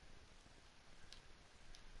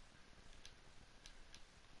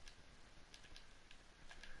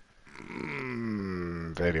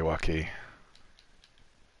very lucky.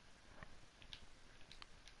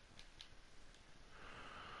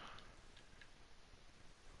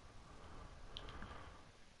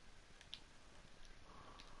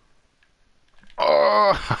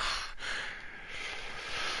 Oh!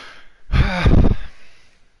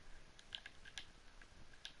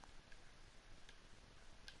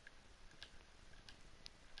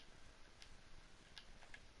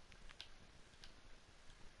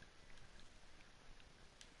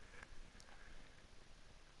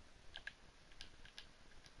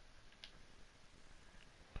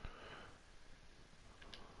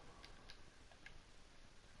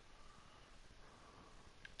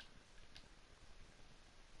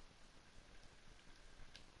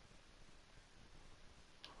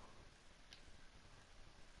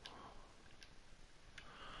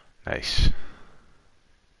 Nice.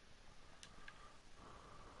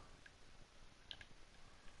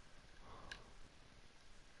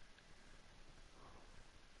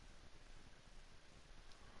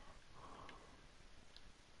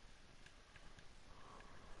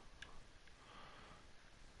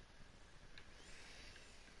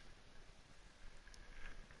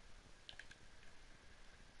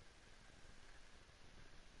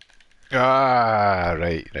 Ah,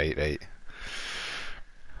 right.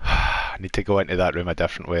 I need to go into that room a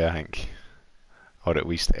different way, I think. Or at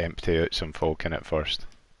least empty out some folk in it first.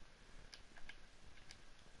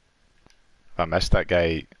 I missed that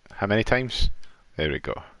guy how many times? There we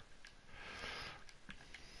go.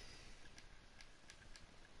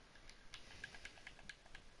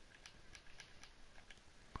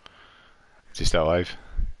 Is he still alive?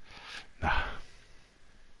 Nah.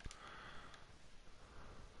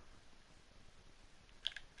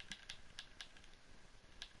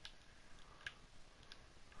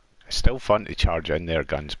 It's still fun to charge in there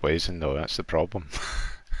guns blazing though, that's the problem.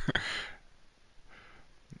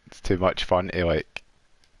 It's too much fun to like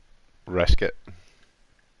risk it.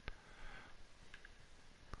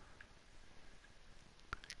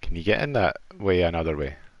 Can you get in that way another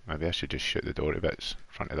way? Maybe I should just shoot the door to bits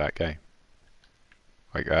in front of that guy.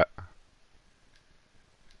 Like that.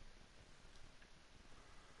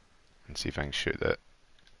 And see if I can shoot that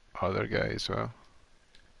other guy as well.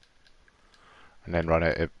 And then run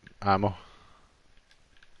out of ammo.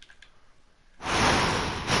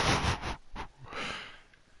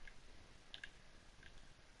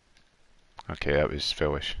 Okay, that was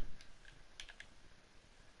foolish.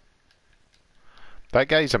 That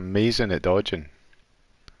guy's amazing at dodging.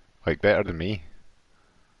 Like, better than me.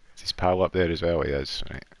 Is his pal up there as well? He is,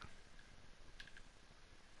 right.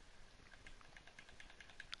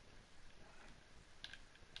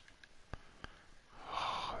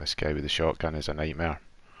 Oh, this guy with the shotgun is a nightmare.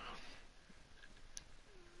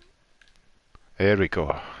 There we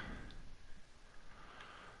go.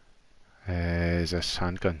 Is this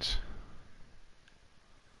handguns?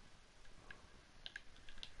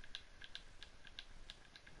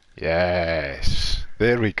 Yes,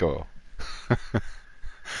 there we go.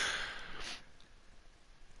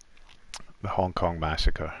 The Hong Kong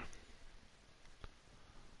Massacre.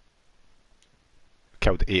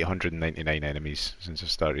 Killed 899 enemies since I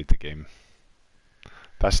started the game.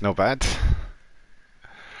 That's not bad.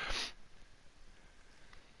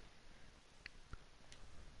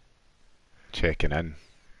 Checking in.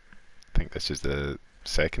 I think this is the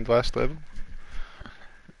second last level.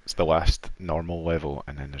 It's the last normal level,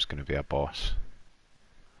 and then there's going to be a boss.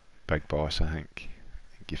 Big boss, I think.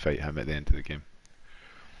 I think you fight him at the end of the game.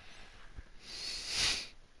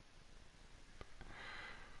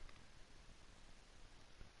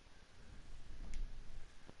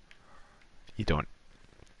 You don't.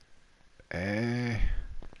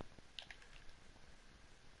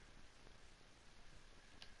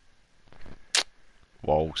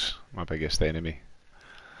 Walls, my biggest enemy.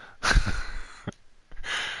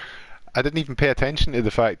 I didn't even pay attention to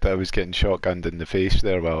the fact that I was getting shotgunned in the face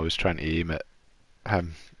there while I was trying to aim at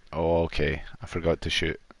him. Oh, okay. I forgot to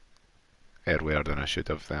shoot earlier than I should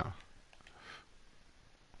have there.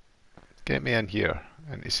 Get me in here,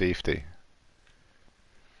 into safety.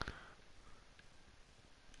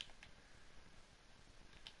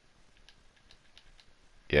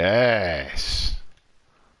 Yes!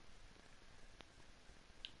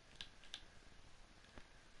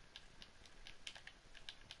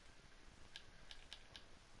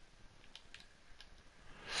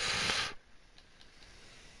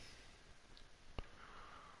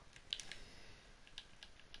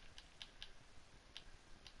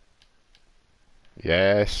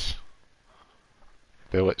 Yes!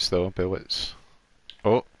 Bullets though, bullets.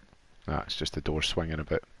 Oh! That's just the door swinging a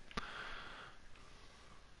bit.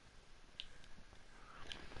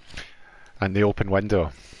 And the open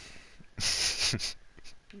window.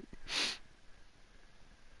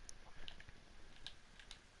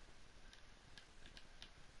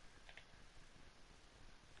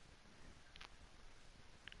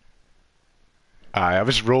 I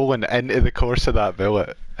was rolling into the course of that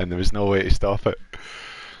bullet, and there was no way to stop it.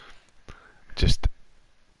 Just...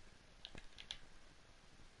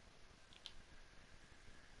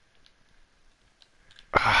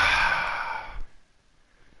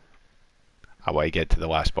 I want to get to the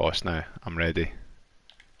last boss now. I'm ready.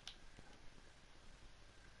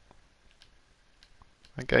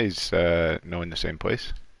 That guy's not in the same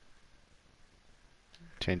place.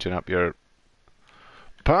 Changing up your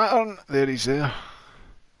pattern. There he's there.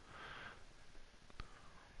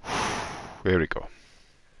 There we go.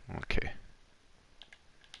 Okay.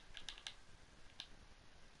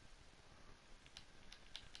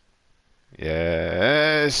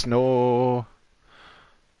 Yes, no.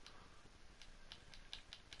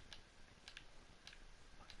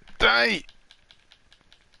 Die!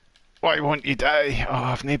 Why won't you die? Oh,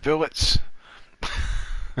 I've no bullets.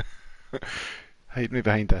 Hide me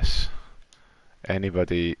behind this.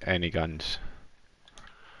 Anybody, any guns?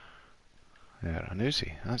 There, an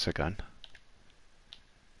Uzi. That's a gun.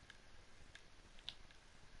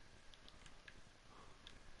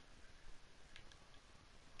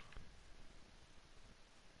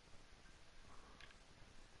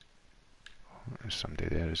 There's somebody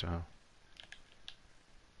there as well.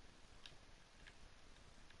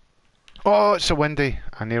 Oh, it's so windy.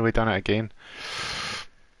 I nearly done it again.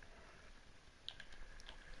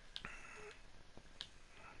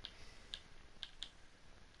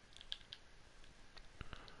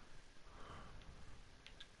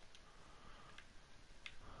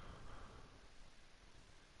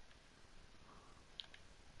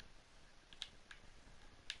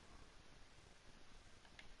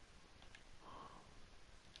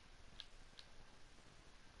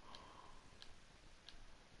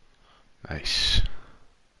 Nice.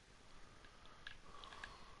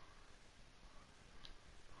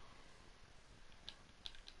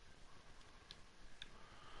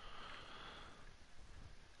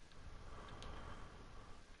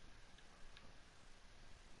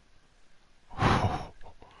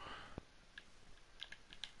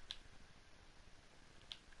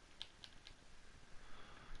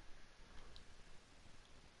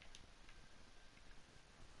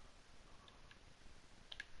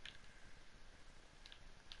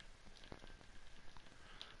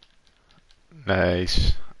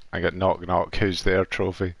 Nice. I got knock knock. Who's there?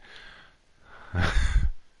 Trophy.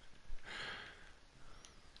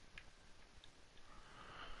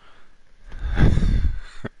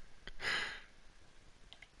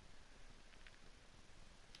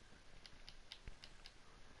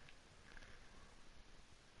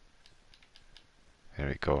 There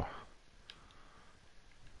we go.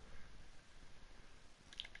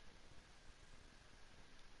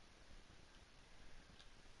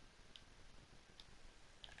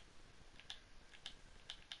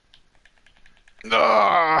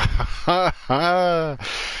 No!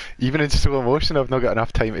 Even in slow motion, I've not got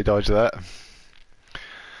enough time to dodge that.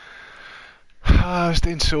 I was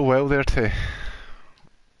doing so well there too.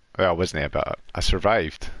 Well, I wasn't it, but I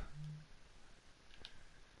survived.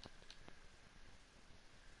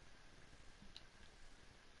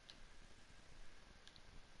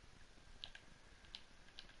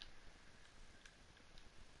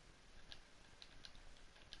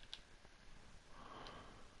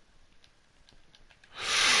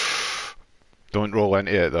 Don't roll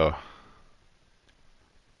into it though.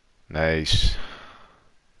 Nice.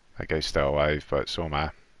 That guy's still alive, but so am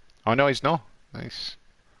I. Oh no, he's not. Nice.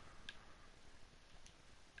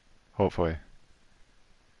 Hopefully.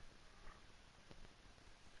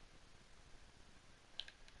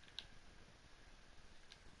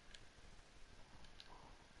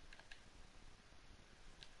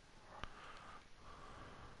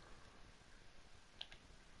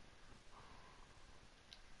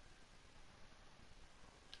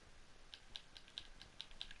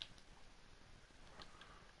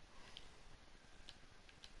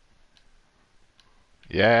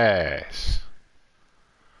 Yes.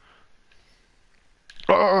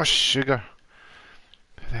 Oh, sugar.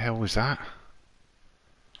 Who the hell was that?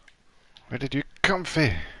 Where did you come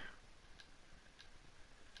from?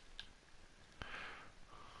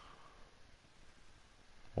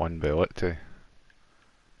 One bullet too.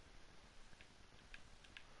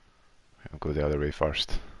 I'll go the other way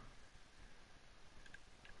first.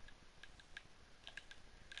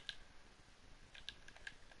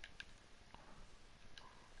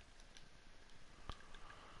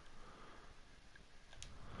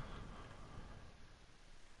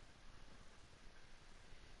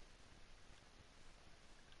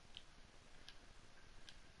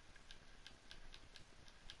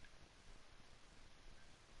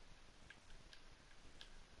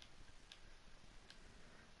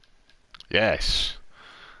 Yes.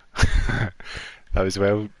 That was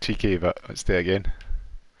well cheeky, but let's do it again.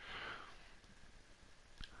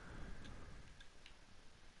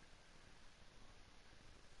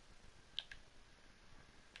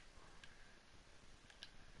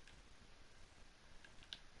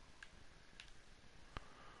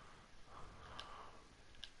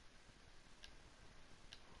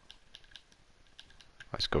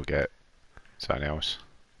 Let's go get something else.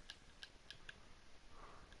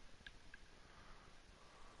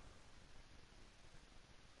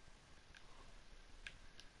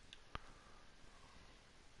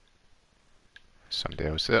 Somebody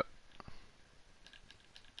else there.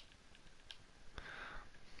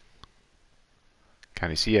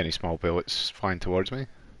 Can you see any small bullets flying towards me?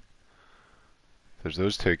 There's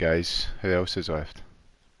those two guys. Who else is left?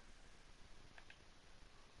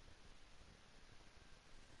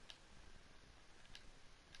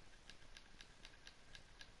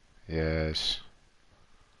 Yes.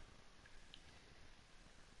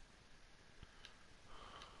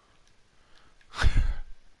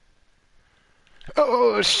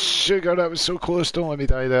 Oh, sugar, that was so close. Don't let me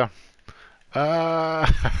die there.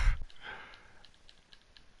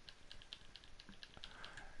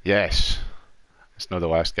 Yes. It's not the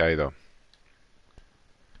last guy though.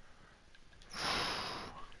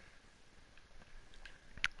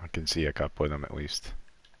 I can see a couple of them at least.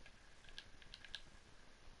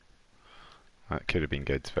 That could have been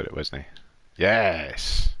good, but it wasn't.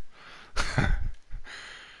 Yes!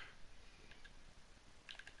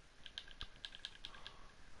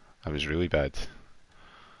 That was really bad.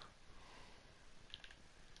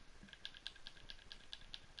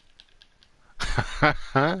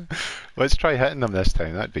 Let's try hitting them this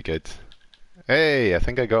time, that'd be good. Hey, I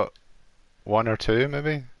think I got one or two,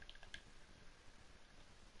 maybe?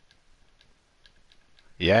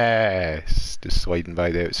 Yes! Just sliding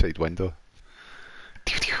by the outside window.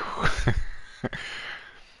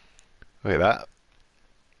 Look at that.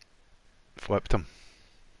 Flipped him.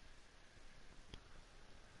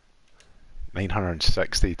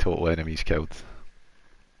 960 total enemies killed.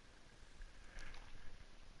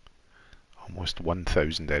 Almost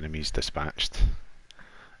 1,000 enemies dispatched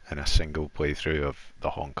in a single playthrough of the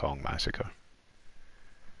Hong Kong Massacre.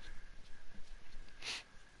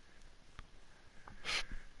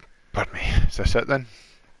 Pardon me. Is this it then?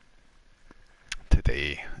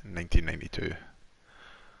 Today, 1992.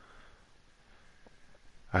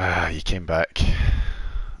 Ah, you came back.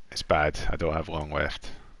 It's bad. I don't have long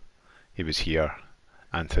left. He was here.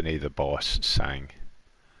 Anthony, the boss, sang.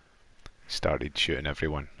 Started shooting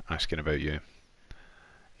everyone, asking about you.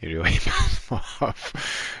 He really pissed me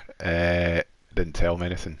off. Didn't tell me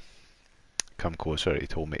anything. Come closer. He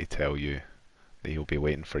told me to tell you that he'll be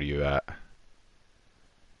waiting for you at.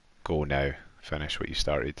 Go now. Finish what you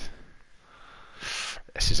started.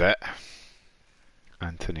 This is it.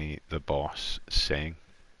 Anthony, the boss, sang.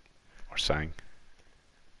 Or sang.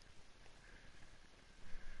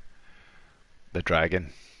 The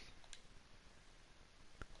dragon.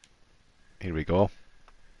 Here we go.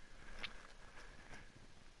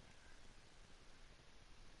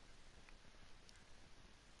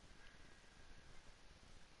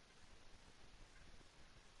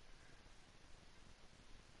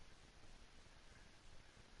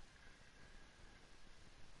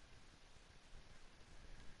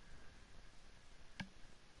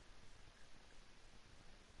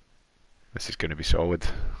 This is going to be solid.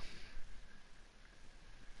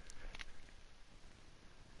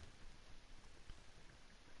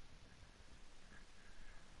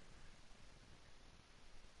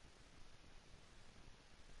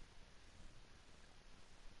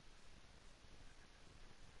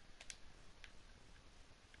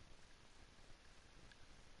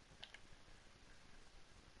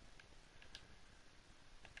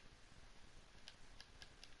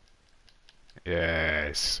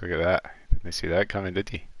 Yes, look at that. Didn't see that coming,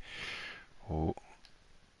 did you? Oh.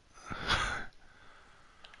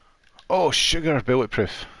 Oh, sugar,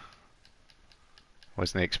 bulletproof.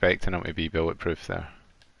 Wasn't expecting him to be bulletproof there.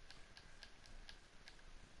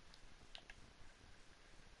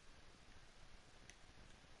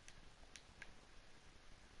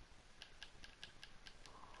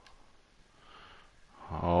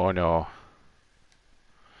 Oh no.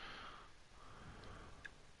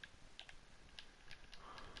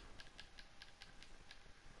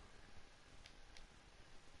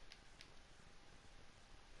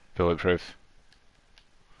 Bulletproof.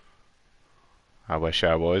 I wish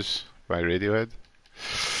I was by Radiohead.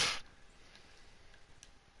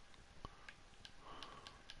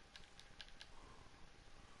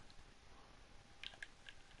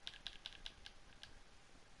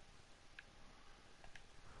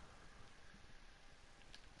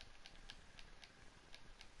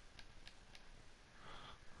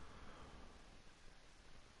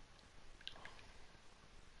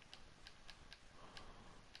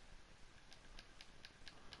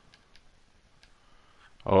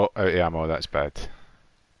 Oh, out of ammo, that's bad.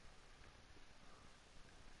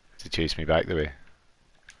 To chase me back the way.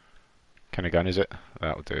 Kind of gun is it?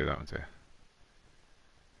 That'll do, that'll do.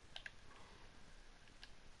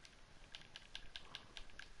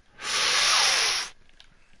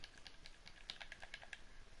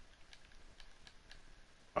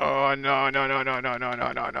 Oh no no no no no no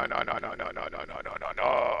no no no no no no no no no no no no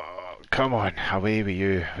no! Come on, away with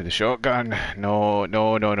you with the shotgun. No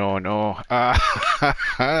no no no no.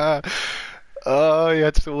 Ah, oh, you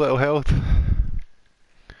had so little health.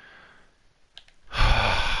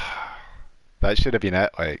 That should have been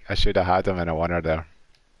it. Like I should have had him in a winner there.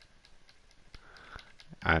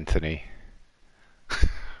 Anthony.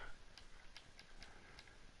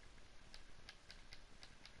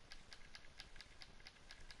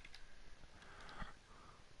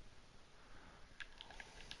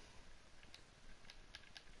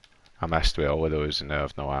 I missed with all of those and now I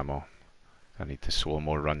have no ammo. I need to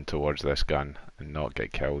slow-mo run towards this gun and not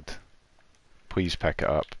get killed. Please pick it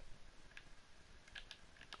up.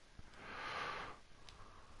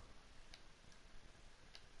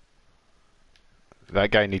 That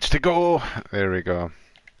guy needs to go! There we go.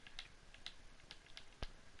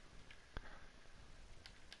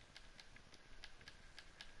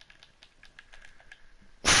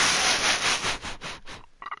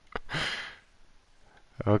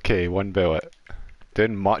 Okay, one bullet.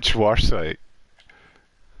 Doing much worse, like.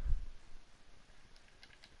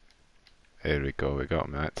 There we go, we got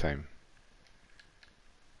him that time.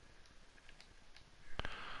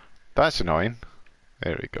 That's annoying.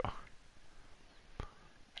 There we go.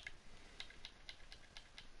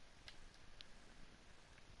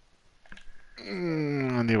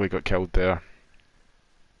 I nearly got killed there.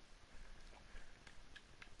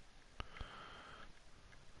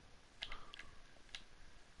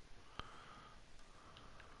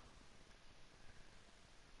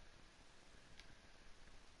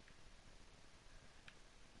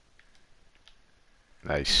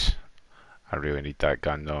 Nice. I really need that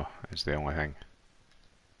gun though, is the only thing.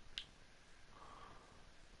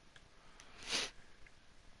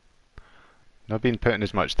 Not been putting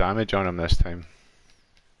as much damage on him this time.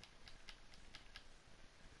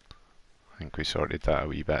 I think we sorted that a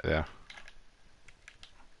wee bit there.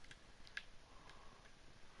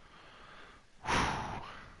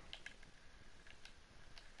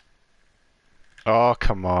 Oh,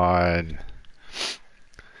 come on.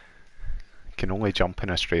 Can only jump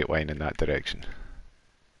in a straight line in that direction.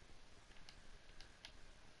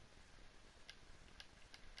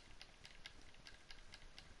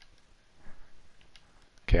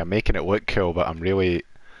 Okay, I'm making it look cool, but I'm really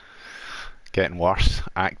getting worse.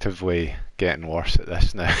 Actively getting worse at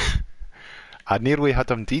this now. I nearly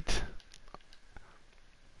had him dead.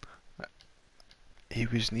 He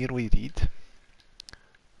was nearly dead.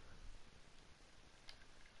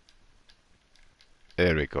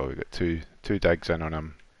 There we go, we got two digs in on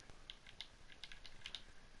him.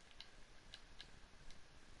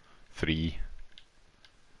 3.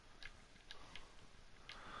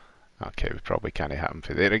 Okay, we probably can't hit him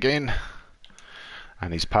for there again.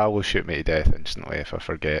 And his pal will shoot me to death instantly if I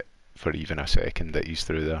forget for even a second that he's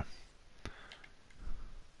through there.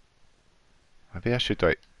 Maybe I should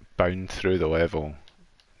like bound through the level,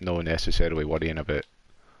 no necessarily worrying about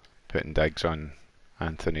putting digs on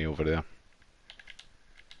Anthony over there.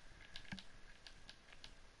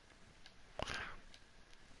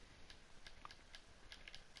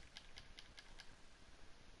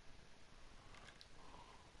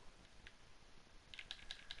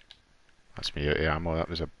 That's me out of ammo, that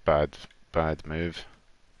was a bad move.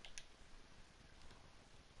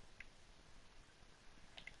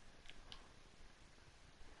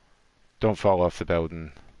 Don't fall off the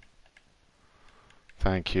building.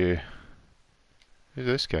 Thank you. Who's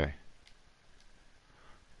this guy?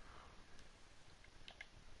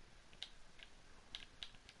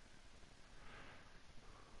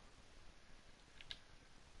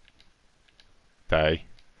 Die.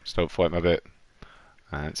 Stop floating a bit.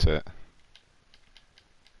 That's it.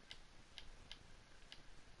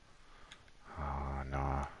 Oh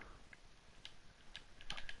no.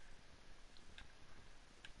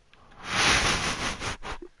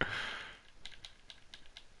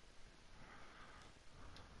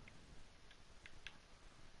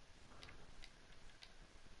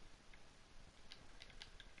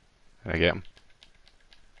 Did I get him?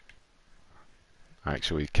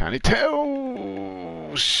 Actually, can it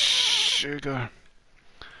tell? Sugar.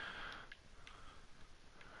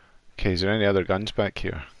 Okay, is there any other guns back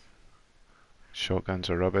here? Shotguns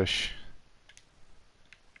are rubbish.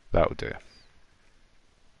 That'll do.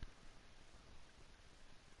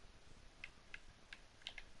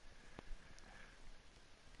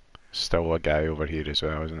 Still a guy over here as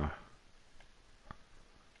well, isn't there?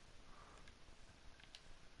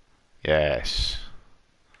 Yes.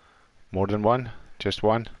 More than one? Just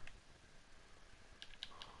one?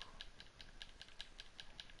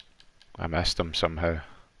 I missed him somehow.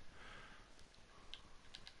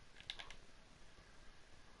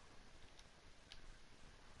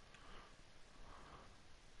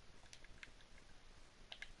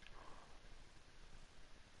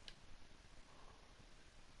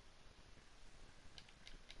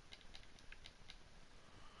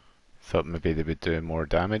 Thought maybe they would do more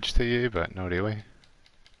damage to you, but not really.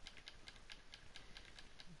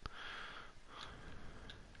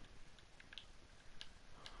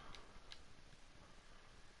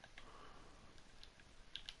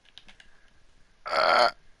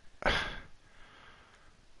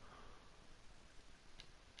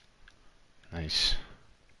 Nice.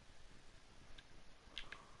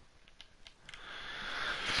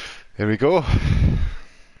 There we go.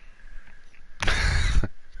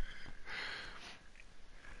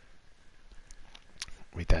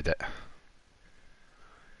 We did it.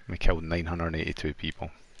 We killed 982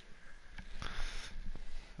 people.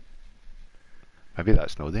 Maybe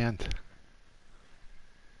that's not the end.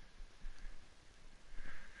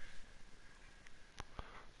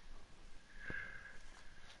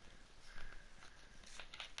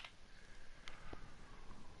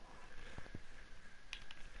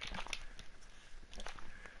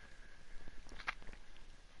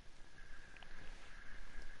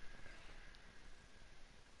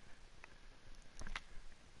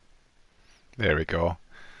 There we go.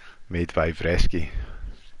 Made by Vresky.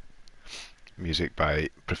 Music by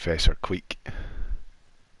Professor Queek.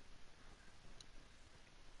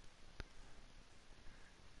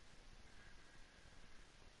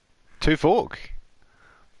 Two folk.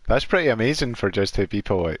 That's pretty amazing for just two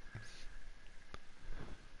people. Like.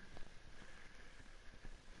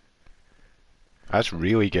 That's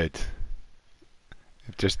really good.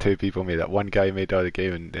 If just two people made that. One guy made all the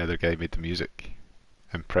game and the other guy made the music.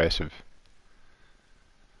 Impressive.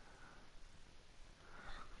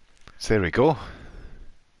 So there we go.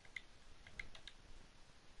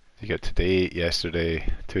 You got today,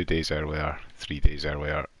 yesterday, 2 days earlier, 3 days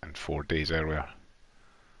earlier, and 4 days earlier.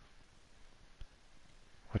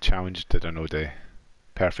 What challenge did I know do?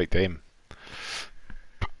 Perfect aim.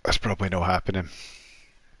 That's probably not happening.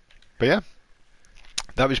 But yeah,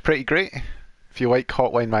 that was pretty great. If you like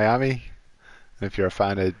Hotline Miami, and if you're a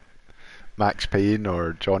fan of Max Payne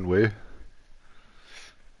or John Woo,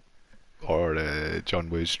 or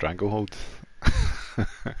John Woo's Stranglehold,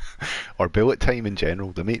 or Bullet Time in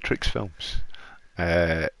general, the Matrix films,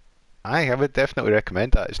 I would definitely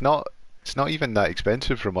recommend that. It's not even that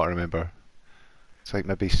expensive from what I remember. It's like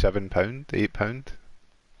maybe £7, £8.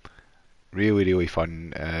 Really, really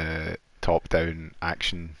fun. Top-down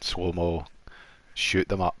action, slow-mo, shoot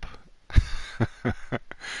them up.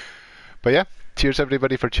 But yeah, cheers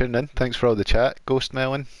everybody for tuning in. Thanks for all the chat. Ghost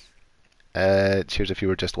Melon. Cheers if you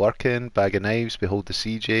were just lurking. Bag of Knives, Behold the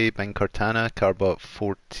CJ, Bing Cortana, Carbot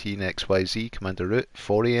 14XYZ, Commander Root,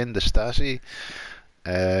 Forian, the Stasi.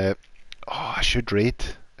 I should raid.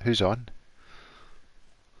 Who's on?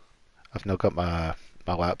 I've not got my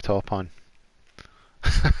laptop on.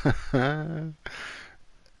 Is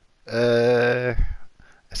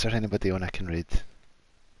there anybody on I can raid?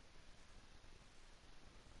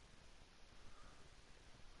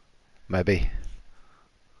 Maybe.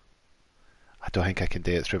 I don't think I can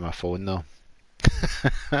do it through my phone though.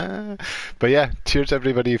 But yeah, cheers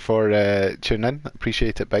everybody for tuning in.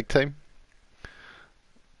 Appreciate it big time.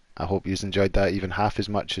 I hope you enjoyed that even half as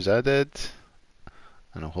much as I did.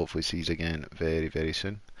 And I'll hopefully see you again very, very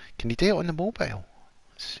soon. Can you do it on the mobile?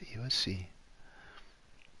 Let's see.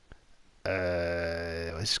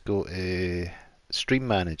 Let's go to Stream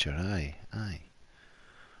Manager. Aye.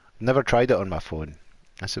 Never tried it on my phone.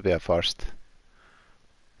 This will be a first.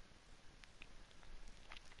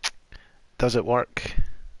 Does it work?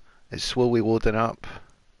 It's slowly loading up.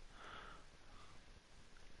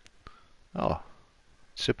 Oh,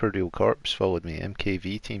 Super Real Corpse followed me.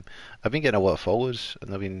 MKV team. I've been getting a lot of follows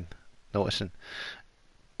and I've been noticing.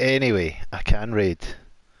 Anyway, I can raid.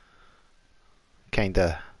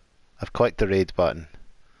 Kinda. I've clicked the raid button.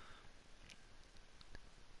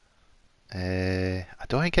 I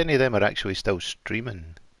don't think any of them are actually still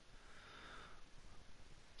streaming.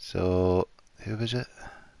 So, who was it?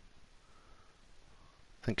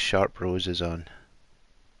 I think Sharp Rose is on.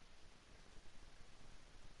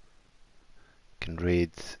 Can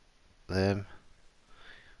raid them.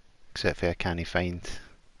 Except for I can't find.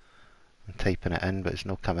 I'm typing it in, but it's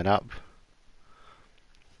not coming up.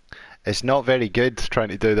 It's not very good trying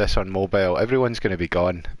to do this on mobile. Everyone's going to be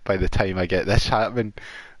gone by the time I get this happening.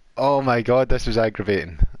 Oh my god, this is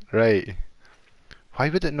aggravating. Right. Why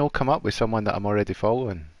would it not come up with someone that I'm already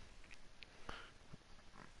following?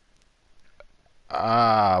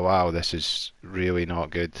 Ah, wow, this is really not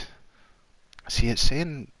good. See, it's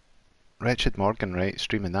saying Wretched Morgan, right,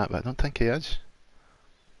 streaming that, but I don't think he is.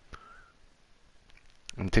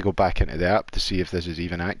 I'm going to go back into the app to see if this is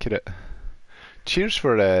even accurate. Cheers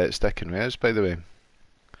for sticking with us, by the way.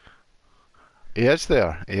 He is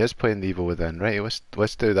there. He is playing the Evil Within. Right,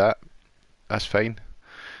 let's do that. That's fine.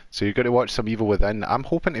 So you're going to watch some Evil Within. I'm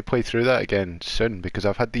hoping to play through that again soon because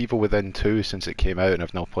I've had the Evil Within 2 since it came out and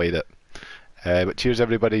I've not played it. But cheers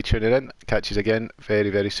everybody tuning in. Catch you again very,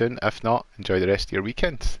 very soon. If not, enjoy the rest of your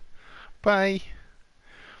weekend. Bye.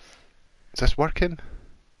 Is this working?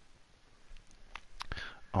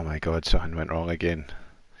 Oh my god, something went wrong again.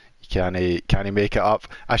 Can he make it up?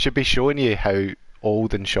 I should be showing you how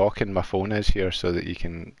old and shocking my phone is here so that you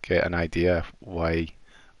can get an idea of why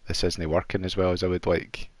this isn't working as well as I would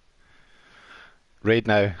like. Raid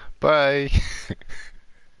now. Bye.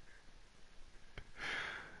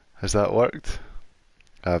 Has that worked?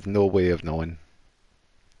 I have no way of knowing.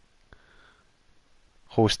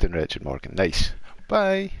 Hosting Wretched Morgan. Nice.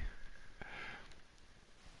 Bye.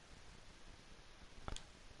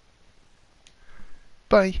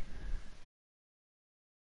 Bye.